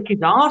 you want to lick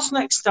his arse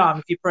next time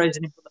if you're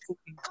praising him for the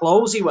fucking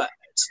clothes he wears.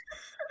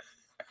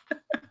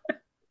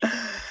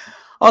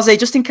 Ozzy,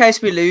 just in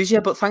case we lose you,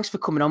 but thanks for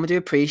coming on. We do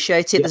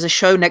appreciate it. Yeah. There's a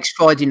show next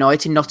Friday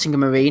night in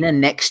Nottingham Arena.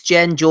 Next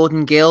Gen,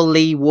 Jordan Gill,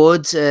 Lee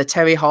Wood,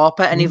 Terry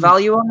Harper. Any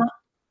value on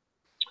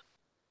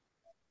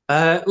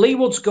that? Lee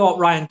Wood's got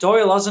Ryan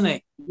Doyle, hasn't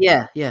he?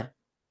 Yeah.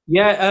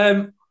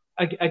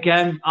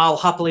 Again, I'll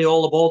happily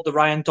all aboard the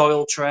Ryan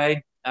Doyle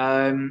train.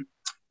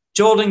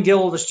 Jordan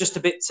Gill was just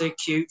a bit too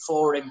cute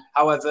for him.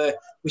 However,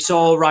 we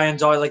saw Ryan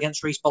Doyle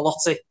against Reece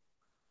Bellotti,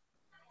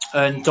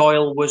 and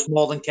Doyle was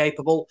more than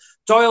capable.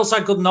 Doyle's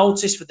had good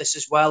notice for this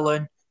as well,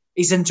 and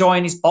he's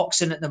enjoying his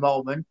boxing at the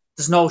moment.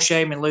 There's no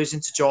shame in losing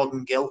to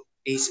Jordan Gill.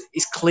 He's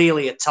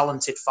clearly a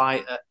talented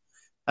fighter.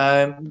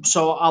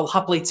 So I'll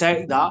happily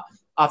take that.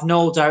 I've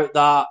no doubt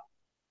that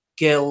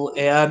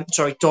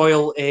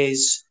Doyle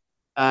is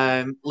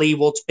Lee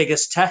Wood's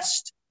biggest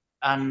test,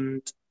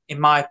 and in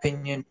my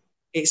opinion,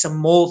 it's a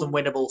more than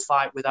winnable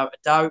fight without a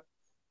doubt.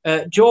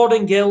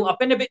 Jordan Gill, I've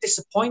been a bit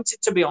disappointed,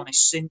 to be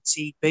honest, since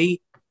he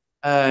beat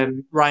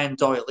Ryan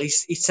Doyle.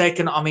 He's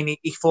taken. I mean,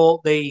 he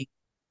fought a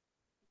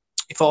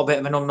bit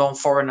of an unknown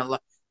foreigner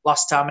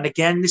last time, and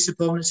again, this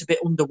opponent's a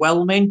bit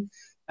underwhelming.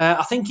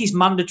 I think he's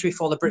mandatory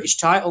for the British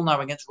title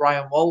now against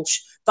Ryan Walsh.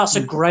 That's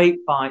a great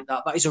fight.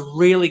 That is a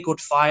really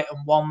good fight,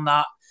 and one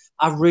that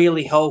I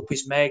really hope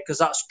is made, because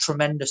that's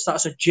tremendous.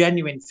 That's a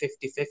genuine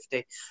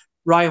 50-50.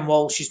 Ryan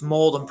Walsh is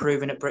more than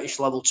proven at British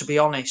level. To be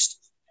honest,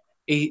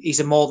 he's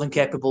a more than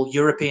capable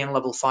European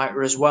level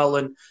fighter as well,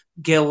 and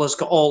Gill has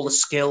got all the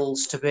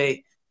skills to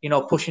be,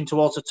 pushing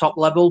towards the top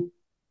level.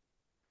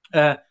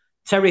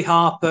 Terry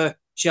Harper,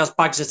 she has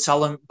bags of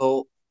talent,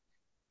 but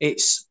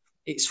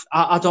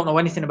I don't know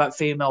anything about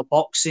female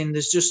boxing.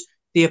 There's just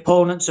the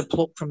opponents are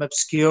plucked from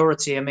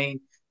obscurity. I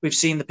mean, we've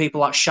seen the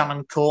people like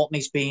Shannon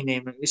Courtney's been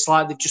in. It's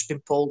like they've just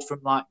been pulled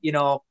from a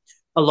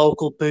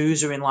local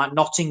boozer in like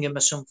Nottingham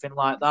or something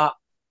like that.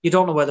 You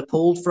don't know where they're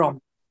pulled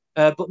from.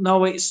 But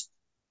no, it's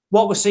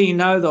what we're seeing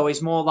now, though,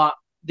 is more that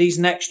these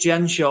next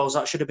gen shows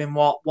that should have been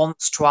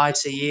once,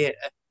 twice a year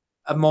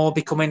are more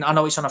becoming, I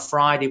know it's on a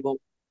Friday, but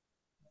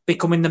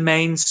becoming the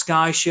main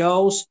Sky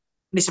shows.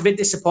 And it's a bit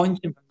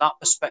disappointing from that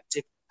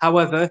perspective.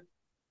 However,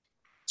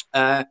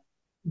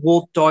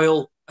 Wood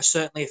Doyle are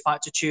certainly a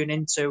fight to tune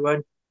into,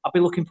 and I'll be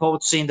looking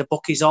forward to seeing the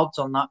bookies' odds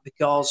on that,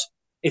 because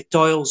if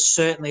Doyle's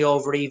certainly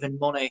over even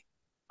money,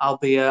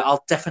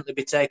 I'll definitely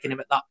be taking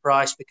him at that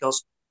price,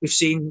 because we've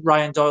seen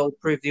Ryan Doyle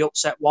prove the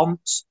upset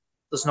once.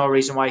 There's no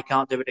reason why he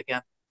can't do it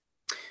again.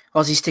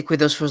 Ozzy, stick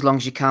with us for as long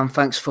as you can.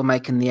 Thanks for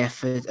making the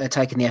effort,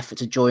 taking the effort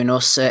to join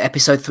us.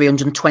 Episode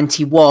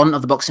 321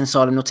 of the Boxing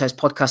Asylum Nuthouse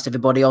podcast,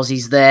 everybody.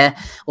 Ozzy's there.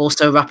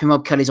 Also, wrapping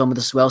Rob Kelly's on with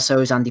us as well. So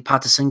is Andy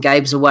Patterson.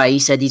 Gabe's away. He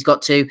said he's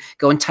got to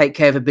go and take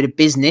care of a bit of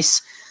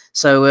business.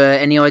 So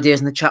any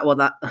ideas in the chat what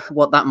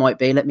that might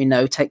be, let me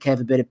know. Take care of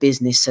a bit of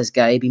business, says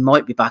Gabe. He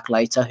might be back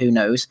later. Who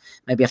knows?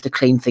 Maybe have to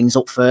clean things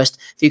up first.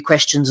 A few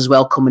questions as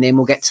well coming in.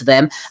 We'll get to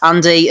them.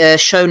 And a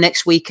show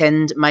next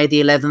weekend, May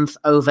the 11th,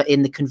 over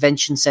in the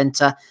Convention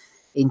Centre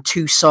in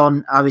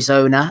Tucson,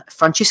 Arizona.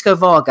 Francisco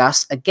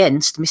Vargas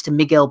against Mr.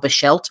 Miguel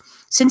Berchelt.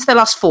 Since their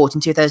last fought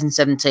in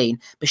 2017,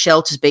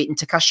 Berchelt has beaten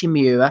Takashi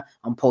Miura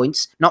on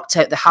points, knocked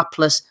out the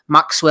hapless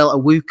Maxwell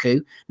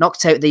Awuku,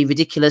 knocked out the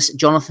ridiculous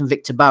Jonathan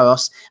Victor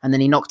Barros, and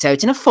then he knocked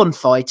out in a fun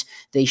fight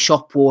the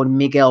shop-worn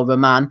Miguel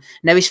Roman.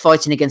 Now he's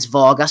fighting against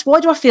Vargas. Why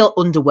do I feel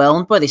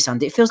underwhelmed by this,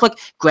 Andy? It feels like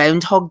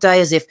Groundhog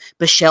Day, as if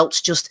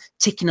Berchelt's just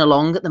ticking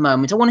along at the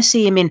moment. I want to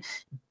see him in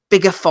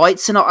bigger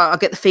fights, and I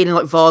get the feeling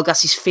like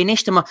Vargas is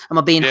finished. Am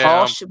I being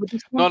harsh with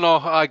this one? No,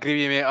 I agree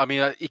with you, mate. I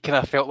mean, he kind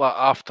of felt that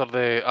after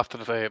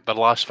the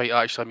last fight.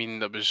 Actually, I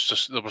mean, it was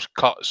just there was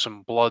cuts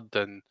and blood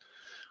and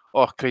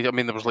crazy. I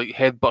mean, there was like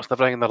headbutts and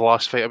everything in their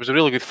last fight. It was a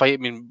really good fight.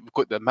 I mean, we've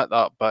got to admit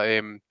that, but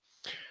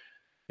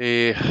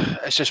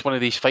it's just one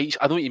of these fights.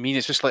 I know what you mean.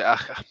 It's just like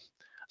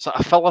it's like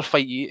a filler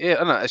fight,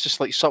 isn't it? It's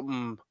just like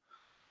something,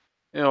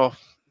 you know.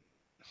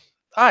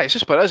 It's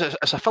just what it is.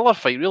 It's a filler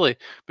fight, really,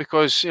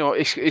 because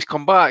he's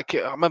come back.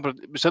 I remember,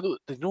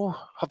 did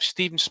have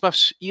Stephen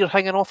Smith's ear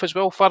hanging off as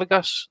well,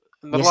 Vargas,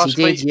 in the last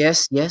fight?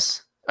 Yes, he did.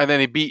 Yes. And then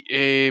he beat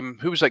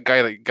who was that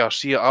guy that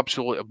Garcia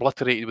absolutely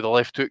obliterated with a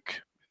left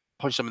hook,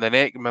 punched him in the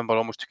neck. Remember,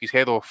 almost took his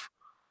head off.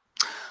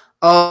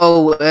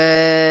 Oh,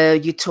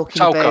 you're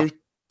talking Salka. about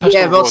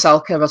Rod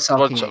Salka.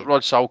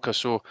 Rod Salka.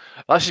 So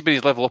that's been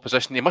his level of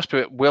opposition. He must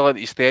be well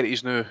into his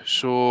 30s now.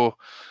 So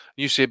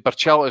you say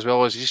Berchelt as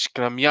well, as he's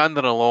kind of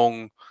meandering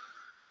along.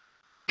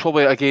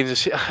 Probably again,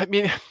 I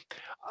mean,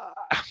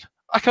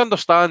 I can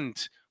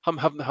understand him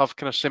having to have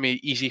kind of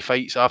semi-easy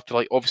fights after,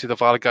 like, obviously the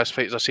Vargas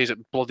fight, as I say, it's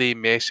bloody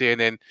messy, and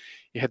then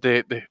you had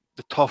the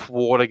tough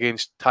war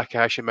against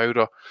Takahashi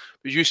Miura.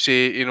 But you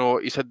say,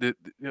 he's had the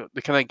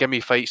kind of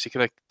gimme fights, the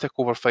kind of tick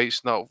over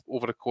fights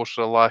over the course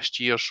of the last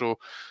year. So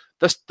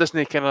this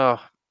doesn't kind of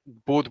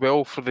bode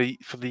well for the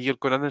year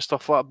going in and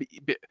stuff like that.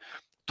 But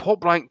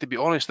Top Rank, to be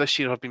honest, this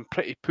year have been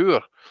pretty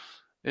poor.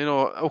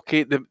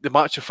 Okay, the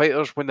match of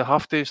fighters when they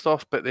have to and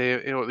stuff, but they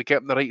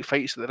get them the right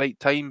fights at the right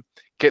time,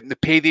 getting the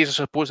paydays, I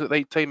suppose, at the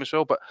right time as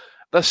well. But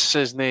this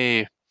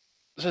isn't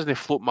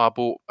float my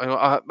boat.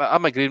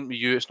 I'm agreeing with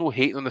you. It's no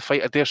hating on the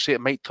fight. I dare say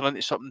it might turn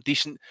into something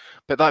decent,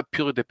 but that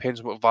purely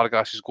depends on what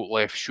Vargas has got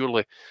left,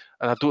 surely.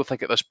 And I don't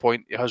think at this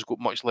point he has got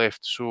much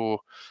left.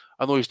 So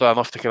I know he's done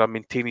enough to kind of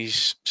maintain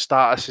his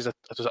status as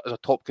a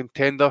top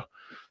contender.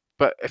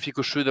 But if you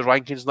go through the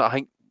rankings, I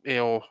think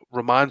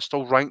Roman's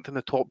still ranked in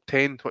the top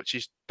 10, which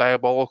is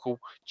diabolical.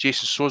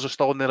 Jason Souza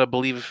still in there, I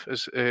believe,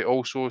 is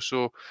also.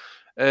 So,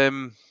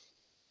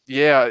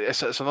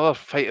 it's another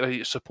fighter,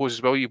 I suppose,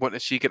 as well. You want to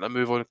see getting a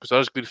move on, because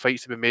there's good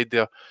fights to be made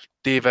there.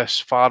 Davis,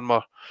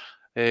 Farmer.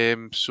 I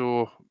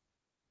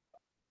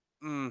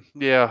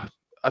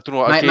don't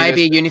know.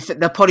 Maybe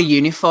they'll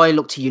probably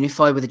look to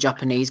unify with the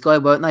Japanese guy,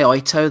 won't they?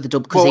 Aito, the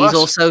dub, because he's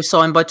also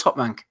signed by Top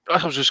Rank.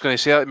 I was just going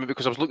to say that,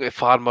 because I was looking at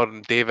Farmer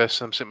and Davis,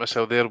 and I'm sitting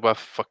myself there with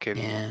fucking.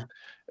 Yeah.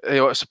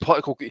 It's a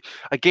political.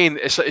 Again,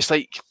 it's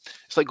like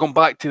going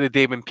back to the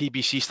day when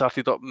PBC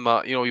started up, and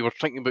that you were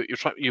thinking about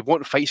you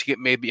want fights to get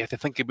made, but you have to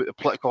think about the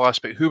political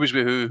aspect. Who was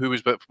with who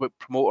was with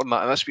promoting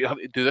that, and that's what you have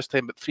to do this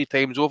time, but 3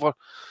 times over.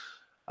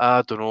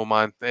 I don't know,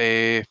 man.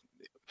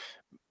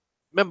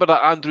 Remember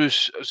that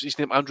his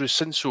name Andrew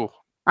Sinso?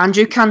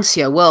 Andrew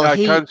Cancio. Well,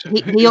 he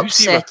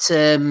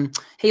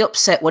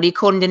upset what he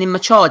called in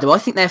Machado. I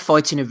think they're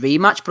fighting a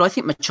rematch, but I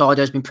think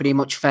Machado's been pretty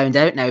much found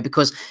out now,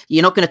 because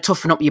you're not going to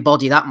toughen up your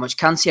body that much.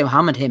 Cancio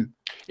hammered him.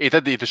 He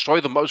did. He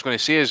destroyed them. What I was going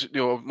to say is,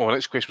 my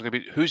next question was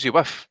going to be, who's he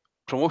with?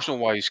 Promotional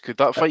wise, could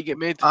that fight get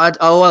made? I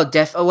don't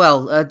know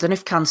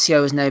if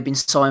Cancio has now been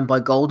signed by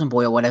Golden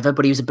Boy or whatever,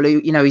 but he was a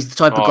blue. He's the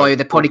type of guy who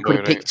they probably could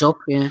have picked up.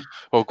 Yeah.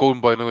 Well,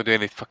 Golden Boy not do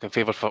any fucking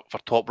favour for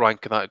Top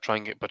Rank and that to try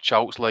and get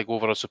Berchelt's leg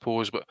over, I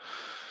suppose. But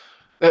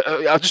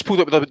I just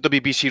pulled up the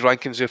WBC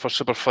rankings there for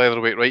super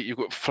featherweight. Right, you've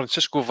got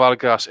Francisco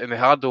Vargas,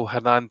 Enejado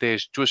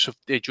Hernandez,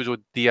 Jojo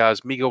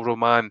Diaz, Miguel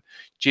Roman,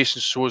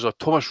 Jason Souza,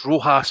 Thomas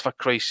Rojas, for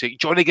Christ's sake,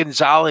 Johnny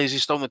Gonzalez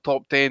is still in the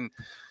top 10.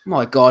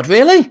 My God,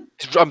 really?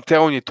 I'm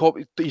telling you,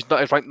 he's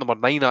ranked number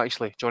 9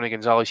 actually. Johnny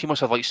Gonzalez. He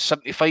must have like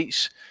 70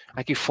 fights. I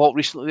think he fought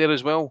recently there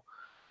as well.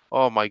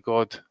 Oh my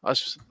God,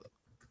 that's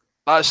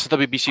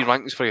WBC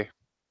rankings for you.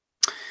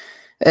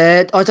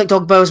 I like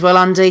Dogbo as well,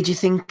 Andy. Do you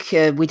think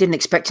we didn't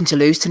expect him to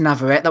lose to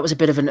Navarrete? That was a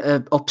bit of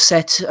an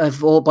upset.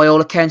 By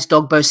all accounts,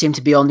 Dogbo seemed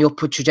to be on the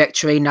upward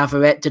trajectory.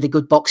 Navarrete did a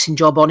good boxing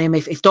job on him.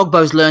 If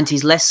Dogbo's learned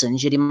his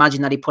lessons, you'd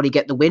imagine that he'd probably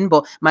get the win.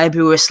 But maybe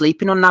we were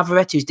sleeping on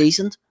Navarrete, who's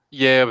decent.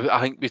 Yeah,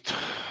 I think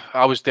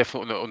I was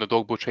definitely on the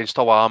Dogbo train.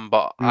 Still am,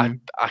 but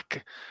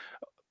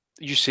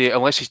you say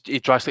unless he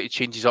drastically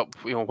changes up,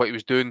 what he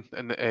was doing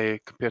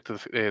compared to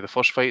the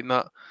first fight and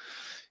that.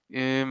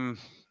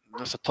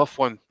 That's a tough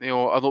one. I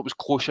know it was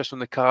closest on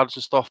the cards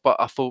and stuff, but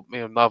I thought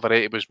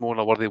Navarrete was more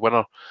than a worthy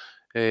winner.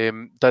 He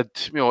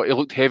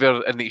looked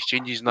heavier in the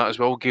exchanges and that as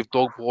well. Gave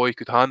Dogbo all he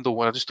could handle,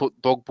 and I just thought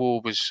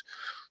Dogbo was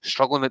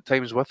struggling at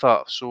times with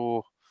that.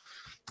 So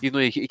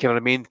even though he can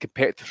remain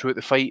competitive throughout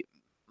the fight,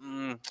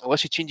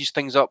 unless he changes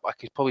things up, I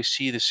could probably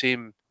see the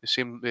same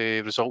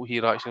result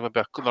here. Actually,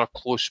 maybe another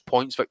close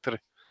points victory.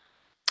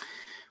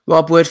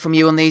 Rob, word from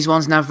you on these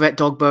ones. Navarrete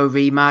Dogbo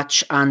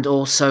rematch and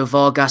also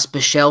Vargas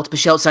Bichelt.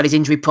 Bichelt's had his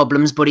injury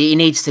problems, but he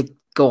needs to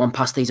go on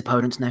past these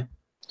opponents now.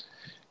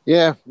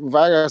 Yeah,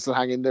 Vargas will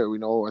hang in there. We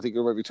know. I think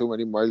there might be too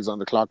many miles on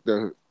the clock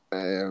there.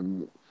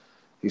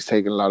 He's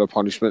taken a lot of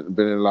punishment and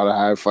been in a lot of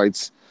hard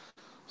fights.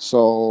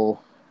 So,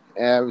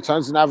 in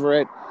terms of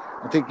Navarrete,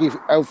 I think he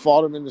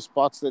outfought him in the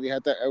spots that he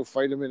had to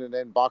outfight him in, and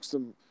then boxed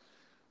him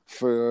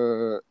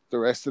for the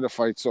rest of the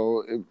fight.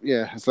 So,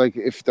 it's like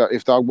if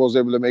Dogbo was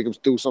able to make him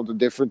do something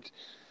different,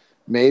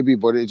 maybe.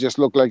 But it just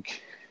looked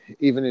like,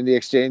 even in the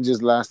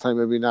exchanges last time,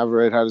 maybe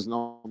Navarrete had his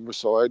number.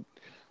 So I'd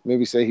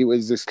maybe say he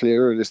wins this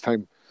clearer this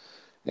time.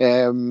 But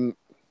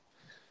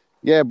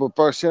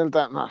Bichelt,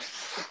 that not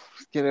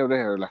get out of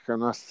here. Like, I'm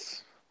not.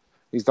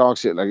 He's dog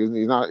shit. Like,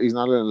 he's not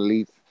an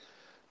elite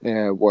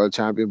world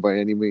champion by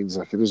any means.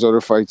 Like, there's other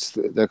fights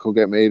that could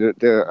get made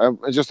there.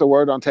 Just a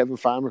word on Tevin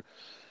Farmer.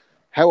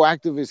 How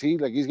active is he?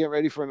 Like, he's getting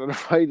ready for another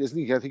fight, isn't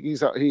he? I think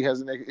he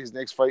has his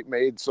next fight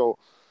made. So,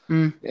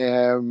 good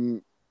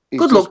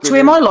luck to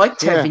him. I like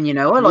Tevin.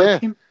 I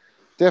like him.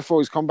 Therefore,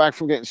 he's come back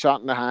from getting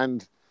shot in the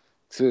hand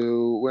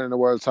to winning a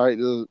world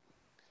title.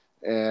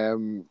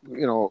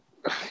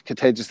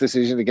 Contentious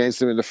decision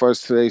against him in the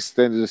first place.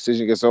 Then the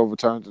decision gets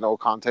overturned to no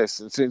contest,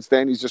 and since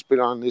then he's just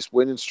been on this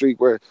winning streak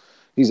where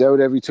he's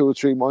out every 2 or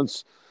 3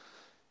 months,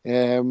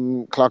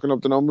 clocking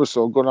up the numbers.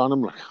 So good on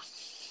him.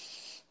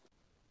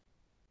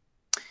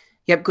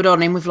 Yep, good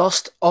on him. We've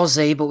lost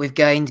Ozzy, but we've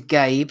gained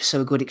Gabe,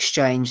 so a good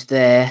exchange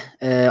there.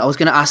 I was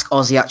going to ask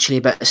Ozzy actually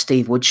about the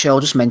Steve Wood show.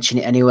 I'll just mention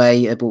it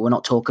anyway, but we'll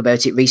not talk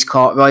about it. Reece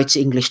Cartwright,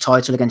 English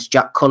title against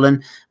Jack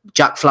Cullen,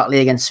 Jack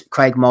Flatley against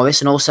Craig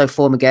Morris, and also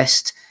former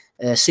guest,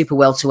 super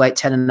welterweight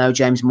 10-0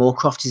 James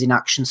Moorcroft is in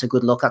action, so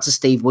good luck. That's a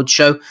Steve Wood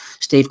show.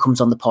 Steve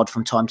comes on the pod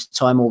from time to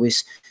time,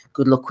 always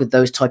good luck with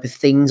those type of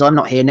things. I'm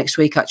not here next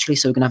week, actually,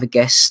 so we're going to have a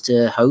guest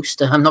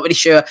host. I'm not really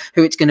sure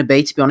who it's going to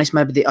be, to be honest.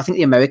 Maybe I think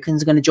the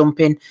Americans are going to jump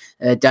in.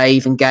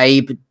 Dave and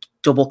Gabe,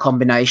 double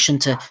combination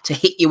to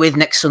hit you with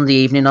next Sunday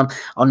evening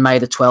on May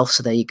the 12th.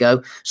 So there you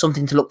go.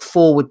 Something to look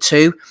forward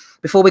to.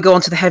 Before we go on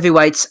to the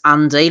heavyweights,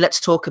 Andy, let's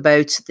talk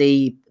about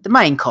the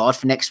main card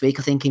for next week,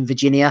 I think, in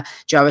Virginia.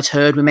 Jarrett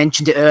Hurd, we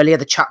mentioned it earlier,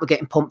 the chat were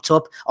getting pumped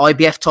up.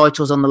 IBF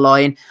titles on the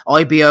line,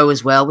 IBO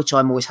as well, which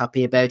I'm always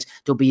happy about.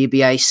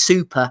 WBA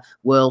super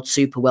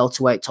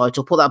welterweight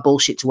title. Put that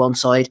bullshit to one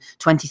side.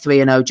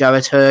 23-0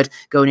 Jarrett Hurd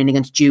going in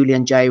against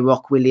Julian J.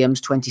 Rock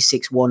Williams,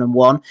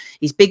 26-1-1.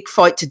 His big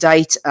fight to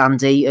date,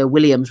 Andy,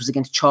 Williams, was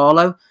against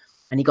Charlo,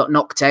 and he got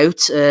knocked out.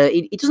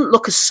 He doesn't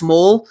look as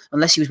small,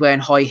 unless he was wearing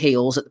high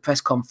heels at the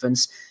press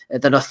conference,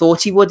 than I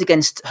thought he would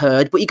against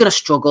Hurd. But you're going to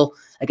struggle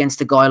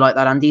against a guy like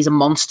that, Andy. He's a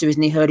monster,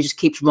 isn't he, Hurd? He just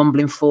keeps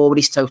rumbling forward.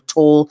 He's so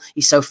tall.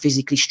 He's so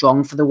physically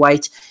strong for the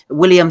weight.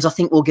 Williams, I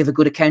think, will give a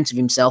good account of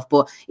himself,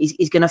 but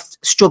he's going to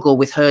struggle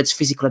with Hurd's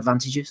physical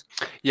advantages.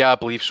 Yeah, I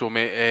believe so,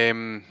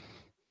 mate.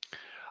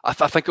 I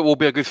think it will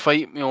be a good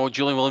fight.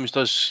 Julian Williams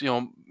does,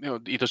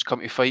 he does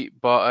come to fight,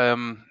 but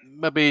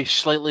maybe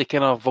slightly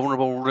kind of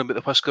vulnerable around about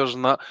the whiskers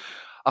and that.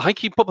 I think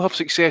he'd probably have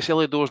success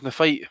early doors in the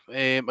fight.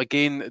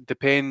 Again, it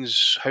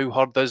depends how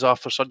hard it is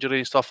after surgery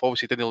and stuff.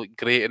 Obviously, didn't look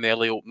great in the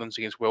early openings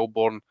against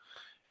Wellborn,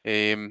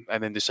 and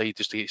then decided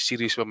just to get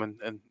serious with him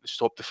and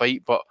stop the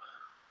fight. But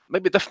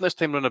maybe different this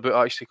time round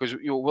about, actually, because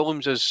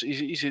Williams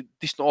he's a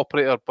decent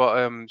operator, but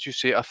as you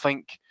say, I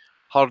think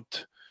Hurd,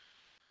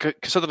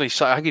 considering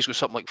I think he's got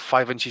something like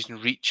 5 inches in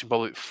reach and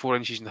probably 4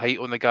 inches in height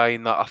on the guy,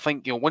 and that I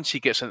think once he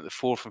gets into the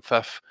 4th and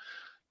 5th,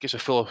 gets a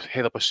full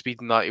head up of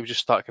speed and that, he would just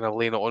start kind of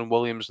laying it on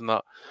Williams and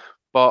that.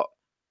 But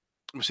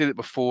we said it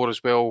before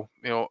as well,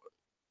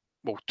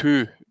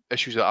 two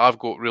issues that I've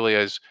got really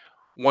is,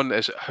 one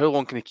is how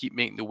long can he keep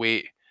making the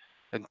weight,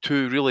 and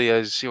two really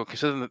is,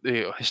 considering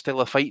his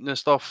style of fighting and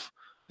stuff,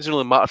 it doesn't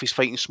really matter if he's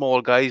fighting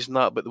smaller guys and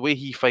that, but the way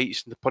he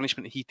fights and the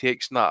punishment he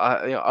takes and that,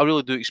 I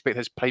really do expect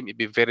his prime to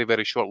be very,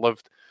 very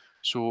short-lived.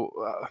 So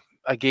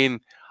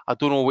again, I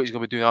don't know what he's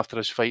going to be doing after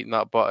his fight and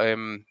that, but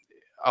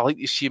I like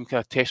to see him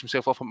kind of test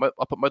himself up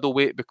at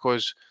middleweight,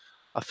 because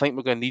I think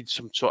we're going to need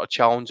some sort of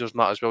challengers in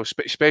that as well,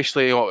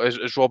 especially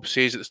as Rob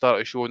says at the start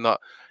of the show, and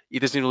that he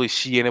doesn't really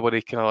see anybody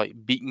kind of like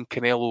beating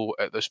Canelo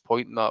at this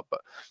point and that.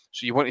 But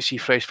so you want to see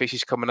fresh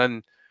faces coming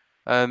in,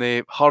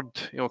 and Hurd,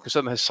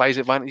 considering his size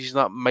advantages,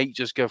 that might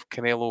just give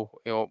Canelo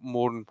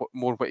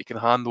more what he can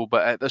handle.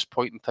 But at this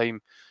point in time,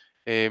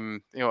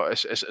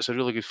 it's a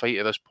really good fight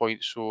at this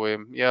point. So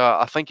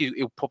I think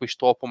he'll probably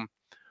stop him.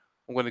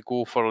 I'm going to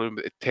go for around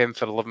the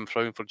 10th or 11th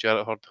round for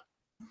Jarrett Hurd.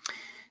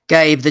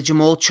 Gabe, the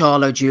Jamal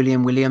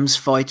Charlo-Julian Williams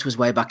fight was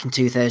way back in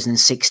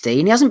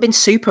 2016. He hasn't been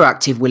super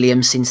active,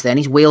 Williams, since then.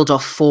 He's wheeled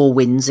off 4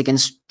 wins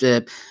against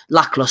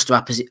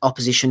lacklustre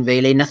opposition,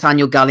 really.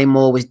 Nathaniel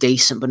Gallimore was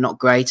decent, but not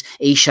great.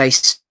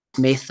 Ishe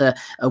Smith,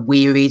 a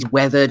wearied,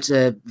 weathered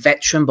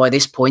veteran by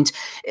this point.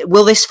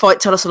 Will this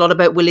fight tell us a lot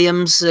about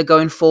Williams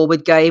going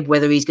forward, Gabe?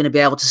 Whether he's going to be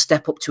able to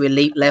step up to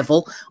elite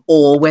level,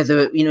 or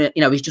whether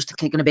he's just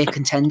going to be a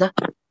contender?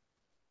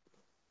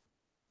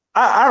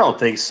 I don't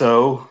think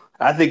so.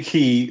 I think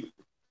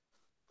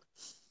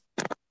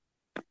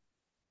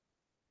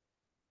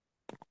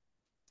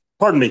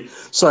Pardon me.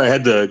 Sorry, I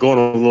had to go on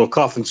a little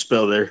coughing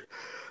spell there.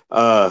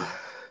 I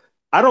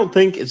don't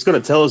think it's going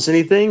to tell us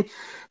anything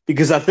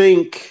because I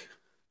think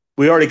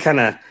we already kind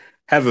of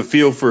have a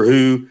feel for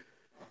who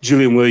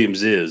Julian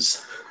Williams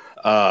is.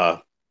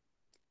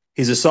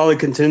 He's a solid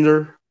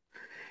contender.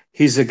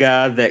 He's a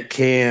guy that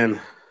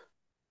can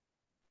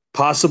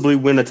possibly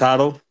win a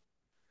title,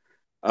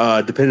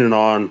 depending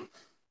on,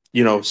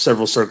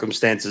 several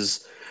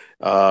circumstances.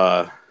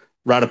 Right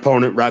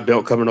opponent, right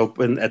belt coming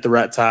open at the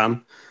right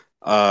time.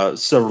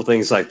 Several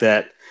things like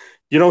that.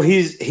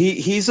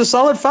 He's a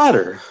solid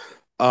fighter,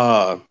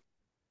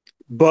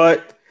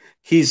 but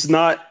he's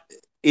not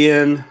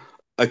in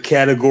a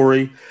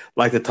category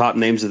like the top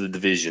names of the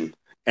division.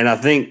 And I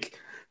think,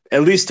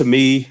 at least to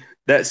me,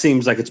 that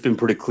seems like it's been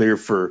pretty clear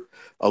for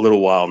a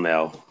little while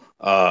now.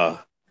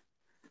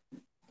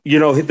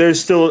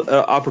 There's still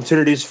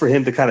opportunities for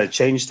him to kind of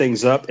change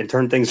things up and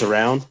turn things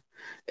around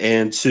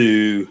and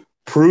to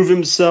prove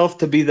himself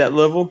to be that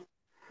level.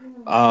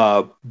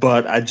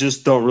 But I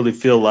just don't really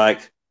feel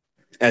like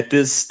at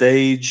this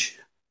stage,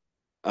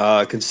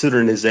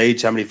 considering his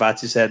age, how many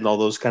fights he's had and all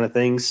those kind of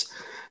things,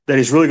 that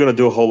he's really going to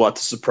do a whole lot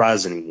to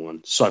surprise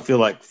anyone. So I feel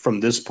like from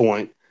this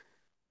point,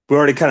 we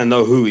already kind of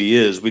know who he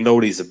is. We know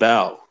what he's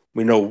about.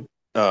 We know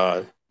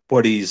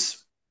what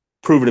he's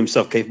proven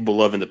himself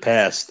capable of in the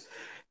past.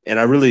 And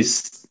I really,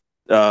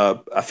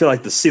 I feel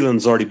like the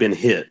ceiling's already been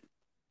hit.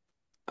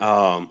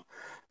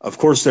 Of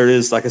course, there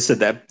is, like I said,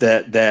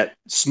 that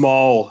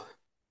small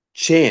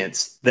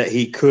chance that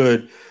he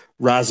could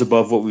rise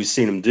above what we've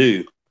seen him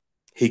do.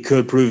 He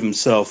could prove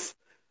himself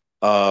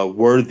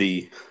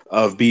worthy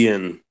of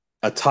being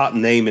a top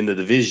name in the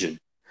division.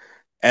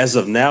 As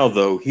of now,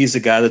 though, he's a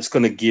guy that's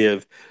going to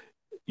give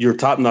your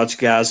top-notch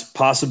guys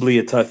possibly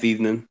a tough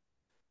evening.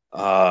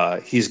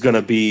 He's going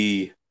to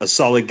be a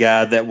solid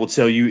guy that will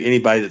tell you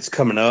anybody that's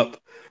coming up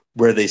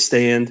where they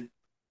stand.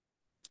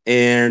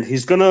 And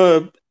he's going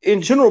to,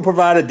 in general,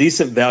 provide a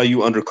decent value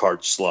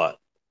undercard slot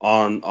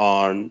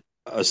on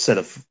a set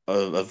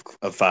of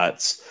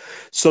fights.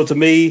 So to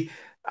me,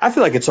 I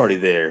feel like it's already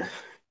there.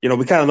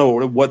 We kind of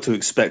know what to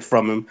expect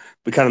from him.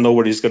 We kind of know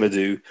what he's going to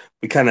do.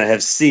 We kind of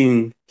have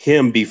seen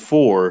him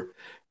before.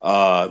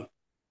 And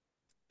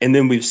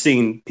then we've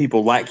seen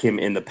people like him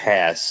in the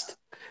past.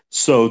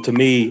 So to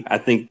me, I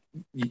think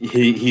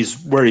he's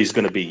where he's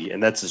going to be,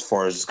 and that's as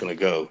far as it's going to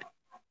go.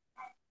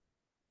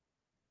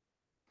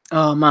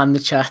 Oh, man, the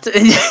chat.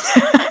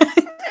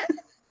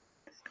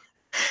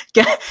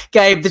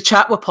 Gabe, the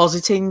chat were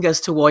positing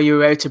as to why you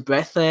were out of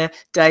breath there.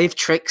 Dave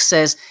Trick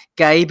says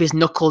Gabe is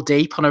knuckle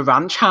deep on a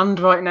ranch hand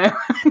right now.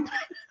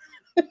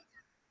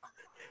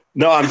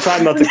 No, I'm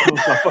trying not to close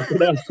my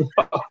fucking ass.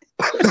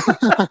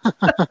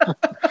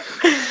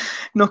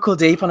 Knuckle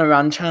deep on a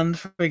ranch hand.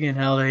 Friggin'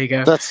 hell, there you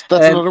go. That's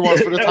another one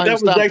for the time.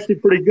 That was actually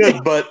pretty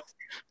good, but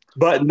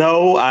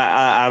no,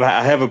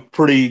 I have a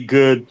pretty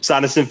good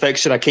sinus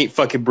infection. I can't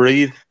fucking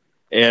breathe,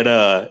 and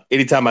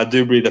anytime I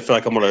do breathe, I feel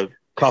like I'm gonna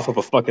cough up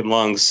a fucking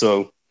lungs.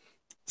 So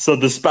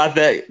despite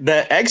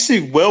that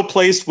actually well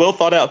placed, well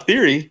thought out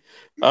theory,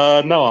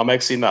 no, I'm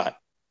actually not.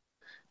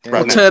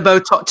 Right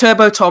well,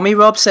 Turbo Tommy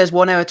Rob says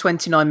 1 hour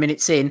 29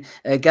 minutes in.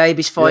 Gabe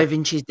is 5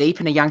 inches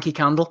deep in a Yankee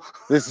Candle.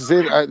 This is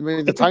it. I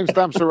mean, the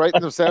timestamps are writing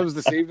themselves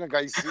this evening,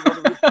 guys.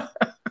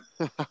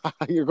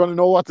 You're going to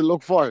know what to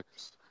look for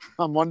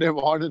on Monday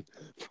morning.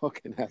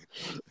 Fucking hell.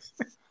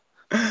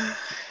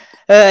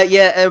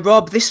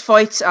 Rob, this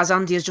fight, as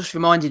Andy has just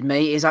reminded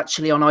me, is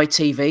actually on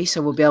ITV,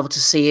 so we'll be able to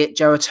see it.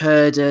 Jarrett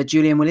Hurd,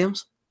 Julian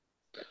Williams.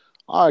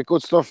 All right,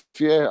 good stuff.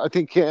 Yeah, I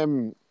think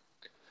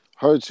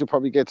Hurd should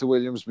probably get to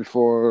Williams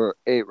before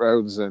 8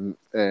 rounds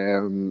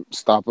and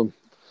stop him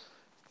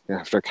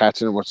after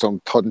catching him with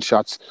some thudding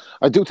shots.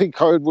 I do think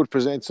Hurd would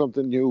present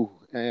something new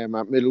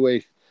at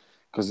middleweight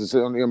because it's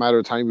only a matter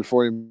of time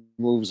before he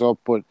moves up.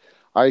 But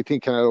I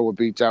think Canelo would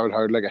beat Jarrett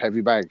Hurd like a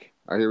heavy bag.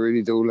 I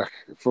really do. Like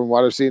from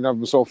what I've seen of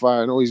him so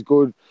far, I know he's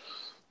good,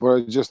 but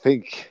I just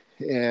think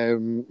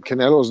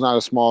Canelo's not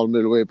a small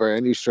middleweight by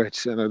any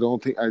stretch, and I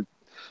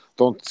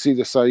don't see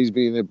the size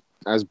being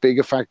as big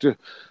a factor.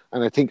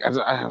 And I think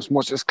as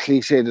much as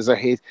cliched as I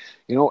hate,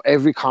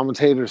 every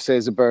commentator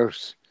says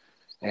about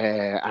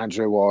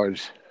Andre Ward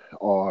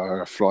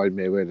or Floyd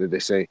Mayweather, they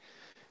say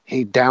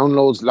he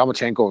downloads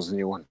Lomachenko's the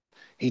new one.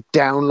 He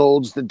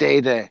downloads the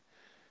data.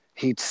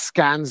 He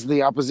scans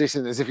the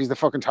opposition as if he's the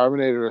fucking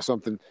Terminator or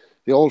something.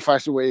 The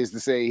old-fashioned way is to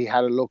say he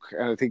had a look,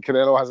 and I think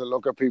Canelo has a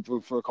look at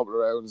people for a couple of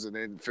rounds and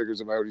then figures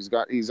them out.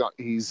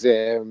 He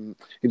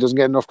doesn't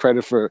get enough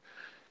credit for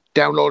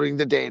downloading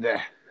the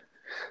data.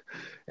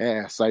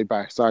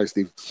 Sidebar. Sorry,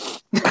 Steve.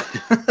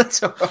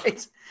 That's all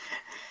right.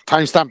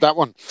 Timestamp that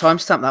one.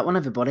 Timestamp that one,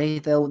 everybody.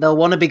 They'll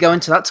want to be going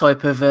to that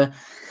type of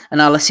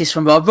analysis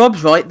from Rob.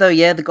 Rob's right, though.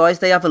 Yeah, the guys,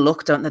 they have a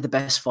look, don't they, the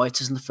best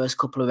fighters in the first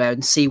couple of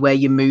rounds, see where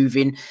you're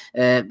moving,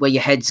 where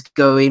your head's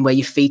going, where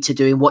your feet are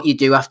doing, what you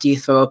do after you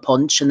throw a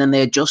punch, and then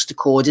they adjust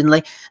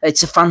accordingly.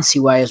 It's a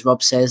fancy way, as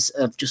Rob says,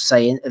 of just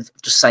saying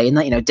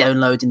that,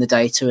 downloading the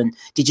data and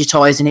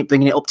digitizing it,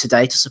 bringing it up to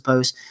date, I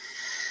suppose.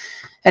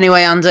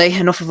 Anyway, Andy,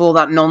 enough of all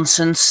that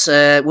nonsense.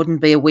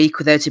 Wouldn't be a week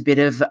without a bit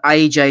of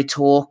AJ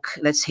talk.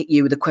 Let's hit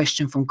you with a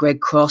question from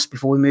Greg Cross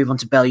before we move on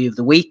to Bellew of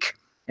the Week.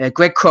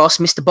 Greg Cross,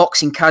 Mr.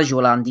 Boxing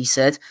Casual, Andy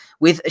said,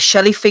 with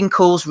Shelley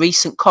Finkel's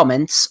recent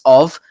comments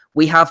of,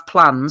 we have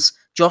plans,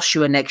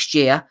 Joshua next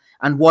year,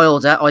 and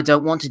Wilder, I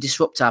don't want to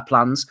disrupt our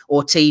plans,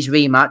 Ortiz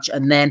rematch,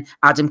 and then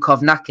Adam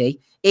Kovnacki,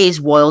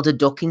 is Wilder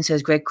ducking,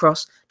 says Greg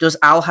Cross. Does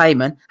Al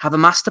Heyman have a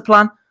master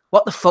plan?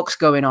 What the fuck's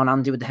going on,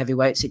 Andy, with the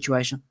heavyweight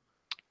situation?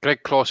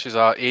 Greg Cross is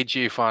our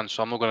AJ fan,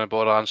 so I'm not going to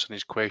bother answering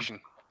his question.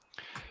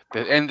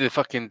 The end of the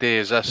fucking day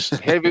is this.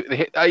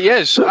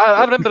 Yes,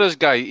 I remember this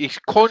guy. He's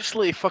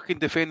constantly fucking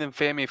defending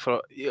Femi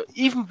for...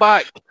 Even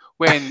back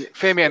when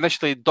Femi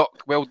initially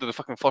ducked Wilder the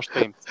fucking first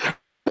time. And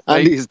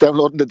right? he's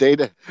downloading the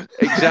data.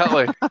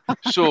 Exactly.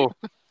 So,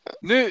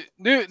 now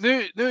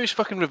it's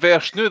fucking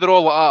reversed. Now they're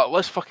all like,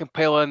 let's fucking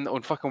pile in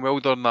on fucking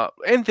Wilder and that.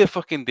 End of the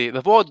fucking day.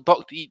 They've all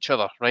ducked each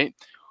other, right?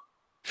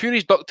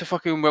 Fury's ducked the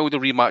fucking Wilder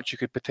rematch, you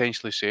could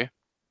potentially say.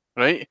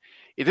 Right?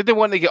 He didn't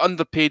want to get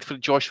underpaid for the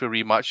Joshua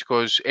rematch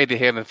because Eddie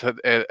Hearn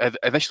had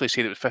initially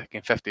said it was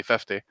fucking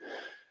 50-50.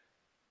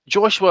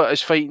 Joshua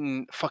is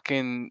fighting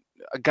fucking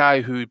a guy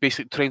who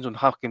basically trains on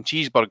fucking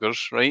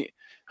cheeseburgers, right?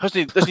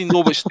 Doesn't he know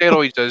what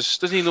steroids is?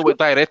 Doesn't he know what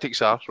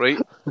diuretics are, right?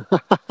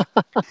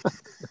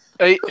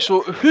 Right,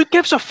 so who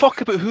gives a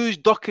fuck about who's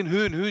ducking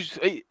who and who's...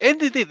 Right,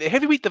 end of the day, the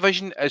heavyweight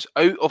division is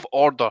out of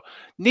order.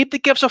 Nobody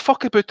gives a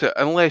fuck about it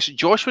unless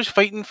Joshua's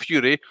fighting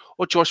Fury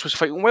or Joshua's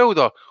fighting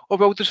Wilder or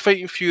Wilder's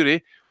fighting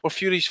Fury or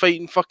Fury's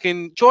fighting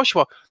fucking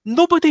Joshua.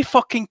 Nobody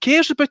fucking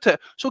cares about it.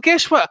 So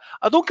guess what?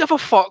 I don't give a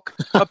fuck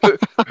about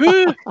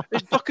who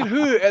is ducking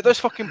who at this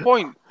fucking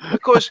point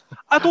because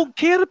I don't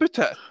care about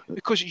it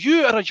because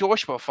you are a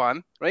Joshua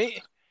fan,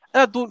 right?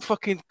 I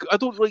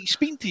don't like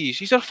speaking to you.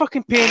 He's a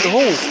fucking pain in the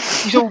hole.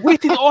 You've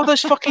waited all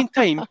this fucking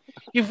time.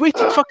 You've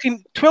waited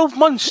fucking 12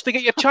 months to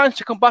get your chance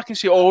to come back and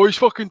say, oh, he's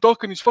fucking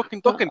ducking.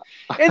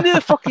 End of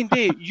the fucking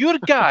day, your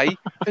guy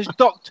has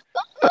ducked.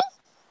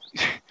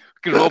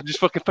 Rob just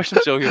fucking pushed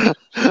himself here.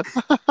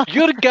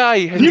 Your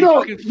guy has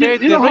fucking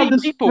fed the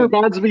right people.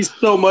 Reminds me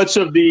so much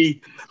of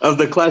the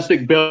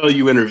classic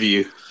Bellew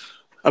interview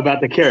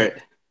about the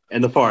carrot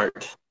and the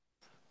fart.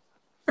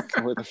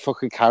 With the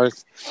fucking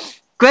carrot.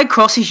 Greg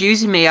Cross is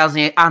using me,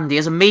 Andy,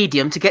 as a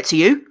medium to get to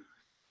you.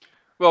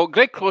 Well,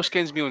 Greg Cross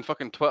kens me on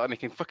fucking Twitter and he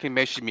can fucking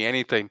message me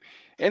anytime.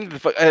 The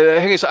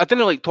thing is, I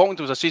didn't like talking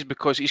to him, as I says,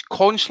 because he's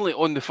constantly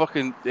on the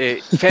fucking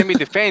Femi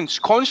defence,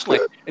 constantly.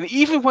 And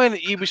even when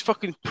he was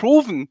fucking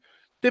proven,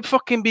 they'd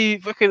fucking be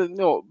fucking,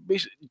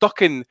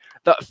 ducking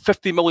that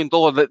 $50 million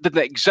that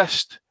didn't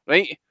exist,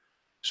 right?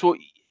 So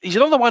he's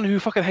another one who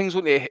fucking hangs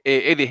on to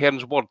Eddie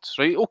Hearn's words,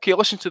 right? Okay,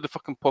 listen to the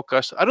fucking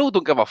podcast. I really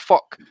don't give a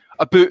fuck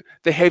about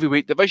the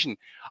heavyweight division.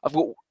 I've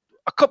got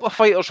a couple of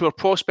fighters who are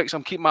prospects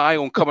I'm keeping my eye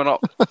on coming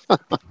up.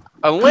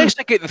 Unless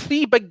I get the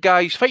three big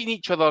guys fighting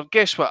each other,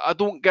 guess what? I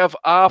don't give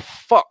a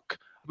fuck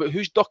about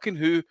who's ducking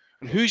who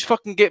and who's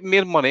fucking getting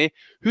more money,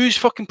 who's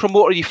fucking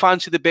promoter you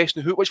fancy the best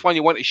and which one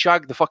you want to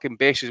shag the fucking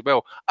best as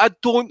well. I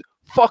don't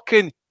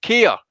fucking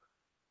care.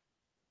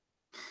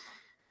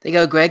 There you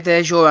go, Greg.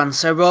 There's your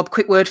answer. Rob,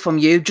 quick word from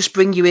you. Just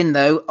bring you in,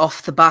 though,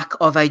 off the back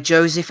of a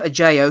Joseph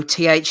Ajayo,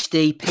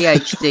 THD,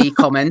 PhD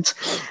comment.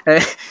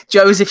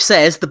 Joseph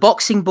says, the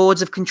boxing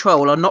boards of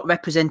control are not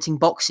representing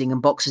boxing and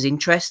boxers'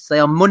 interests. They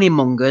are money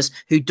mongers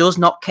who does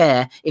not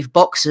care if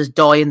boxers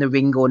die in the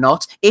ring or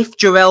not. If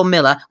Jarrell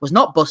Miller was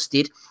not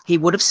busted, he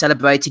would have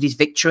celebrated his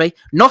victory.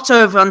 Not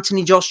over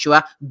Anthony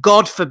Joshua.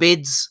 God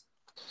forbids.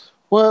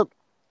 Well,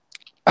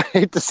 I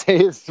hate to say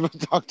it, but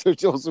Dr.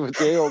 Joseph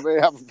Ajayo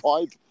may have a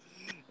point.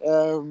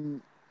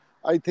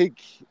 I think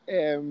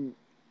Andy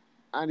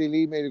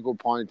Lee made a good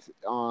point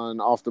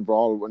on Off the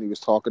Brawl when he was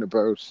talking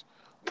about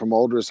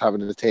promoters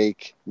having to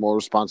take more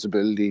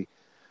responsibility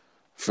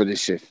for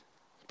this shit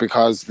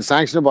because the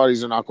sanctioning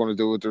bodies are not going to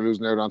do it. They're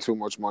losing out on too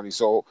much money.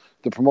 So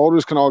the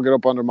promoters can all get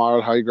up on their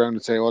moral high ground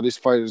and say, oh, this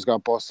fighter's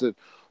got busted,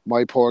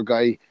 my poor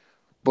guy.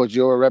 But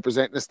you're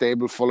representing a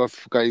stable full of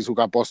guys who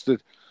got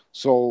busted.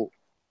 So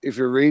if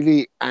you're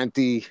really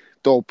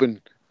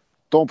anti-doping,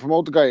 don't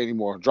promote the guy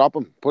anymore. Drop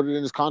him. Put it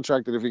in his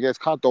contract that if he gets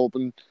caught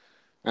doping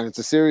and it's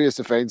a serious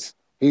offence,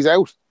 he's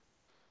out.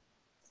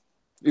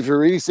 If you're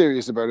really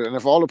serious about it. And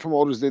if all the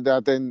promoters did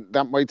that, then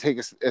that might take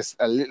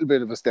a little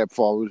bit of a step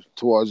forward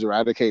towards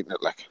eradicating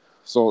it.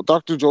 So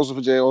Dr. Joseph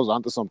Ajayo is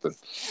onto something.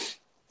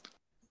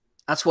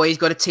 That's why he's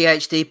got a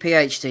THD,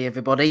 PhD,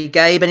 everybody.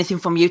 Gabe, anything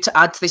from you to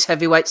add to this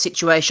heavyweight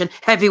situation?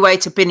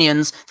 Heavyweight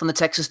opinions from the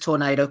Texas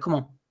Tornado. Come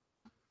on.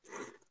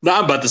 No,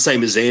 I'm about the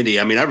same as Andy.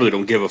 I mean, I really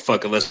don't give a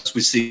fuck unless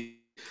we see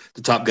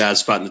the top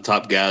guys fighting the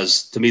top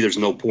guys. To me, there's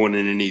no point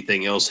in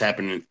anything else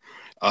happening.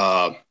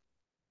 I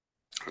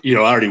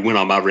already went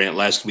on my rant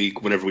last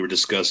week whenever we were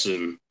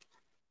discussing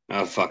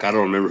I don't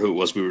remember who it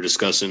was we were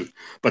discussing,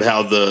 but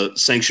how the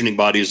sanctioning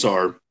bodies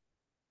are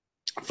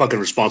fucking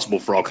responsible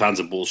for all kinds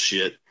of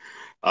bullshit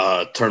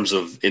in terms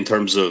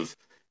of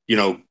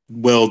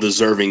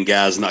well-deserving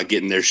guys not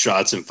getting their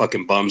shots and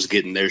fucking bums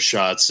getting their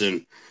shots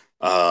and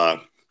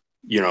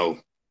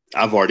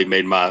I've already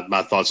made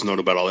my thoughts known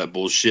about all that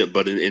bullshit.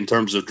 But in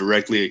terms of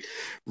directly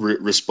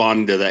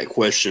responding to that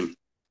question,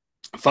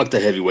 fuck the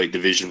heavyweight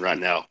division right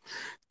now.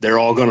 They're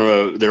all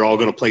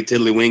gonna play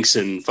tiddlywinks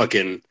and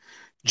fucking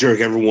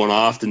jerk everyone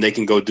off, then they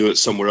can go do it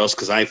somewhere else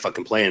because I ain't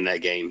fucking playing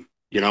that game.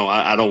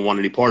 I don't want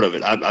any part of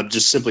it. I'm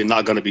just simply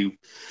not going to be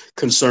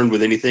concerned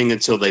with anything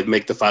until they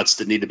make the fights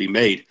that need to be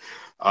made.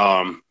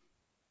 I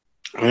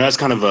mean, that's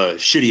kind of a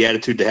shitty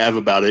attitude to have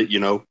about it,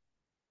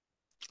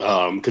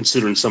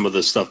 considering some of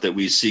the stuff that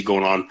we see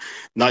going on,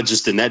 not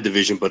just in that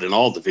division, but in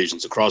all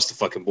divisions across the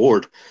fucking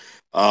board.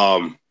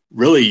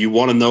 Really, you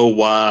want to know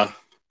why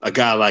a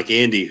guy like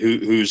Andy,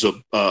 who's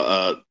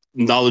a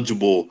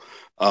knowledgeable,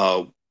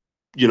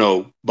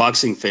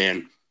 boxing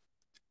fan,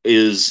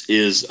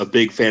 is a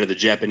big fan of the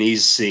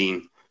Japanese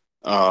scene.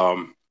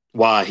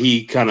 Why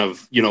he kind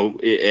of,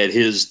 at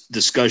his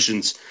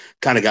discussions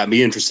kind of got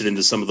me interested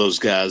into some of those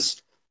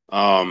guys.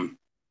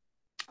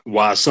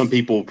 Why some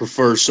people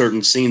prefer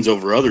certain scenes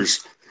over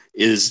others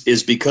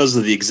is because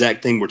of the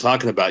exact thing we're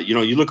talking about.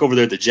 You look over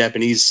there at the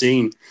Japanese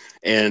scene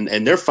and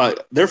they're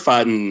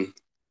fighting,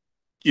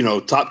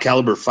 top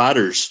caliber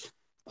fighters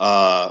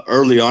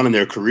early on in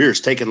their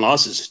careers, taking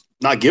losses,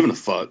 not giving a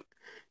fuck.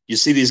 You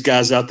see these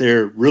guys out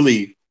there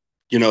really,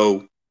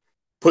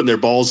 putting their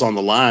balls on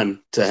the line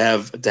to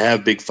have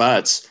big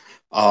fights.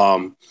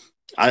 In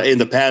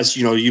the past,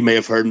 you may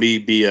have heard me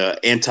be a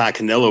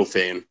anti-Canelo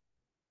fan.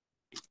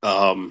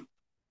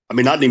 I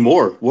mean, not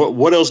anymore.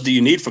 What else do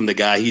you need from the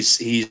guy?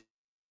 He's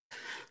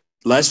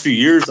last few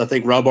years, I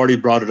think Rob already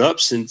brought it up,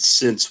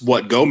 since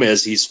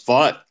Gomez, he's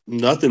fought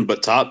nothing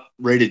but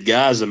top-rated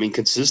guys. I mean,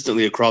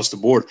 consistently across the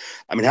board.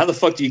 I mean, how the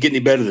fuck do you get any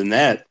better than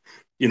that?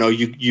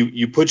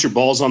 You put your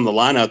balls on the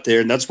line out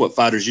there, and that's what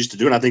fighters used to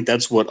do. And I think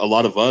that's what a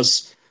lot of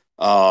us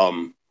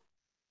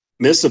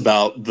miss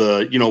about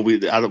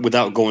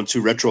without going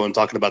too retro and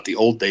talking about the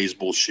old days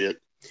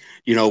bullshit.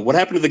 What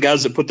happened to the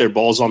guys that put their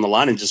balls on the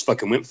line and just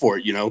fucking went for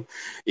it?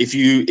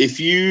 If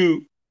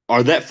you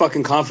are that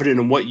fucking confident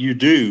in what you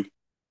do,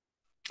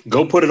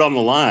 go put it on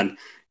the line.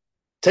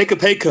 Take a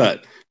pay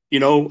cut.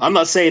 I'm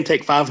not saying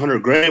take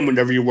 $500,000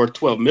 whenever you're worth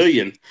 $12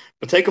 million,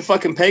 but take a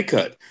fucking pay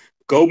cut.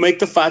 Go make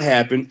the fight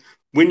happen,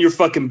 win your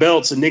fucking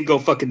belts, and then go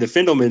fucking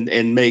defend them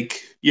and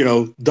make,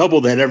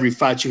 double that every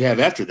fight you have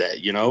after that.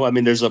 I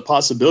mean, there's a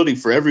possibility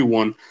for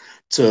everyone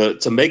to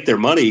make their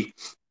money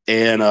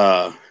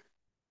and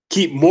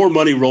keep more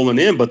money rolling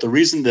in. But the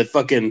reason that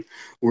fucking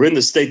we're in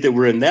the state that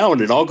we're in now, and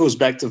it all goes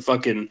back to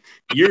fucking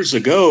years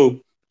ago,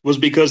 was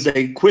because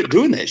they quit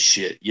doing that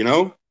shit,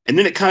 And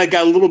then it kind of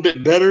got a little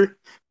bit better.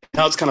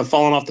 Now it's kind of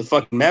falling off the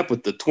fucking map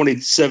with the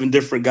 27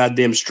 different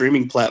goddamn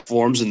streaming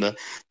platforms and the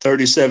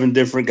 37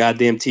 different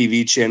goddamn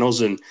TV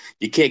channels, and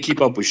you can't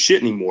keep up with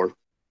shit anymore.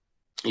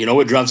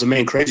 It drives a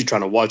man crazy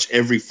trying to watch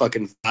every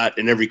fucking fight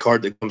and every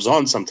card that comes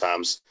on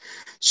sometimes.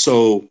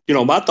 So,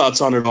 my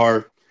thoughts on it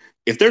are,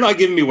 if they're not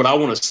giving me what I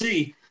want to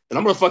see, then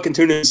I'm going to fucking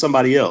tune in to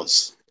somebody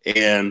else.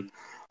 And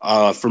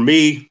for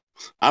me,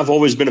 I've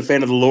always been a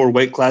fan of the lower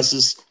weight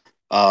classes.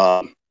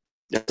 I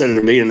said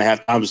it 1.5 million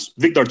times.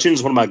 Victor Chin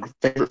is one of my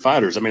favorite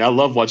fighters. I mean, I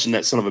love watching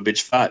that son of a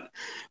bitch fight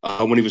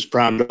when he was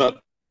primed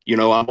up.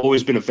 I've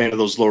always been a fan of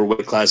those lower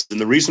weight classes. And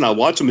the reason I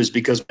watch them is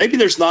because maybe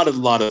there's not a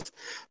lot of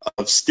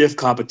stiff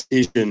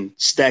competition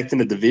stacked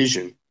in a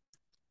division.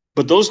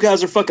 But those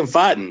guys are fucking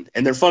fighting,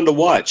 and they're fun to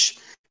watch.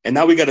 And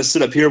now we got to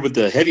sit up here with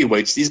the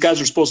heavyweights. These guys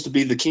are supposed to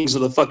be the kings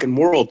of the fucking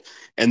world,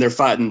 and they're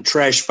fighting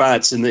trash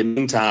fights in the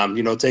meantime,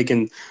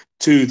 taking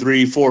 2,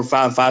 3, 4,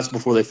 5 fights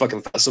before they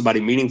fucking fight somebody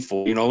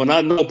meaningful, And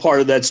I know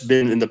part of that's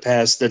been in the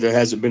past that there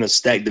hasn't been a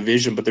stacked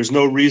division, but there's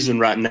no reason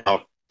right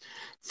now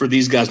for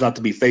these guys not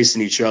to be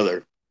facing each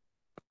other.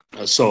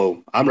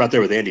 So I'm right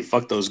there with Andy.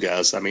 Fuck those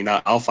guys. I mean,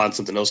 I'll find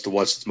something else to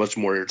watch that's much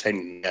more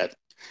entertaining than that.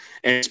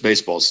 And it's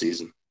baseball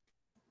season.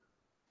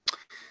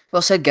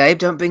 Well said, Gabe.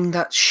 Don't bring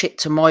that shit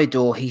to my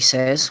door, he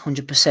says.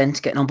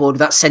 100% getting on board with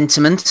that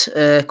sentiment.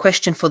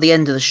 Question for the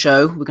end of the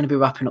show. We're going to be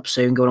wrapping up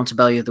soon, going on to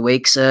Value of the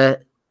Weeks.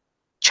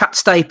 Chat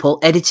Staple,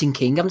 Editing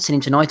King, I haven't seen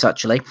him tonight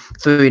actually,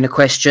 threw in a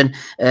question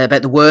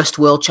about the worst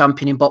world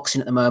champion in boxing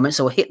at the moment.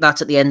 So we'll hit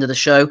that at the end of the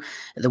show.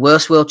 The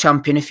worst world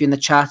champion, if you're in the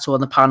chat or on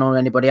the panel or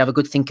anybody, have a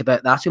good think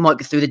about that. We might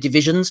go through the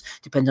divisions,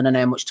 depending on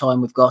how much time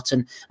we've got,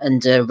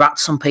 and rat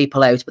some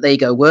people out. But there you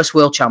go, worst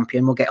world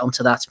champion. We'll get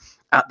onto that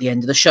at the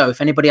end of the show. If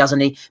anybody has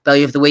any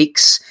Value of the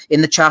Weeks in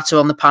the chat or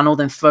on the panel,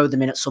 then throw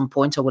them in at some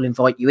point. I will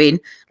invite you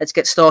in. Let's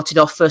get started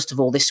off, first of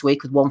all, this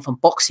week with one from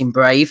Boxing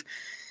Brave.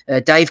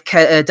 Dave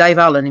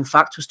Allen, in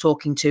fact, was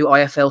talking to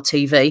IFL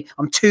TV.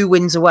 I'm 2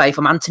 wins away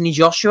from Anthony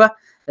Joshua.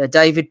 This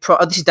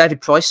is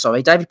David Price,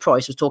 sorry. David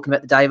Price was talking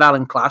about the Dave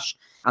Allen clash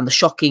and the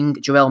shocking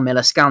Jarrell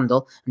Miller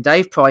scandal. And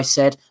Dave Price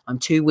said, I'm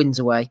 2 wins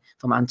away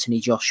from Anthony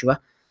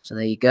Joshua. So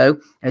there you go.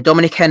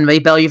 Dominic Henry,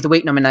 Value of the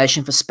Week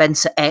nomination for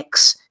Spencer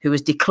X, who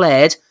has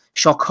declared,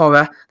 shock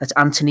horror, that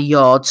Anthony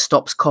Yarde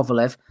stops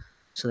Kovalev.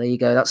 So there you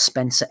go. That's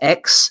Spencer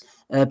X.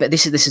 But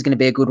this is going to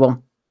be a good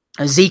one.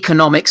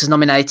 Zeconomics has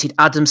nominated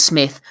Adam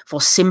Smith for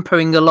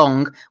simpering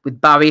along with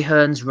Barry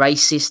Hearn's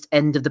racist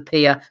end of the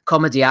pier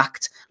comedy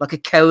act like a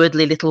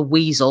cowardly little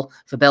weasel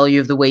for Bellew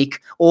of the Week.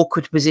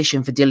 Awkward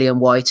position for Dillian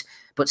White,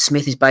 but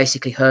Smith is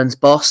basically Hearn's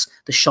boss,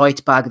 the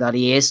shite bag that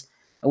he is.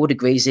 I would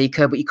agree,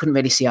 Zico, but you couldn't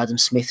really see Adam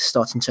Smith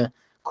starting to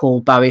call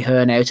Barry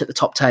Hearn out at the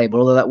top table,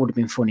 although that would have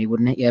been funny,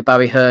 wouldn't it? Yeah,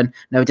 Barry Hearn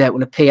no doubt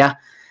will appear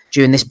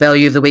during this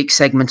Bellew of the Week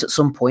segment at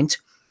some point.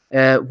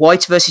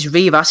 White versus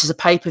Rivas is a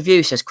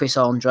pay-per-view, says Chris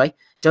Andre.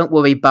 Don't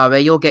worry, Barry,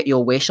 you'll get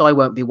your wish. I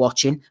won't be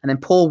watching. And then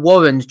Paul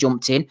Warren's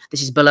jumped in.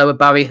 This is below a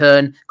Barry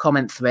Hearn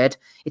comment thread.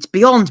 It's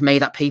beyond me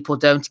that people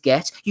don't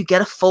get. You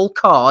get a full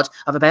card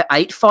of about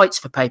 8 fights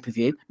for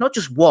pay-per-view, not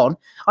just one.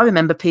 I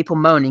remember people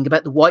moaning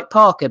about the White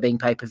Parker being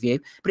pay-per-view,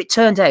 but it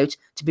turned out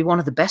to be one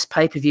of the best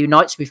pay-per-view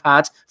nights we've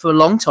had for a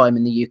long time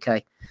in the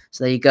UK.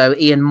 So there you go.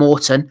 Ian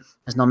Morton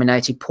has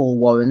nominated Paul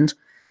Warren.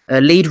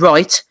 Lead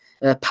right,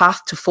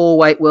 path to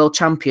 4-weight world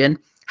champion.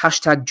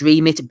 Hashtag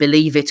dream it,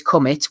 believe it,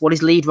 come it. What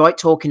is Lead Right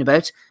talking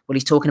about? Well,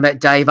 he's talking about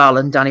Dave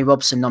Allen. Danny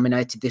Robson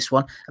nominated this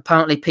one.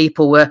 Apparently,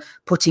 people were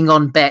putting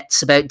on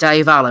bets about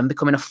Dave Allen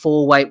becoming a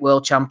 4-weight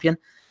world champion.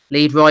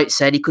 Lead Right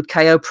said he could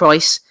KO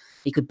Price,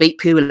 he could beat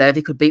Pulev,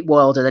 he could beat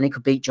Wilder, then he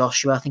could beat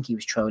Joshua. I think he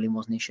was trolling,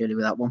 wasn't he, surely,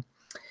 with that one?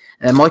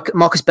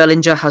 Marcus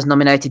Bellinger has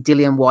nominated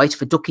Dillian White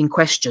for ducking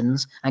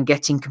questions and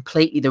getting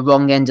completely the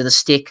wrong end of the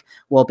stick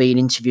while being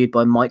interviewed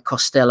by Mike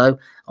Costello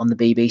on the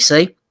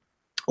BBC.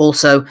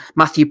 Also,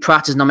 Matthew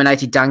Pratt has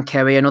nominated Dan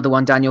Kerry, another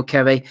one, Daniel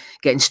Kerry,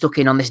 getting stuck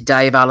in on this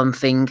Dave Allen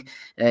thing.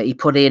 He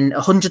put in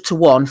 100 to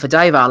 1 for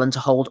Dave Allen to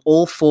hold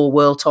all 4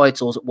 world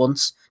titles at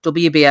once,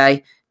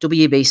 WBA,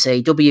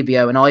 WBC,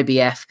 WBO and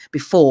IBF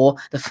before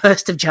the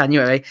 1st of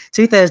January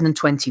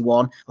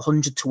 2021,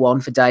 100 to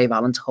 1 for Dave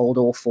Allen to hold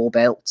all 4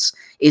 belts.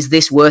 Is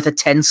this worth a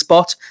 10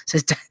 spot,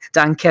 says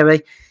Dan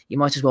Kerry. You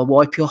might as well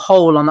wipe your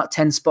hole on that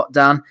 10 spot,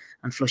 Dan,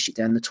 and flush it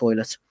down the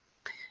toilet.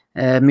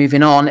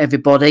 Moving on,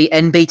 everybody.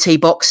 NBT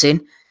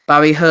Boxing,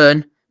 Barry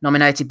Hearn,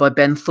 nominated by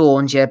Ben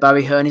Thorns. Yeah,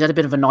 Barry Hearn. He's had a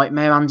bit of a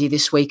nightmare, Andy,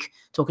 this week,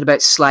 talking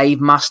about slave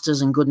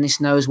masters and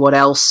goodness knows what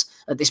else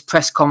at this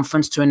press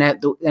conference to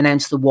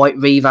announce the White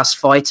Rivas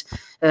fight.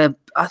 I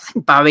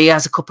think Barry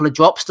has a couple of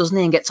drops, doesn't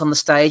he, and gets on the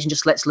stage and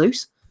just lets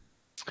loose.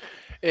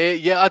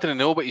 Yeah, I don't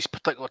know what his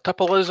particular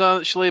tipple is,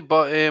 actually,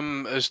 but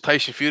as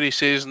Tyson Fury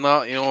says in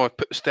that,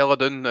 put Stella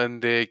down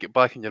and get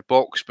back in your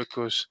box,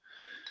 because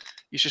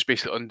he's just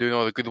basically undoing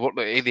all the good work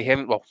that Eddie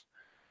Hearn. Well,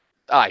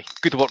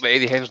 good work that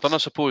Eddie Hearn's done, I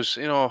suppose.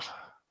 Look,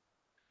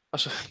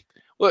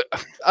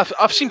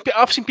 I've seen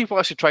people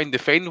actually try and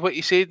defend what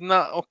he said and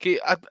that. Okay,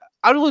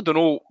 I really don't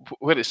know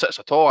where it sits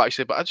at all,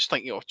 actually, but I just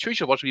think choose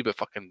your words a wee bit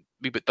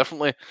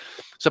differently.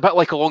 It's a bit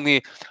like along the.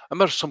 I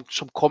remember some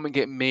comment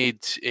getting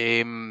made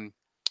about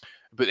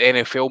the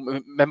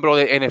NFL. Remember all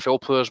the NFL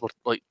players were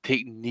like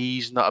taking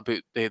knees and that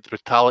about the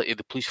brutality of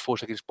the police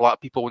force against black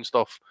people and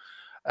stuff.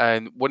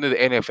 And one of the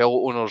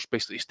NFL owners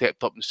basically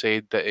stepped up and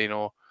said that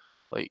we've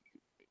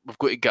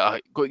got to get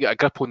a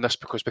grip on this,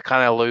 because we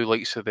can't allow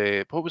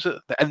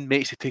the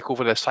inmates to take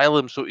over the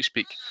asylum, so to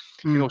speak.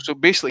 So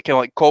basically kind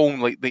of like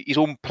calling his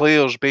own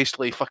players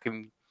basically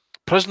fucking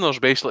prisoners,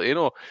 basically.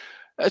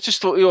 It's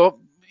just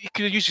he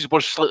could have used his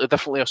words slightly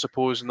differently, I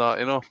suppose. And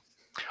that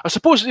I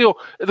suppose there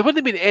wouldn't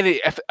have been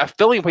any if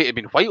Dillian White had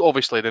been white,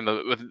 obviously, then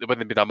there wouldn't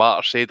have been a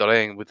matter said or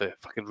anything with the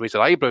fucking raise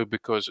their eyebrow,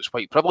 because it's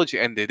white privilege at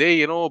the end of the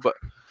day, But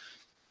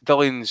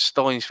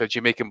Dillian's for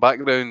Jamaican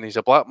background. He's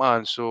a black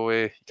man, so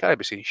you can't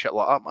be saying shit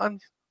like that,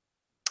 man.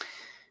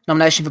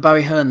 Nomination for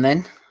Barry Hearn,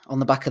 then, on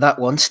the back of that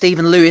one.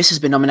 Stephen Lewis has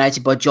been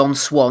nominated by John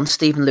Swan.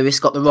 Stephen Lewis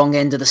got the wrong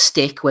end of the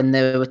stick when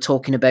they were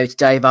talking about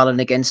Dave Allen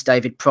against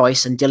David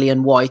Price and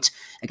Dillian White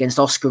against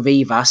Oscar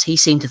Rivas. He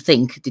seemed to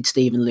think, did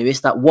Stephen Lewis,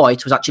 that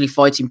White was actually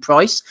fighting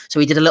Price. So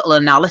he did a little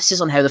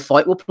analysis on how the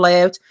fight will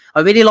play out. I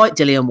really like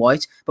Dillian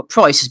White, but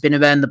Price has been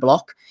around the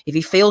block. If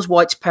he feels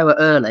White's power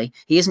early,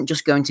 he isn't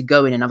just going to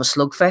go in and have a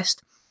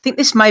slugfest. I think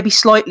this may be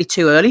slightly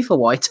too early for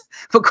White,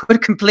 but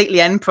could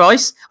completely end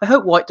Price. I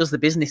hope White does the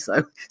business,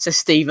 though, says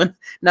Stephen.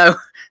 No,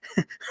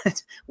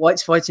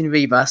 White's fighting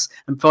Rivas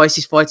and Price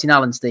is fighting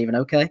Allen, Stephen,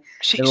 okay?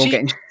 See,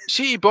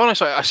 to be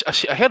honest,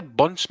 I heard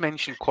Bunce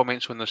mention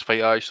comments on this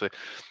fight, actually.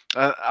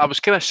 I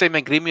was kind of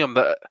semi-agreeing with him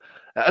that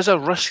it is a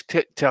risk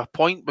to a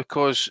point,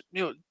 because,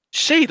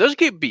 say he does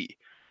get beat,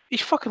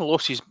 he's fucking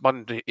lost his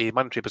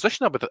mandatory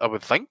position, I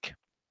would think.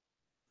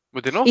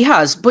 Would they not? He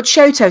has, but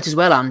shout out as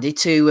well, Andy,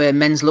 to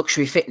Men's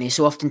Luxury Fitness,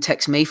 who often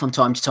text me from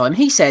time to time.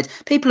 He said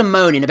people are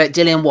moaning about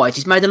Dillian White.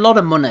 He's made a lot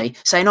of money,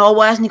 saying, "Oh,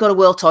 why hasn't he got a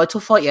world title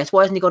fight yet?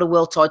 Why hasn't he got a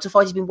world title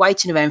fight? He's been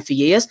waiting around for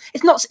years."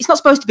 It's not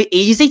supposed to be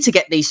easy to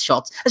get these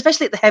shots,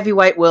 especially at the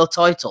heavyweight world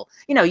title.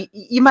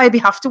 You maybe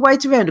have to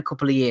wait around a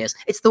couple of years.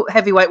 It's the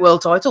heavyweight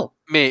world title.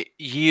 Mate,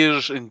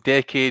 years and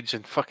decades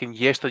and fucking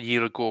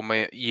yesteryear ago,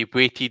 mate, you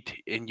waited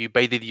and you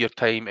bided your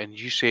time, and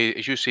you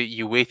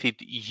you waited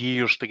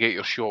years to get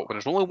your shot when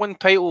there's only one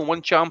title and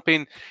one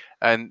champion.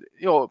 And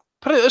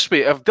put it this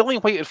way, if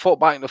Dillian White had fought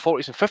back in the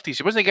 40s and 50s,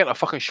 he wasn't getting a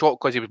fucking shot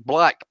because he was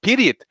black,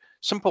 period.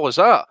 Simple as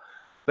that.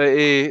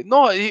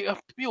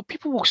 But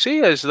people will say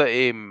is that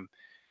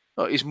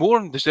he's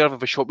more deserving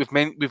of a shot.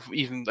 We've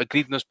even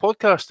agreed in this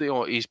podcast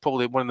that he's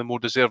probably one of the more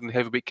deserving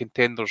heavyweight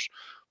contenders.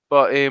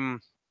 But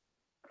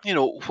you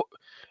know,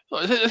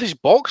 this is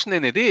boxing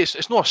in the day.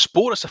 It's not a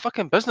sport. It's a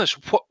fucking business.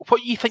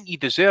 What you think you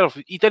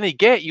deserve, you didn't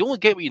get. You only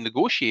get what you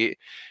negotiate.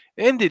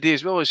 At the end of the day,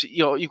 as well as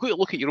you've got to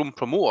look at your own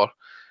promoter,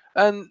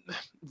 and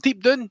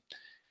deep down,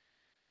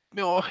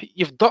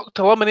 you've ducked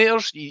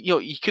eliminators.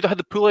 You could have had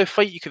the pull-out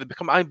fight. You could have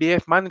become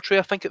IBF mandatory.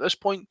 I think at this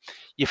point,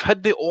 you've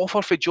had the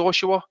offer for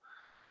Joshua.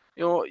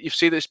 You've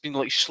said it's been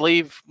like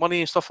slave money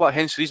and stuff like that.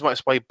 Hence the reason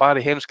that's why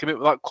Barry Hearns came out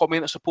with that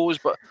comment, I suppose.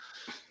 But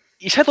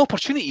he's had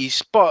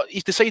opportunities, but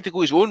he's decided to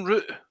go his own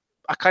route.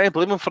 I can't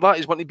blame him for that.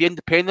 He's wanting to be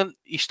independent.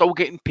 He's still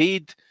getting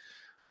paid,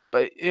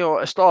 but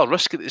it's still a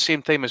risk at the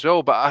same time as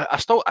well. But I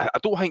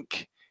don't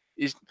think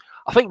he's.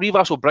 I think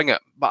Rivas will bring it,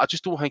 but I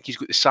just don't think he's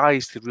got the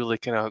size to really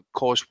kind of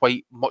cause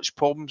White much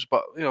problems.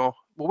 But we'll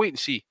wait and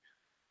see.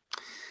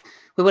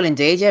 We will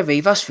indeed, yeah.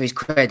 Rivas, for his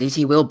credit,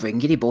 he will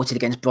bring it. He bought it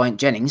against Bryant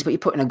Jennings, but you're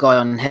putting a guy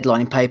on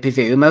headlining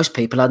pay-per-view most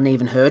people hadn't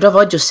even heard of.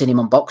 I'd just seen him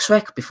on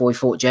BoxRec before he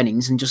fought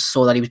Jennings and just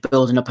saw that he was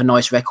building up a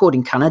nice record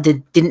in Canada.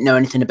 Didn't know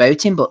anything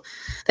about him, but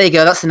there you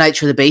go. That's the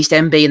nature of the beast.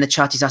 MB in the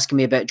chat is asking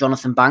me about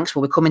Jonathan Banks.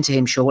 Well, we're coming to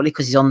him shortly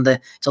because he's on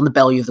the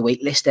Bellew of the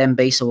Week list,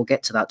 MB, so we'll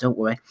get to that, don't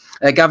worry.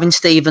 Gavin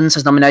Stevens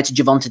has nominated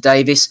Gervonta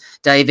Davis.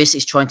 Davis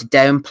is trying to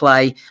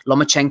downplay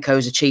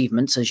Lomachenko's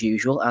achievements, as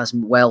usual, as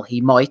well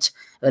he might.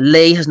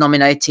 Lee has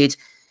nominated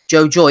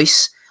Joe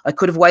Joyce. I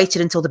could have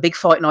waited until the big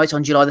fight night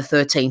on July the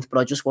 13th, but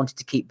I just wanted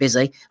to keep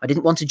busy. I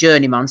didn't want a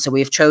journeyman, so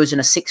we have chosen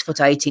a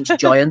 6'8"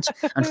 giant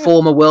and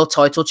former world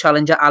title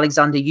challenger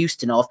Alexander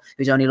Ustinov,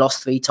 who's only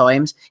lost 3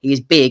 times. He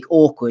is big,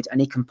 awkward, and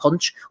he can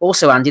punch.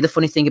 Also, Andy, the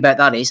funny thing about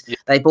that is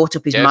they brought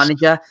up his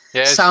manager,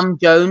 Sam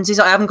Jones.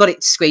 I haven't got it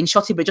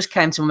screenshotted, but it just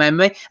came to my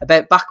memory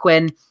about back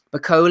when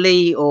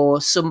McCauley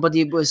or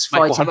somebody was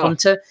fighting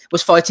Hunter,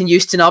 was fighting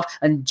Ustinov,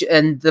 and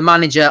the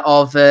manager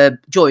of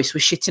Joyce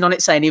was shitting on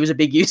it, saying he was a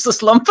big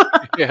useless lump.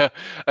 Yeah,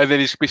 and then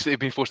he's basically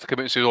been forced to come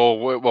out and say,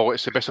 "Oh, well,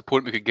 it's the best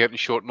opponent we could get in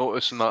short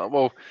notice," and that.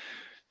 Well,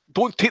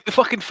 don't take the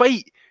fucking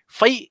fight.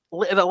 Fight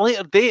at a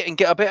later date and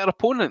get a better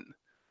opponent.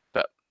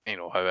 But you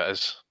know how it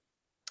is.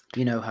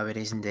 You know how it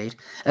is, indeed.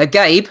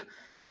 Gabe.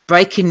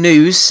 Breaking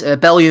news,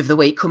 Bellew of the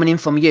Week coming in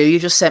from you. You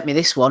just sent me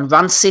this one.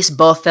 Rancis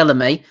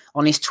Barthélemy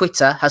on his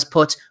Twitter has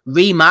put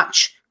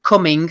rematch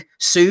coming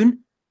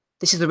soon.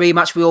 This is the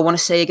rematch we all want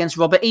to see against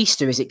Robert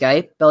Easter, is it,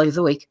 Gabe? Bellew of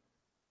the Week.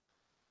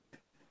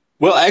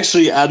 Well,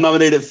 actually, I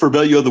nominated for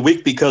Bellew of the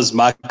Week because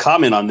my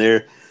comment on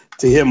there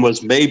to him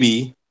was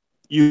maybe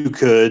you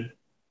could,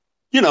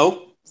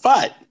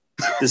 fight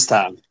this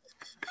time.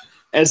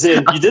 As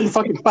in, you didn't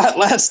fucking fight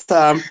last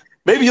time.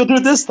 Maybe you'll do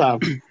it this time.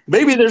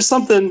 Maybe there's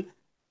something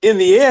in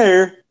the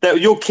air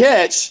that you'll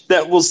catch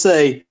that will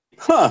say,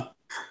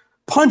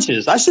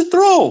 punches, I should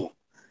throw.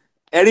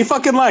 And he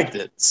fucking liked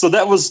it. So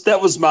that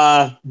was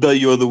my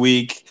Bellew of the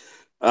Week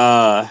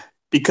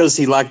because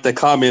he liked the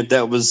comment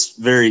that was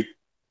very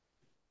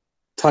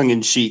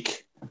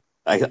tongue-in-cheek,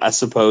 I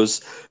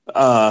suppose.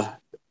 And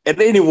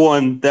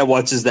anyone that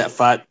watches that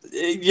fight,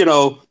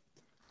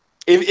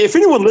 if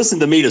anyone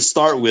listened to me to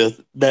start with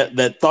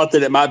that thought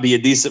that it might be a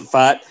decent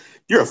fight,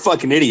 you're a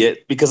fucking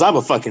idiot because I'm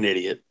a fucking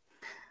idiot.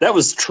 That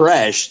was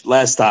trash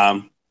last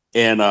time.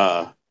 And,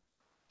 I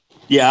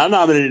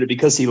nominated it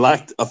because he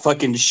liked a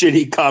fucking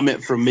shitty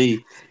comment from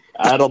me.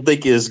 I don't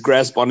think his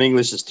grasp on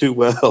English is too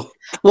well.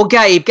 Well,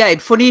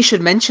 Gabe, funny you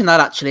should mention that,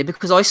 actually,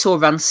 because I saw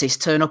Rancis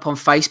turn up on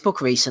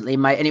Facebook recently,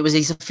 mate, and it was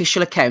his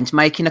official account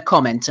making a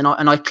comment, and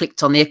I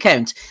clicked on the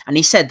account, and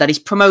he said that he's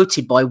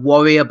promoted by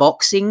Warrior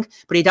Boxing,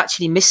 but he'd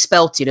actually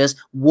misspelt it as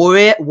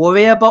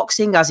Warrior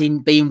Boxing, as in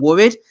being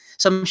worried.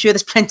 So I'm sure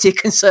there's plenty of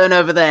concern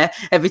over there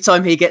every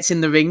time he gets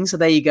in the ring. So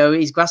there you go.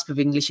 His grasp of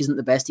English isn't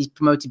the best. He's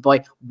promoted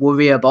by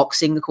Warrior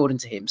Boxing, according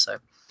to him. So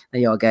there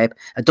you are, Gabe.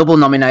 A double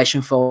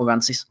nomination for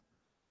Rancis.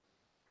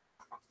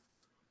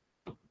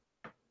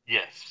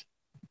 Yes.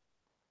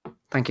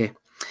 Thank you.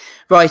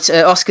 Right,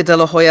 Oscar De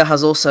La Hoya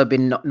has also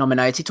been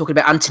nominated. Talking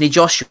about Anthony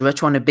Joshua,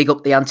 trying to big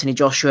up the Anthony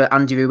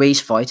Joshua-Andy Ruiz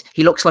fight.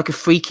 He looks like a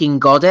freaking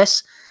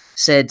goddess,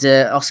 said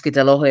Oscar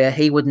De La Hoya.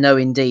 He would know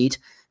indeed.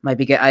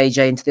 Maybe get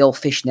AJ into the old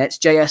fishnets.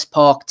 JS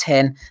Park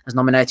 10 has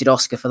nominated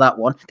Oscar for that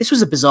one. This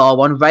was a bizarre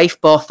one. Rafe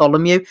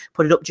Bartholomew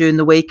put it up during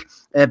the week.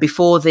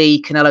 Before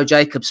the Canelo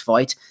Jacobs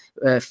fight,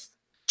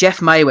 Jeff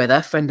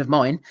Mayweather, friend of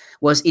mine,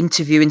 was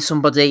interviewing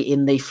somebody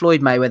in the Floyd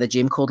Mayweather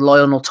gym called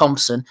Lionel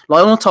Thompson.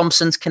 Lionel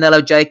Thompson's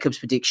Canelo Jacobs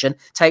prediction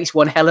takes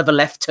one hell of a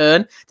left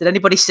turn. Did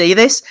anybody see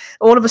this?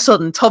 All of a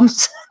sudden,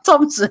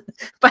 Thompson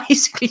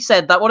basically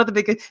said that one of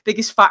the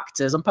biggest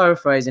factors, I'm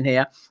paraphrasing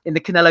here, in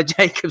the Canelo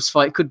Jacobs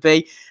fight could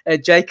be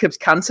Jacobs'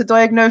 cancer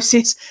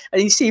diagnosis.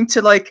 And he seemed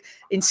to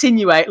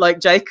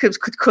insinuate Jacobs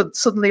could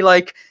suddenly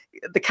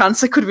the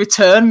cancer could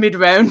return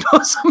mid-round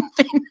or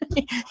something.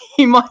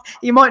 he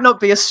might not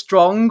be as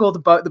strong, or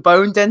the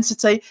bone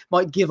density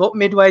might give up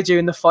midway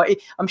during the fight.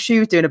 I'm sure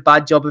he was doing a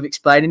bad job of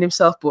explaining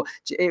himself, but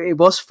it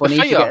was funny.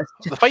 The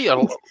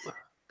fighter.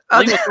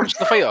 I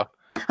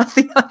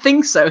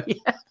think so.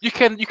 Yeah. You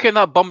can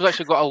that bum's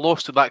actually got a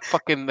loss to that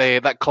fucking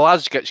that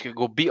Kalazgic can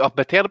go beat up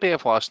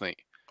Beterbiev last night.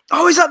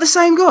 Oh, is that the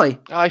same guy?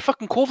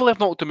 Fucking Kovalev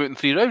knocked him out in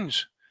 3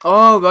 rounds.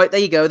 Oh, right, there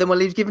you go. Then, well,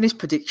 he's given his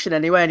prediction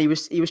anyway, and he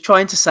was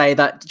trying to say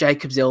that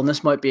Jacob's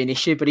illness might be an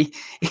issue, but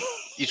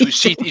He's got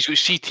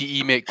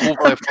CTE, mate.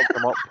 COVID fucked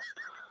him up.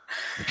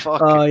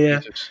 Fucking Oh, yeah.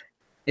 Jesus.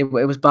 It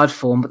was bad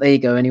form, but there you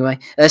go anyway.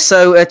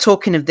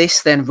 Talking of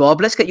this then,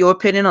 Rob, let's get your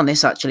opinion on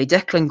this actually.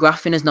 Declan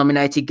Graffin has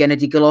nominated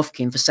Gennady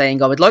Golovkin for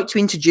saying, I would like to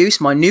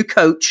introduce my new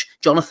coach,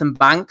 Jonathan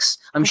Banks.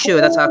 I'm sure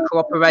that our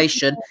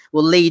cooperation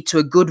will lead to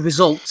a good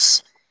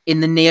results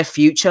in the near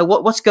future.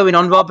 What's going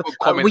on, Rob?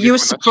 Were you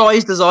as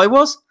surprised as I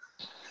was?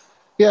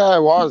 Yeah, I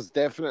was,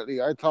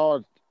 definitely. I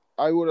thought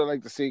I would have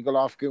liked to see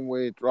Golovkin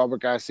with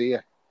Robert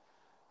Garcia.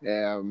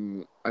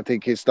 I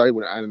think his style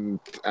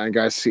and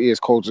Garcia's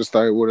coaching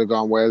style would have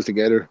gone well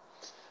together,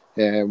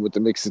 with the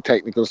mix of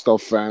technical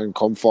stuff and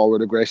come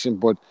forward aggression.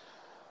 But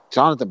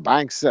Jonathan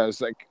Banks, I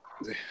was like,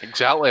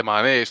 exactly,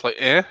 man. It's like,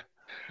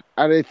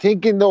 Are they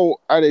thinking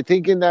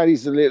that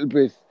he's a little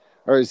bit,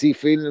 or is he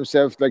feeling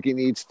himself like he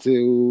needs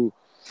to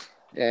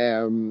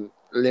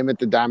limit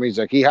the damage?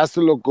 Like he has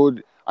to look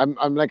good.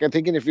 I'm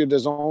thinking if you're the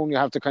zone, you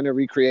have to kind of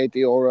recreate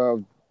the aura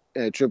of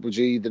Triple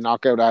G, the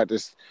knockout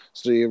artist.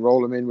 So you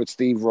roll him in with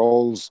Steve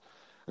Rolls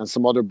and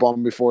some other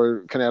bum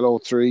before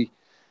Canelo 3,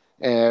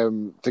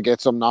 to get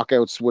some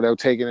knockouts without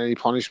taking any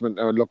punishment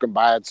or looking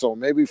bad. So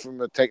maybe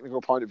from a technical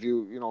point of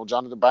view,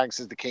 Jonathan Banks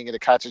is the king of the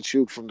catch and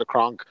shoot from the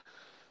cronk.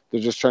 They're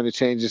just trying to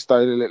change his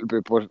style a little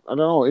bit, but I don't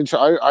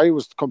know. I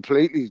was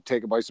completely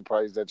taken by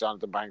surprise that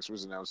Jonathan Banks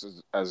was announced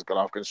as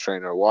Golovkin's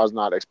trainer. I was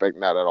not expecting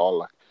that at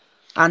all.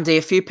 Andy,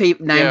 a few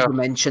names were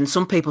mentioned.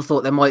 Some people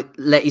thought they might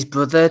let his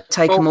brother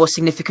take a more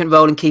significant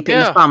role and keep it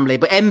in the family,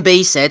 but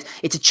MB said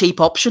it's a cheap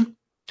option.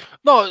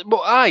 No,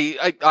 well,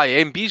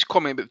 MB's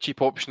comment about the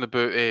cheap option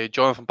about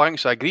Jonathan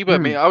Banks, I agree with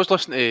him. I was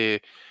listening to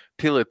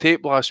Taylor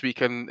Tape last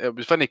week, and it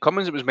was Vinnie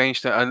Cummins that was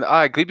mentioning it, and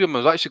I agreed with him. I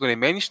was actually going to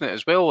mention it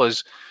as well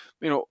as,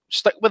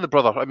 stick with the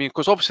brother. I mean,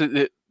 because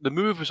obviously the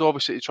move was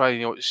obviously to try,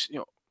 it's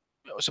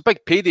a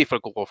big payday for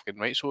Golovkin,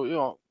 right?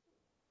 So,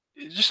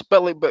 it's just a bit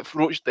like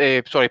Roach,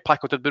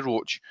 Paco did with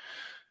Roach.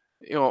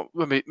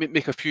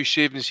 Make a few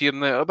savings here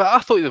and there. But I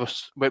thought he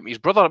went with his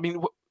brother. I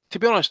mean, to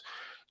be honest,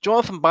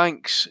 Jonathan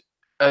Banks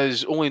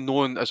is only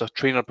known as a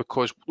trainer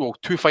because,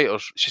 two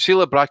fighters,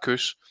 Cecilia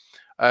Brakus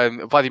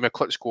and Vladimir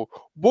Klitschko,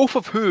 both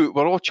of who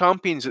were all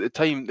champions at the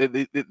time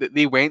that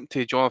they went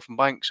to Jonathan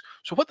Banks.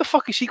 So what the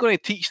fuck is he going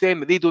to teach them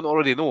that they don't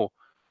already know?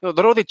 They're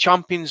already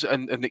champions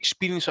and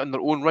experienced in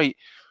their own right.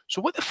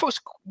 So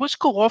what's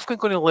Golovkin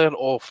going to learn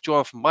off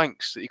Jonathan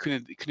Banks that he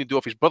couldn't do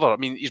off his brother? I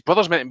mean, his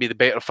brother's meant to be the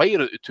better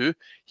fighter of the two.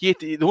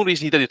 The only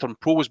reason he did turn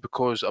pro was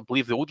because I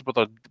believe the older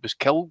brother was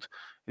killed,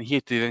 and he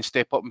had to then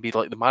step up and be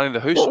like the man in the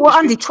house. Well,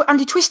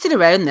 Andy twisted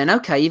around then.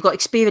 Okay, you've got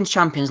experienced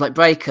champions like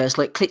Breakers,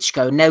 like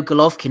Klitschko, now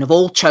Golovkin have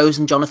all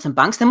chosen Jonathan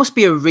Banks. There must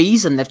be a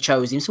reason they've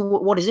chosen him. So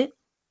what is it?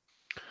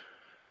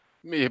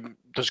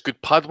 There's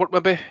good pad work,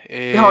 maybe.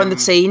 Behind the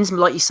scenes,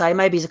 like you say,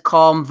 maybe he's a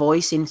calm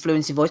voice,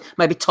 influencing voice.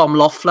 Maybe Tom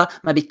Loeffler,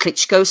 maybe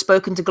Klitschko's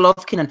spoken to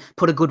Golovkin and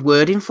put a good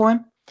word in for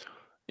him.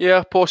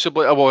 Yeah,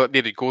 possibly. Well,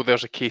 there you go.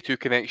 There's a K2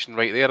 connection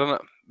right there, isn't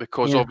it?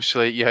 Because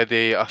obviously you had,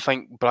 I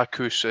think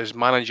Brakus, his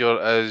manager,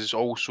 is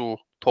also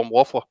Tom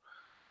Loeffler.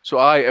 So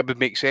it would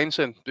make sense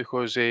then,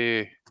 because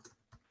again,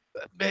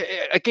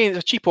 it's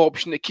a cheap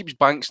option. It keeps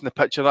Banks in the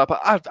picture. But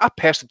I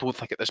personally don't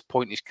think at this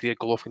point in his career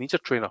Golovkin needs a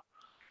trainer.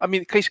 I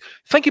mean, guys,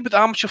 think about the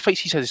amateur fights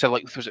he's had. He said,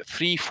 like, was it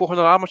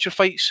 300-400 amateur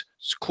fights?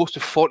 It's close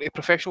to 40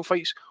 professional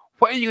fights.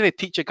 What are you going to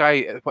teach a guy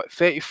at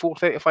 34,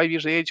 35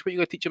 years of age? What are you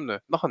going to teach him now?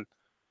 Nothing.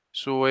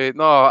 So,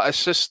 no,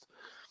 it's just...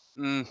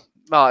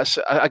 I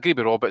agree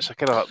with Rob. It's a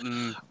kind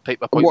of type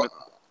appointment.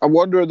 I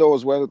wonder, though,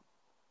 as well,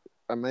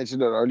 I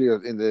mentioned it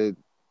earlier in the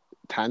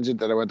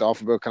tangent that I went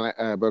off about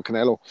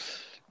Canelo.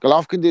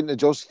 Golovkin didn't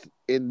adjust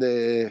in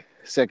the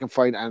second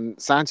fight, and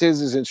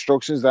Sanchez's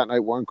instructions that night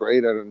weren't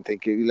great. I don't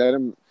think he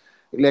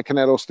let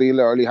Canelo steal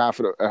the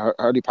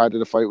early part of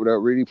the fight without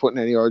really putting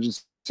any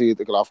urgency at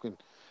the Golovkin.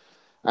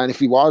 And if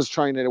he was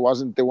trying it,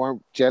 they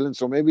weren't gelling.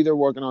 So maybe they're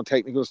working on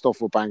technical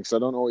stuff with Banks. I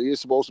don't know. He is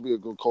supposed to be a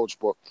good coach,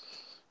 but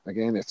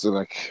again, it's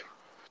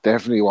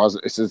definitely was.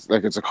 It's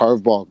a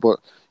curveball, but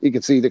you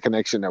can see the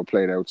connection now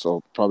played out.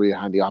 So probably a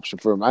handy option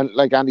for him. And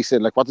like Andy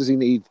said, what does he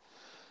need?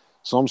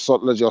 Some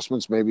subtle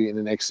adjustments maybe in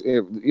the next.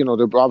 They're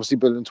obviously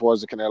building towards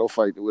the Canelo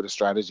fight with a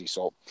strategy.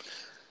 So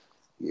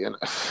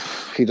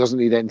he doesn't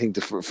need anything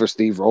for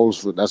Steve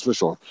Rolls, that's for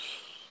sure.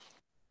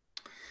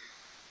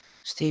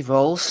 Steve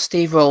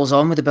Rolls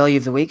on with the Bellew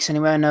of the Weeks.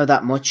 Anyway, I know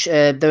that much.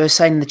 They were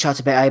saying in the chat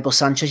about Abel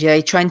Sanchez. Yeah,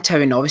 he trained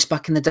Terry Norris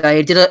back in the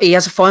day. He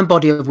has a fine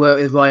body of work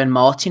with Ryan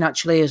Martin,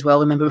 actually, as well.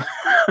 Remember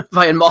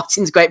Ryan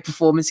Martin's great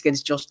performance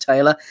against Josh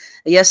Taylor.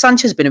 Yeah,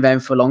 Sanchez has been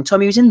around for a long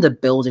time. He was in the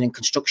building and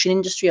construction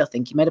industry. I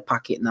think he made a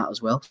packet in that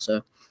as well.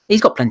 So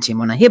he's got plenty of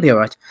money. He'll be all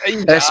right.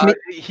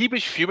 He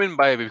was fuming,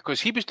 by the way,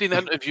 because he was doing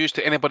interviews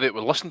to anybody that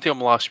would listen to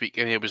him last week,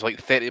 and it was like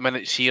 30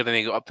 minutes here, then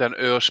he got up to an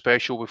hour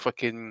special with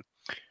fucking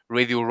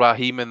Radio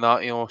Raheem and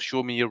that,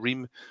 show me your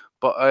ream.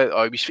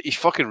 But he's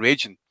fucking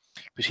raging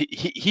because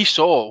he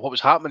saw what was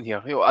happening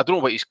here. I don't know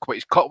what his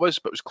cut was,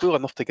 but it was clear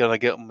enough to get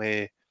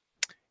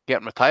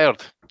him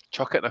retired,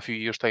 chuck it in a few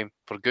years' time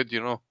for good.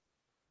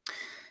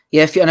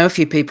 Yeah, I know a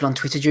few people on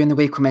Twitter during the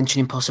week were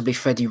mentioning possibly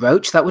Freddie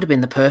Roach. That would have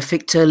been the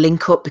perfect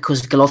link up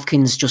because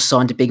Golovkin's just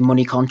signed a big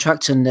money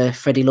contract and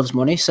Freddie loves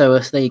money. So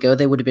there you go.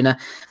 There would have been a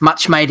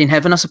match made in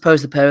heaven, I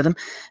suppose, the pair of them.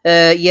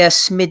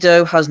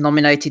 Smido has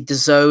nominated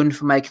DAZN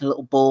for making a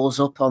little balls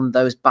up on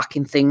those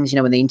backing things. You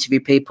know, when they interview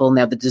people and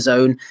they have the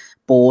DAZN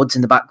boards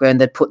in the background,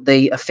 they'd put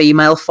a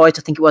female fight,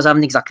 I think it was. I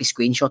haven't exactly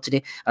screenshotted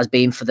it, as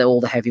being for all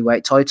the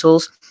heavyweight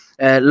titles.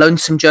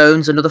 Lonesome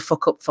Jones, another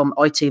fuck up from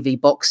ITV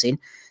Boxing.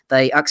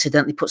 They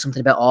accidentally put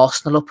something about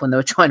Arsenal up when they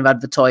were trying to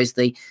advertise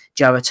the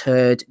Jarrett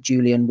Hurd,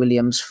 Julian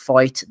Williams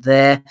fight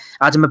there.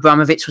 Adam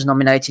Abramovich was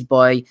nominated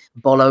by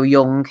Bolo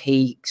Young.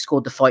 He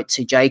scored the fight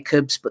to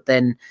Jacobs, but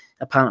then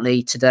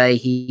apparently today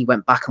he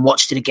went back and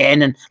watched it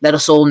again and let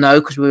us all know,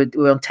 because we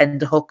were on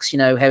tenterhooks, you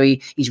know, how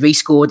he's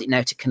rescored it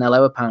now to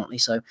Canelo apparently.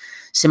 So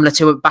similar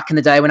to back in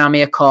the day when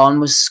Amir Khan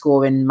was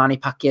scoring Manny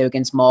Pacquiao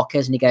against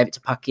Marquez and he gave it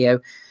to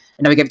Pacquiao.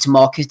 I know he gave it to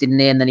Marcus, didn't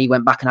he? And then he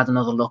went back and had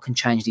another look and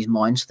changed his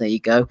mind. So there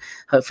you go.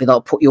 Hopefully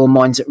that'll put your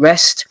minds at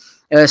rest.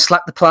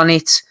 Slack the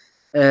Planet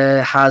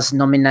has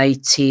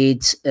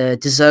nominated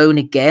DAZN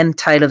again.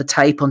 Taylor the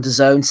Tape on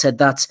DAZN said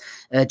that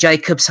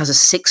Jacobs has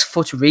a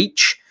 6-foot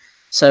reach.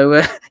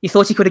 So he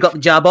thought he could have got the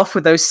jab off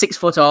with those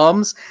 6-foot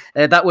arms.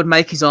 That would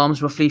make his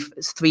arms roughly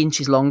 3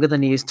 inches longer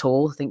than he is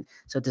tall. I think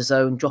so.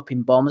 DAZN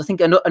dropping bombs. I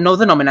think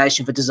another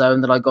nomination for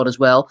DAZN that I got as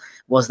well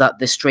was that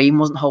the stream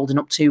wasn't holding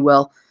up too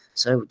well.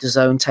 So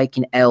DAZN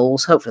taking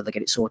L's. Hopefully they'll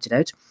get it sorted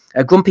out.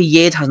 Grumpy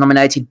Yid has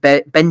nominated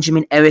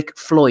Benjamin Eric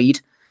Floyd,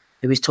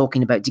 who is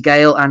talking about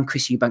DeGale and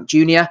Chris Eubank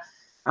Jr.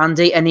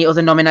 Andy, any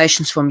other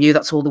nominations from you?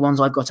 That's all the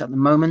ones I've got at the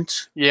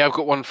moment. Yeah, I've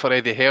got one for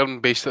Eddie Hearn,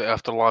 basically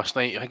after last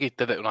night. I think he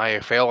did it on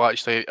IFL,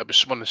 actually. It was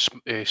someone,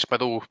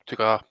 Smiddle took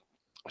a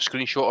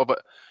screenshot of it,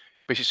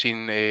 basically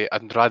saying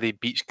Andrade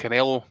beats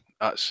Canelo.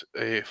 That's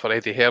for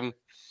Eddie Hearn.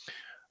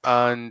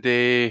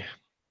 And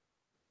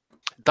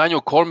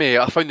Daniel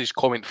Cormier, I found his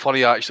comment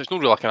funny, actually. It's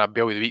not really like a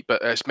Belly of the Week,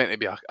 but it's meant to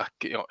be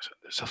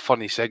it's a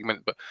funny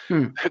segment. But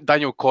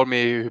Daniel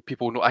Cormier, who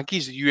people know, I think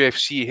he's the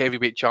UFC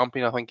heavyweight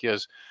champion, I think he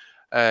is.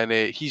 And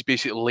he's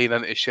basically laying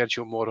into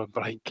Sergio Mora and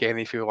Brian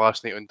Kenny for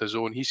last night on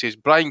DAZN. He says,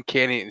 Brian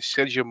Kenny and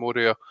Sergio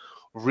Mora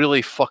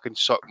really fucking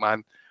suck,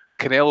 man.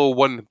 Canelo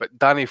won, but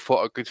Danny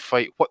fought a good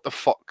fight. What the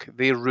fuck?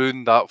 They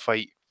ruined that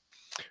fight.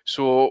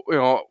 So, you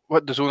know,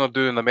 what DAZN are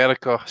doing in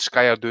America,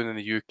 Sky are doing in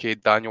the UK,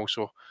 Daniel.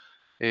 So,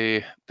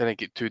 didn't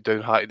get too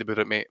downhearted about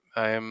it, mate.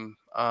 And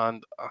I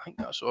think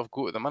that's what I've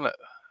got at the minute.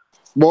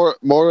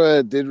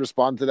 Mora did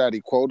respond to that.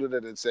 He quoted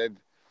it and said,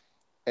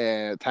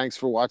 thanks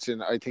for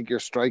watching. I think your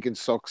striking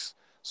sucks.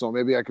 So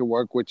maybe I could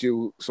work with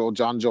you so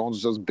John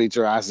Jones doesn't beat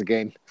your ass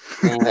again.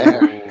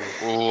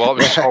 That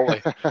was salty.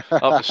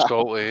 That was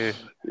salty.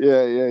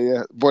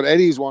 Yeah. But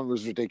Eddie's one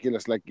was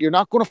ridiculous. Like, you're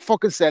not going to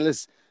fucking sell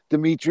us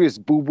Demetrius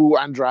Boo Boo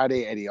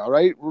Andrade, Eddie, all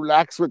right?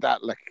 Relax with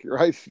that, like,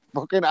 right?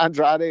 Fucking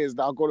Andrade is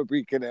not going to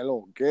beat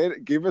Canelo, okay?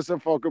 Give us a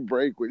fucking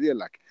break, will you?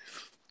 Like,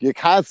 you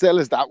can't sell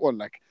us that one.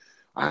 Like,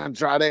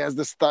 Andrade has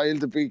the style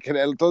to beat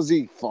Canelo, does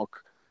he?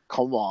 Fuck.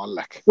 Come on,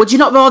 like. Would you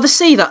not rather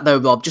see that, though,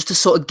 Rob, just to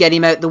sort of get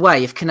him out the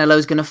way if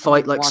Canelo's going to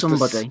fight like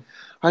somebody?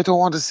 I don't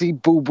want to see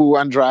Boo Boo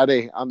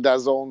Andrade on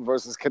DAZN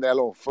versus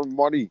Canelo for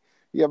money.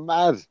 You're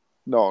mad.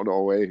 No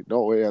way.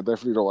 I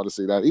definitely don't want to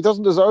see that. He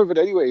doesn't deserve it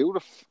anyway. Who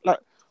the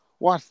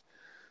what?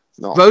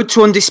 No. Road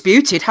to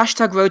Undisputed.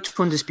 Hashtag Road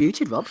to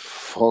Undisputed, Rob.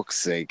 Fuck's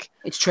sake.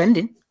 It's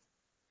trending.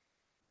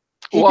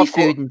 He'd be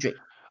food and drink.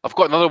 I've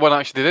got another one,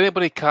 actually. Did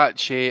anybody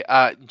catch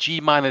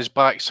G-Man is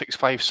back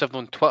 657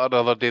 on Twitter the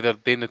other day? They're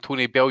doing the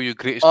Tony Bellew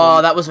greatest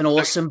moment. That was an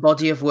awesome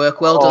body of work.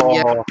 Well done,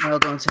 yeah. Well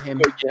done to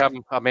him. Yeah,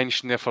 I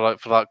mentioned there for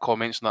that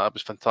comments and that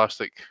was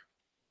fantastic.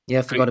 Yeah,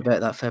 I forgot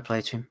about that. Fair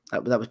play to him.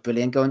 That was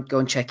brilliant. Go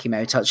and check him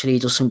out. Actually, he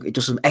does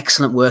some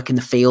excellent work in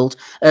the field.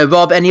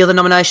 Rob, any other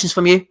nominations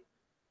from you?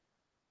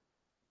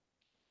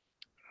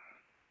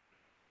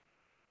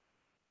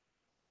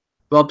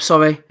 Rob,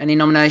 sorry, any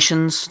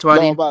nominations to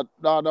add in?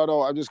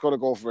 No. I'm just going to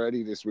go for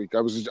Eddie this week.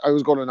 I was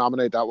going to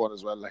nominate that one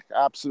as well. Like,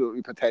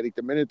 absolutely pathetic.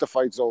 The minute the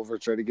fight's over,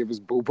 try to give us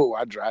Boo Boo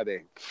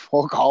Andrade.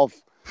 Fuck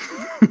off.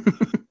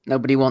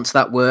 Nobody wants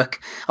that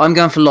work. I'm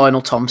going for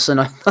Lionel Thompson.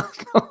 I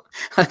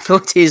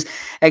thought his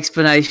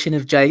explanation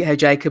of how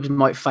Jacobs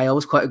might fail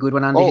was quite a good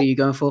one. Andy, who are you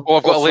going for?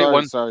 I've got a late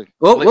one. Sorry.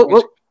 Whoa.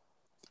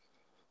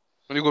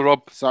 When you go,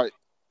 Rob. Sorry.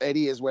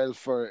 Eddie as well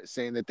for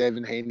saying that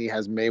Devin Haney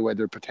has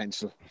Mayweather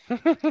potential.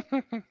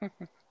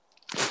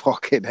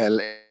 Fucking hell.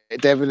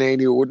 Devin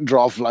Haney wouldn't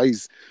draw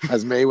flies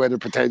has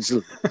Mayweather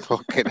potential.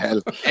 Fucking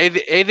hell.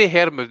 Eddie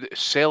Hearn would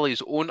sell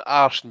his own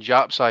arse and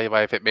Japs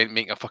if it meant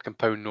making a fucking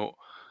pound note.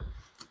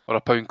 Or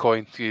a pound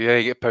coin. You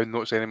didn't get pound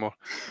notes anymore.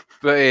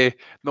 But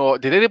no,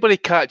 did anybody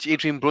catch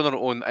Adrian Brunner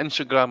on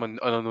Instagram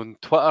and on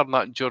Twitter and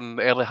that during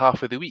the early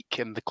half of the week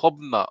in the club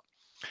and that?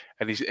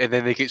 And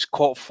then he gets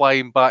caught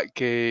flying back.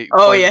 Coach,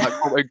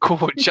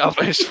 that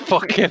was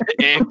fucking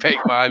epic,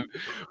 man.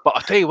 But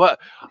I'll tell you what,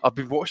 I've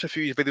been watching a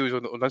few videos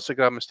on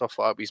Instagram and stuff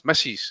like that with his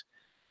missus.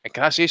 And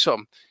can I say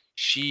something?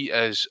 She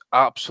is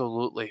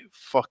absolutely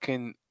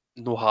fucking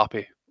no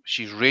happy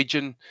She's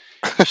raging.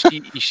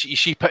 You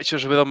see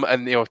pictures with them,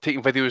 and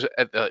taking videos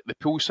at the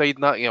poolside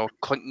and that,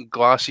 clinking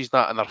glasses and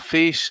that, and her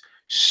face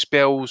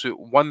spells out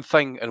one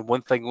thing and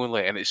one thing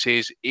only, and it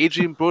says,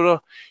 "Adrian Broner,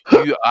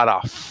 you are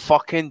a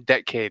fucking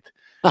dickhead."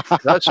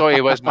 That's all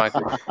he was, man.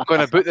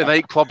 Going about the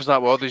nightclubs and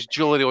that with all this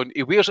jewellery on.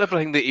 He wears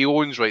everything that he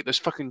owns, right? This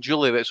fucking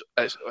jewellery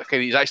that's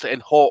okay, he's actually in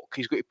Hawk.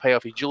 He's got to pay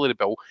off his jewellery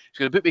bill. He's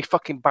going to book me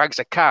fucking bags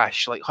of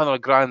cash, like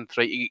 100 grand,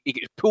 right? He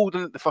gets pulled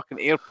in at the fucking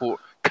airport,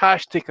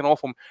 cash taken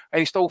off him, and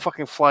he's still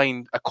fucking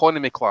flying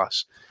economy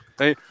class.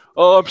 Right?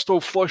 Oh, I'm still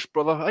flush,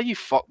 brother. Are you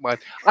fuck, man?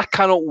 I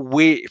cannot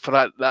wait for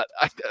that.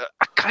 I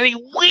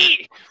can't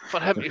wait for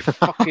him to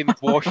fucking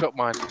wash up,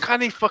 man.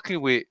 Can't he fucking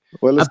wait?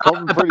 Well, it's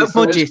coming pretty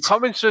soon. It's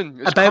coming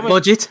soon. It's about coming.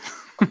 Budget.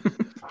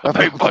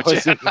 About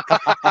budget.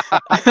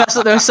 That's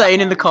what they were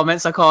saying in the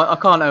comments. I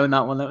can't own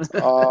that one.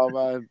 Oh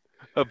man.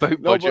 About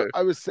No, budget.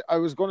 but I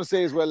was going to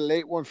say as well, a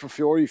late one for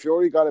Fury.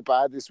 Fury got it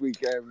bad this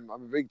week. I'm a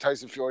big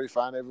Tyson Fury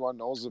fan. Everyone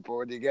knows it. But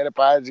when you get it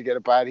bad, you get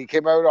it bad. He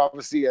came out,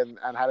 obviously, and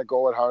had a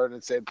go at her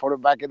and said, put him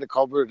back in the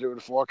cupboard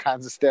with 4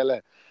 cans of Stella,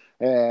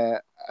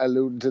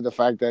 alluding to the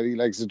fact that he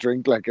likes to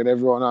drink. And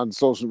everyone on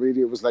social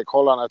media was like,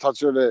 hold on, I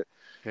thought you're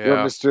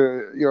you're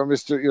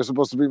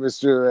supposed to be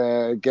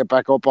Mr. Get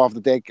back up off the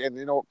deck. And,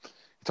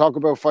 talk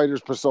about fighters'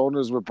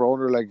 personas with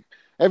Broner,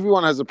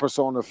 everyone has a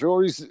persona.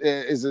 Fury's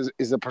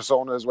is a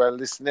persona as well.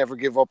 This never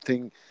give up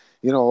thing.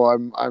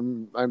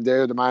 I'm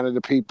there, the man of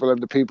the people. I'm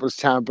the people's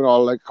champ and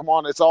all. Come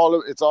on, it's all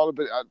a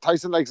bit.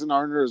 Tyson likes an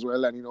earner as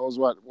well, and he knows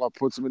what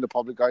puts him in the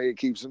public eye. It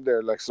keeps him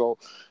there. So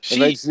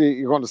eventually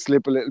you're going to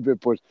slip a little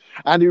bit. But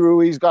Andy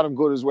Ruiz got him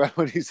good as well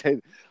when he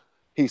said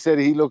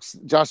he looks.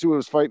 Joshua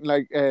was fighting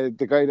like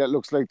the guy that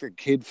looks like the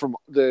kid from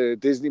the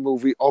Disney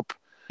movie Up.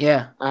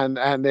 Yeah,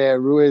 and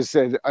Ruiz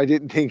said, I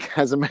didn't think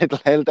as a mental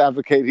health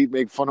advocate he'd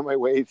make fun of my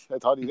weight. I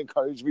thought he'd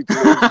encourage me to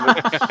lose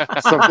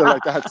something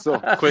like that. So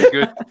quite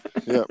good.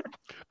 Yeah.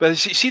 But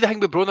see the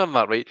thing with Broner and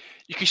that, right?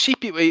 You can see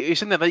people.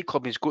 He's in the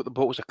nightclub and he's got the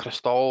bottles of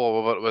Cristal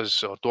or whatever it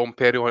was, or Dom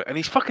Perignon, and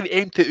he's fucking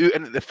emptied it out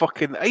into the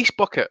fucking ice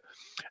bucket.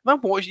 And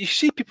I'm watching. You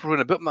see people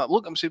running about and that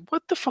look. I'm saying,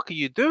 what the fuck are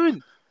you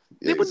doing?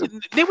 Then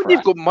when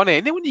you've got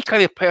money, then when you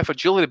can't pay off a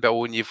jewellery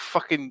bill and you've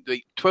fucking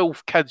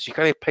 12 kids, you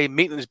can't pay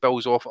maintenance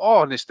bills off.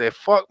 Honestly,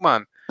 fuck,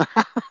 man.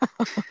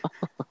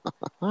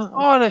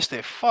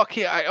 Honestly, fuck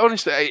it.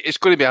 Honestly, it's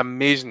going to be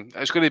amazing.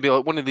 It's going to be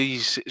like one of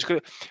these. It's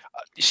going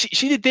to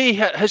see the day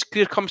his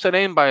career comes to an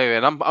end. By the way,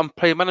 and I'm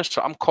Prime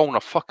Minister. I'm calling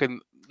a fucking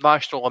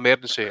national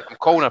emergency. I'm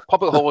calling a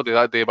public holiday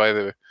that day. By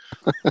the way.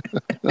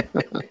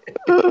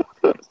 Who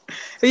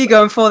are you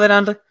going for then,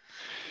 Andy?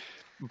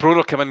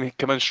 Broner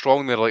came in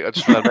strong there. I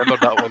just remember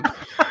that one.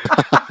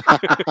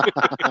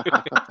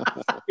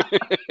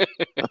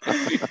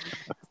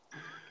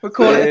 We'll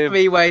call it a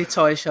three-way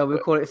tie, shall we?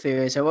 We'll call it a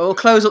three-way. So we'll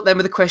close up then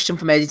with a question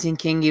from Editing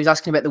King. He was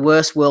asking about the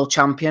worst world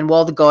champion.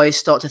 While the guys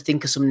start to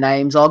think of some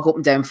names, I'll go up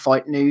and down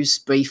Fight News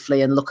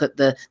briefly and look at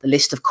the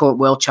list of current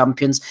world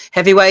champions.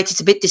 Heavyweight, it's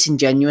a bit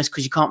disingenuous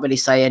because you can't really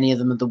say any of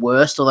them are the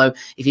worst. Although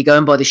if you're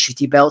going by the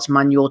shitty belts,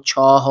 Manuel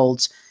Char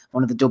holds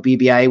one of the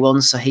WBA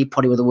ones, so he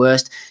probably were the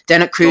worst.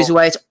 Then at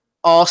cruiserweight,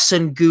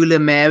 Arsen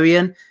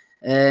Gulamarian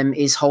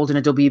is holding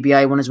a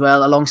WBA one as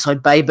well,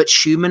 alongside Babet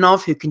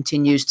Shumanov, who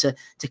continues to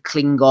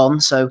cling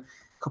on. So a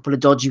couple of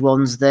dodgy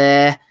ones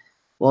there.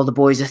 While the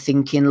boys are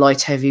thinking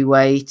light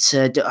heavyweight,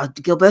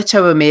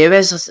 Gilberto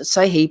Ramirez, I'd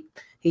say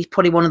he's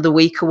probably one of the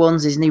weaker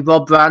ones, isn't he?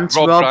 Rob Brandt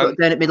down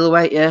at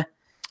middleweight, yeah,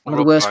 one of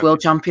the worst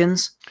world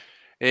champions.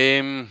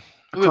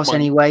 Across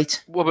any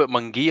weight. What about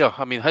Munguia?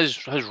 I mean,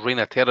 his reign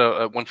of terror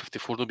at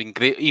 154 has been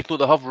great, even though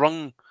they have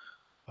rung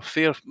a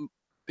fair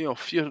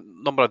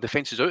number of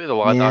defences out of the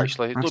lad,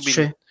 actually.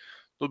 It's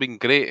not been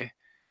great.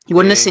 You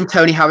wouldn't have seen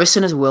Tony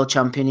Harrison as a world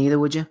champion either,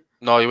 would you?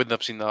 No, you wouldn't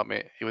have seen that,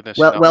 mate. You wouldn't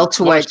have seen that.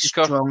 Welterweight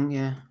strong,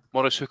 yeah.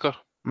 Maurice Hooker.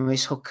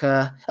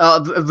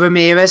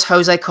 Ramirez,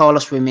 Jose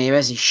Carlos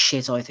Ramirez is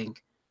shit, I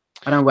think.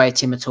 I don't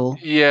rate him at all.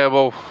 Yeah,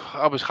 well,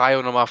 I was high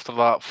on him after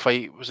that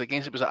fight. Was it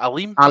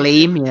Aleem?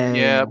 Aleem, yeah.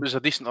 Yeah, it was a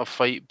decent enough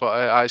fight,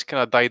 but it's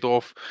kind of died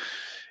off.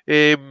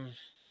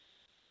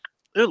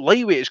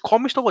 Lightweight, is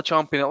Comey still a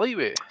champion at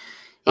lightweight?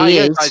 He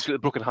is. He's got the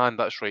broken hand,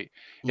 that's right.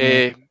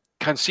 Yeah.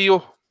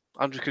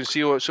 Andrew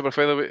Cancillo at super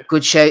featherweight.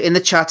 Good shout. In the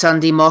chat,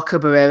 Andy, Marco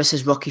Barrera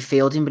says Rocky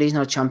Fielding, but he's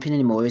not a champion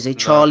anymore, is he? No.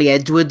 Charlie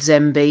Edwards,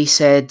 MB,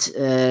 said,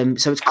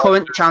 so it's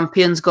current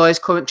champions, guys,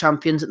 current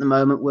champions at the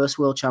moment, worst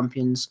world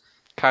champions.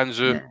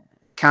 Kanzu.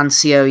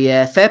 Cancillo,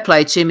 yeah. Fair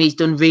play to him. He's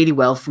done really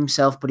well for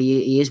himself, but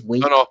he is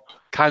weak. No.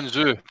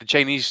 Kanzu, the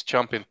Chinese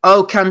champion.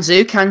 Oh,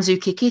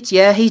 Kanzu kick it.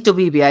 Yeah, he's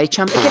WBA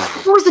champion.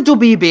 It was the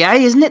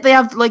WBA, isn't it? They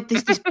have like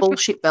this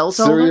bullshit belt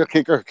on. Serial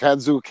kicker,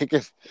 Kanzu kick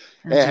it.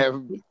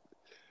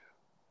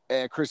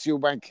 Chris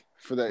Eubank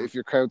for the if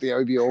you count the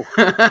IBO.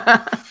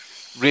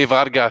 Ray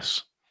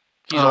Vargas.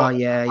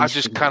 I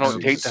just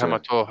cannot take to him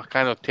at all. I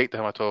cannot take to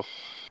him at all.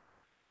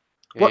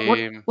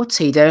 What's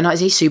he doing? Is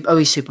he super? Oh,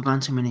 he's super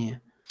bantamman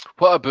here.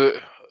 What about?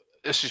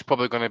 This is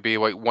probably going to be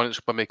like one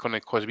that's probably going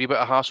to cause a wee bit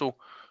of hassle.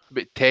 A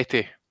bit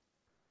Tete.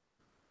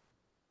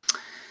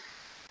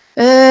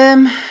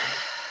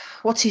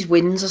 What's his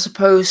wins? I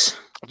suppose.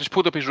 I've just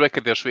pulled up his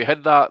record there. So he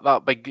had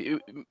that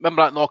big.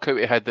 Remember that knockout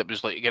he had that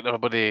was like getting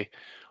everybody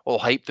all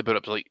hyped about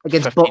it. It was like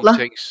Against 15 Butler?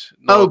 seconds.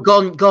 No,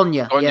 Gonya.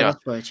 Gonya. Yeah,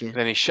 that's right. Yeah. And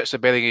then he shits the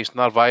bed against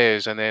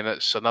Narvaez, and then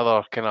it's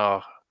another kind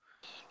of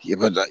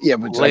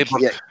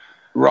like,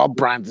 Rob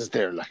Brandt is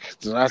there. Like,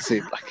 does that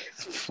seem like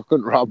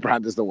fucking Rob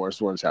Brandt is the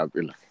worst world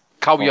champion? Like,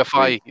 Kal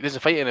Yafai. He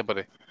doesn't fight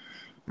anybody.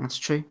 That's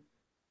true.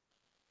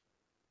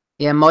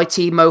 Yeah,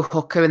 Mighty Mo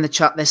Hooker in the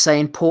chat. They're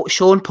saying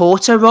Sean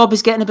Porter. Rob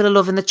is getting a bit of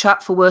love in the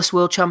chat for worst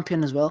world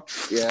champion as well.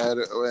 Yeah,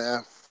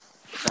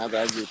 can't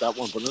argue with that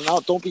one. But no,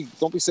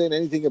 don't be saying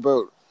anything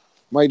about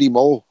Mighty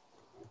Mo,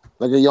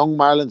 like a young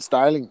Marlon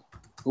Starling,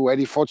 who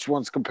Eddie Futch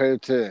once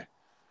compared to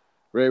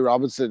Ray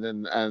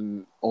Robinson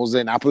and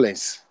Jose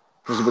Napoles.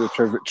 There's a bit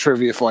of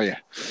trivia for you.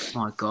 Oh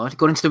my God,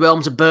 going into the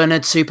realms of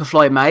Bernard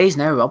Superfly Mays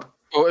now, Rob.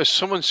 Well, as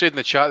someone said in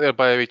the chat there,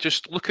 by the way,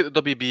 just look at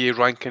the WBA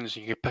rankings and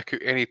you can pick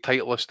out any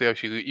title list there.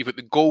 So you've got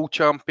the gold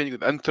champion, you've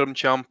got the interim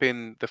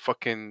champion, the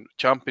fucking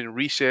champion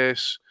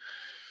recess.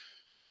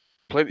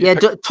 Plenty. Yeah,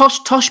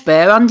 Tosh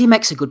Bear, Andy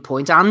makes a good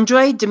point.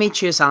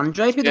 Demetrius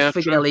Andrade, who the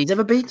friggin' hell he's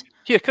ever beat?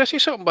 Here, can I say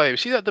something, by the way?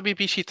 See that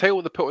WBC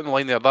title they put on the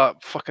line there,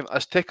 that fucking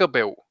Azteca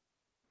belt?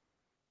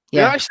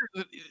 Yeah.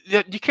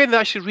 You kind of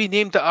actually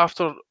renamed it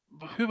after,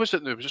 who was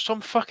it now? Was it some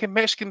fucking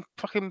Mexican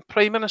fucking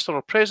prime minister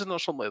or president or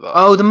something like that?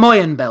 Oh, the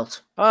Mayan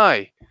belt.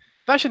 Aye.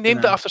 They actually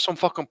named it after some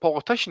fucking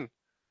politician.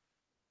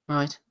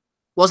 Right.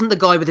 Wasn't the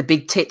guy with the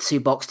big tits who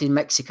boxed in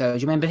Mexico? Do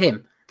you remember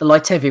him? The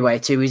light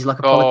heavyweight who was like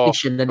a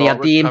politician and he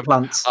had the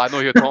implants. I know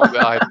you're talking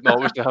about. No, it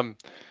wasn't him.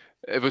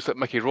 It was like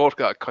Mickey Rourke,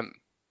 that cunt.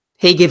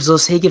 He gives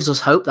us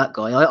hope, that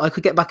guy. I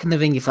could get back in the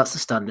ring if that's the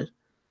standard.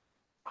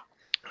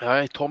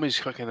 Aye, Tommy's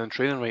fucking in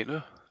training right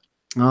now.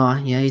 Oh,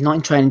 yeah, he's not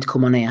in training to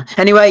come on here.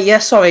 Anyway, yeah,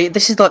 sorry.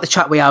 This is like the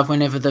chat we have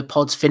whenever the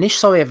pod's finished.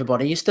 Sorry,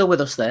 everybody. You're still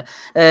with us there.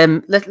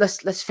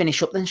 Let's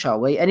finish up then,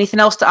 shall we? Anything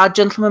else to add,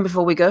 gentlemen,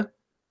 before we go?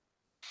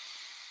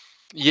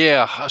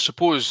 Yeah, I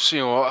suppose,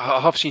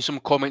 I have seen some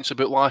comments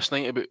about last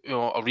night about,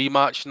 a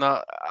rematch and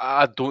that.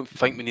 I don't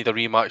think we need a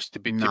rematch, to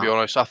be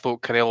honest. I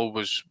thought Canelo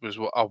was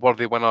a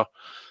worthy winner.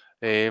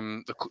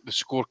 The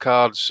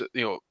scorecards,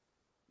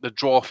 the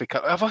draw.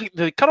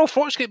 Did Carl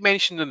Froch get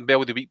mentioned in the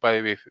Bell of the Week,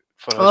 by the way?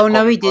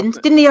 No, he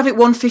didn't. Didn't he have it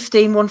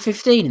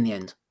 115 in the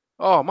end?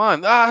 Oh,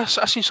 man. I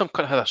seen some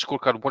kind of had a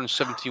scorecard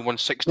 117,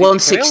 116.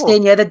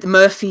 116, yeah. The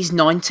Murphy's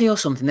 90 or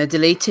something. They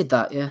deleted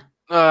that, yeah.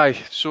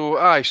 Aye. So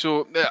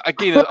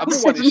again, I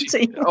don't want to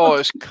see. Oh,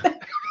 it's...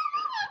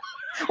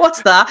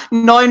 What's that?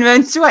 9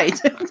 rounds to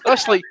 8?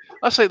 That's like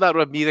that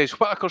Ramirez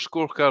Whittaker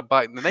scorecard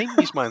back in the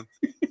 90s, man.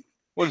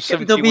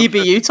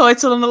 WBU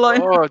title on the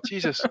line. Oh,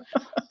 Jesus.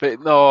 But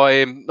no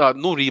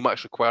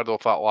rematch required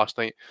off that last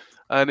night.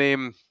 And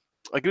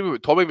I agree with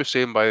what Tommy was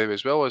saying, by the way,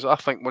 as well, is I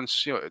think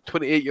once, a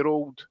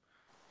 28-year-old,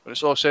 when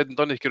it's all said and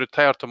done, he could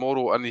retire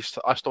tomorrow and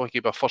I still think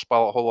he'd be a first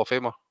ballot Hall of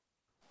Famer.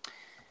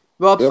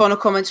 Rob, final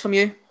comments from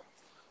you?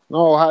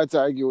 No, hard to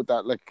argue with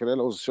that. Like,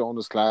 Canelo's shown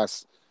his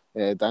class.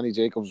 Danny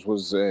Jacobs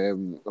was a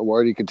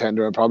worthy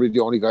contender and probably the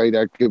only guy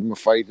that gave him a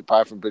fight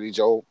apart from Billy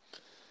Joe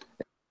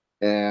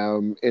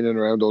in and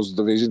around those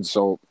divisions.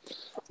 So,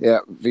 yeah,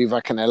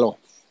 Viva Canelo.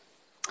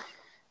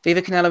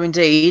 Viva Canelo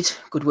indeed.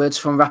 Good words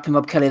from Rapping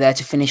Rob Kelly there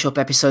to finish up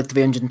episode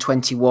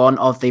 321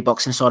 of the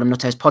Boxing Asylum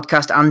Nuthouse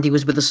podcast. Andy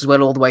was with us as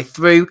well all the way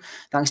through.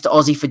 Thanks to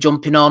Ozzy for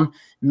jumping on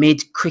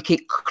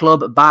mid-cricket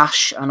club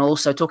bash. And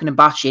also, talking of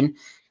bashing,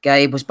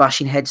 Gabe was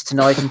bashing heads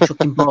tonight and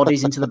chucking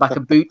bodies into the back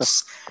of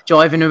boots,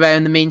 driving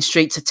around the mean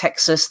streets of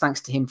Texas. Thanks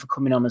to him for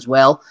coming on as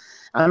well.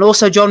 And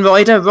also John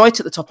Ryder, right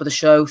at the top of the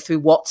show,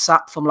 through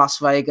WhatsApp from Las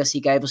Vegas.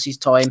 He gave us his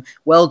time.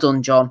 Well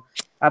done, John.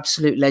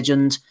 Absolute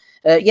legend.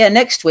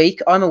 Next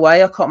week, I'm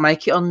away. I can't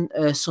make it on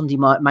Sunday,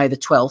 May the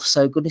 12th.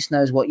 So goodness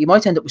knows what. You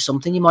might end up with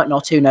something. You might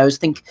not. Who knows? I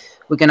think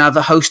we're going to have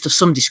a host of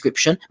some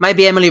description.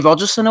 Maybe Emily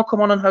Rogerson will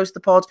come on and host the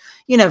pod.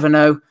 You never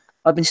know.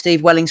 I've been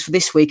Steve Wellings for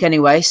this week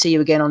anyway. See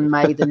you again on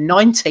May the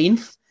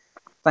 19th.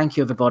 Thank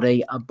you,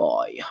 everybody.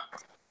 Bye.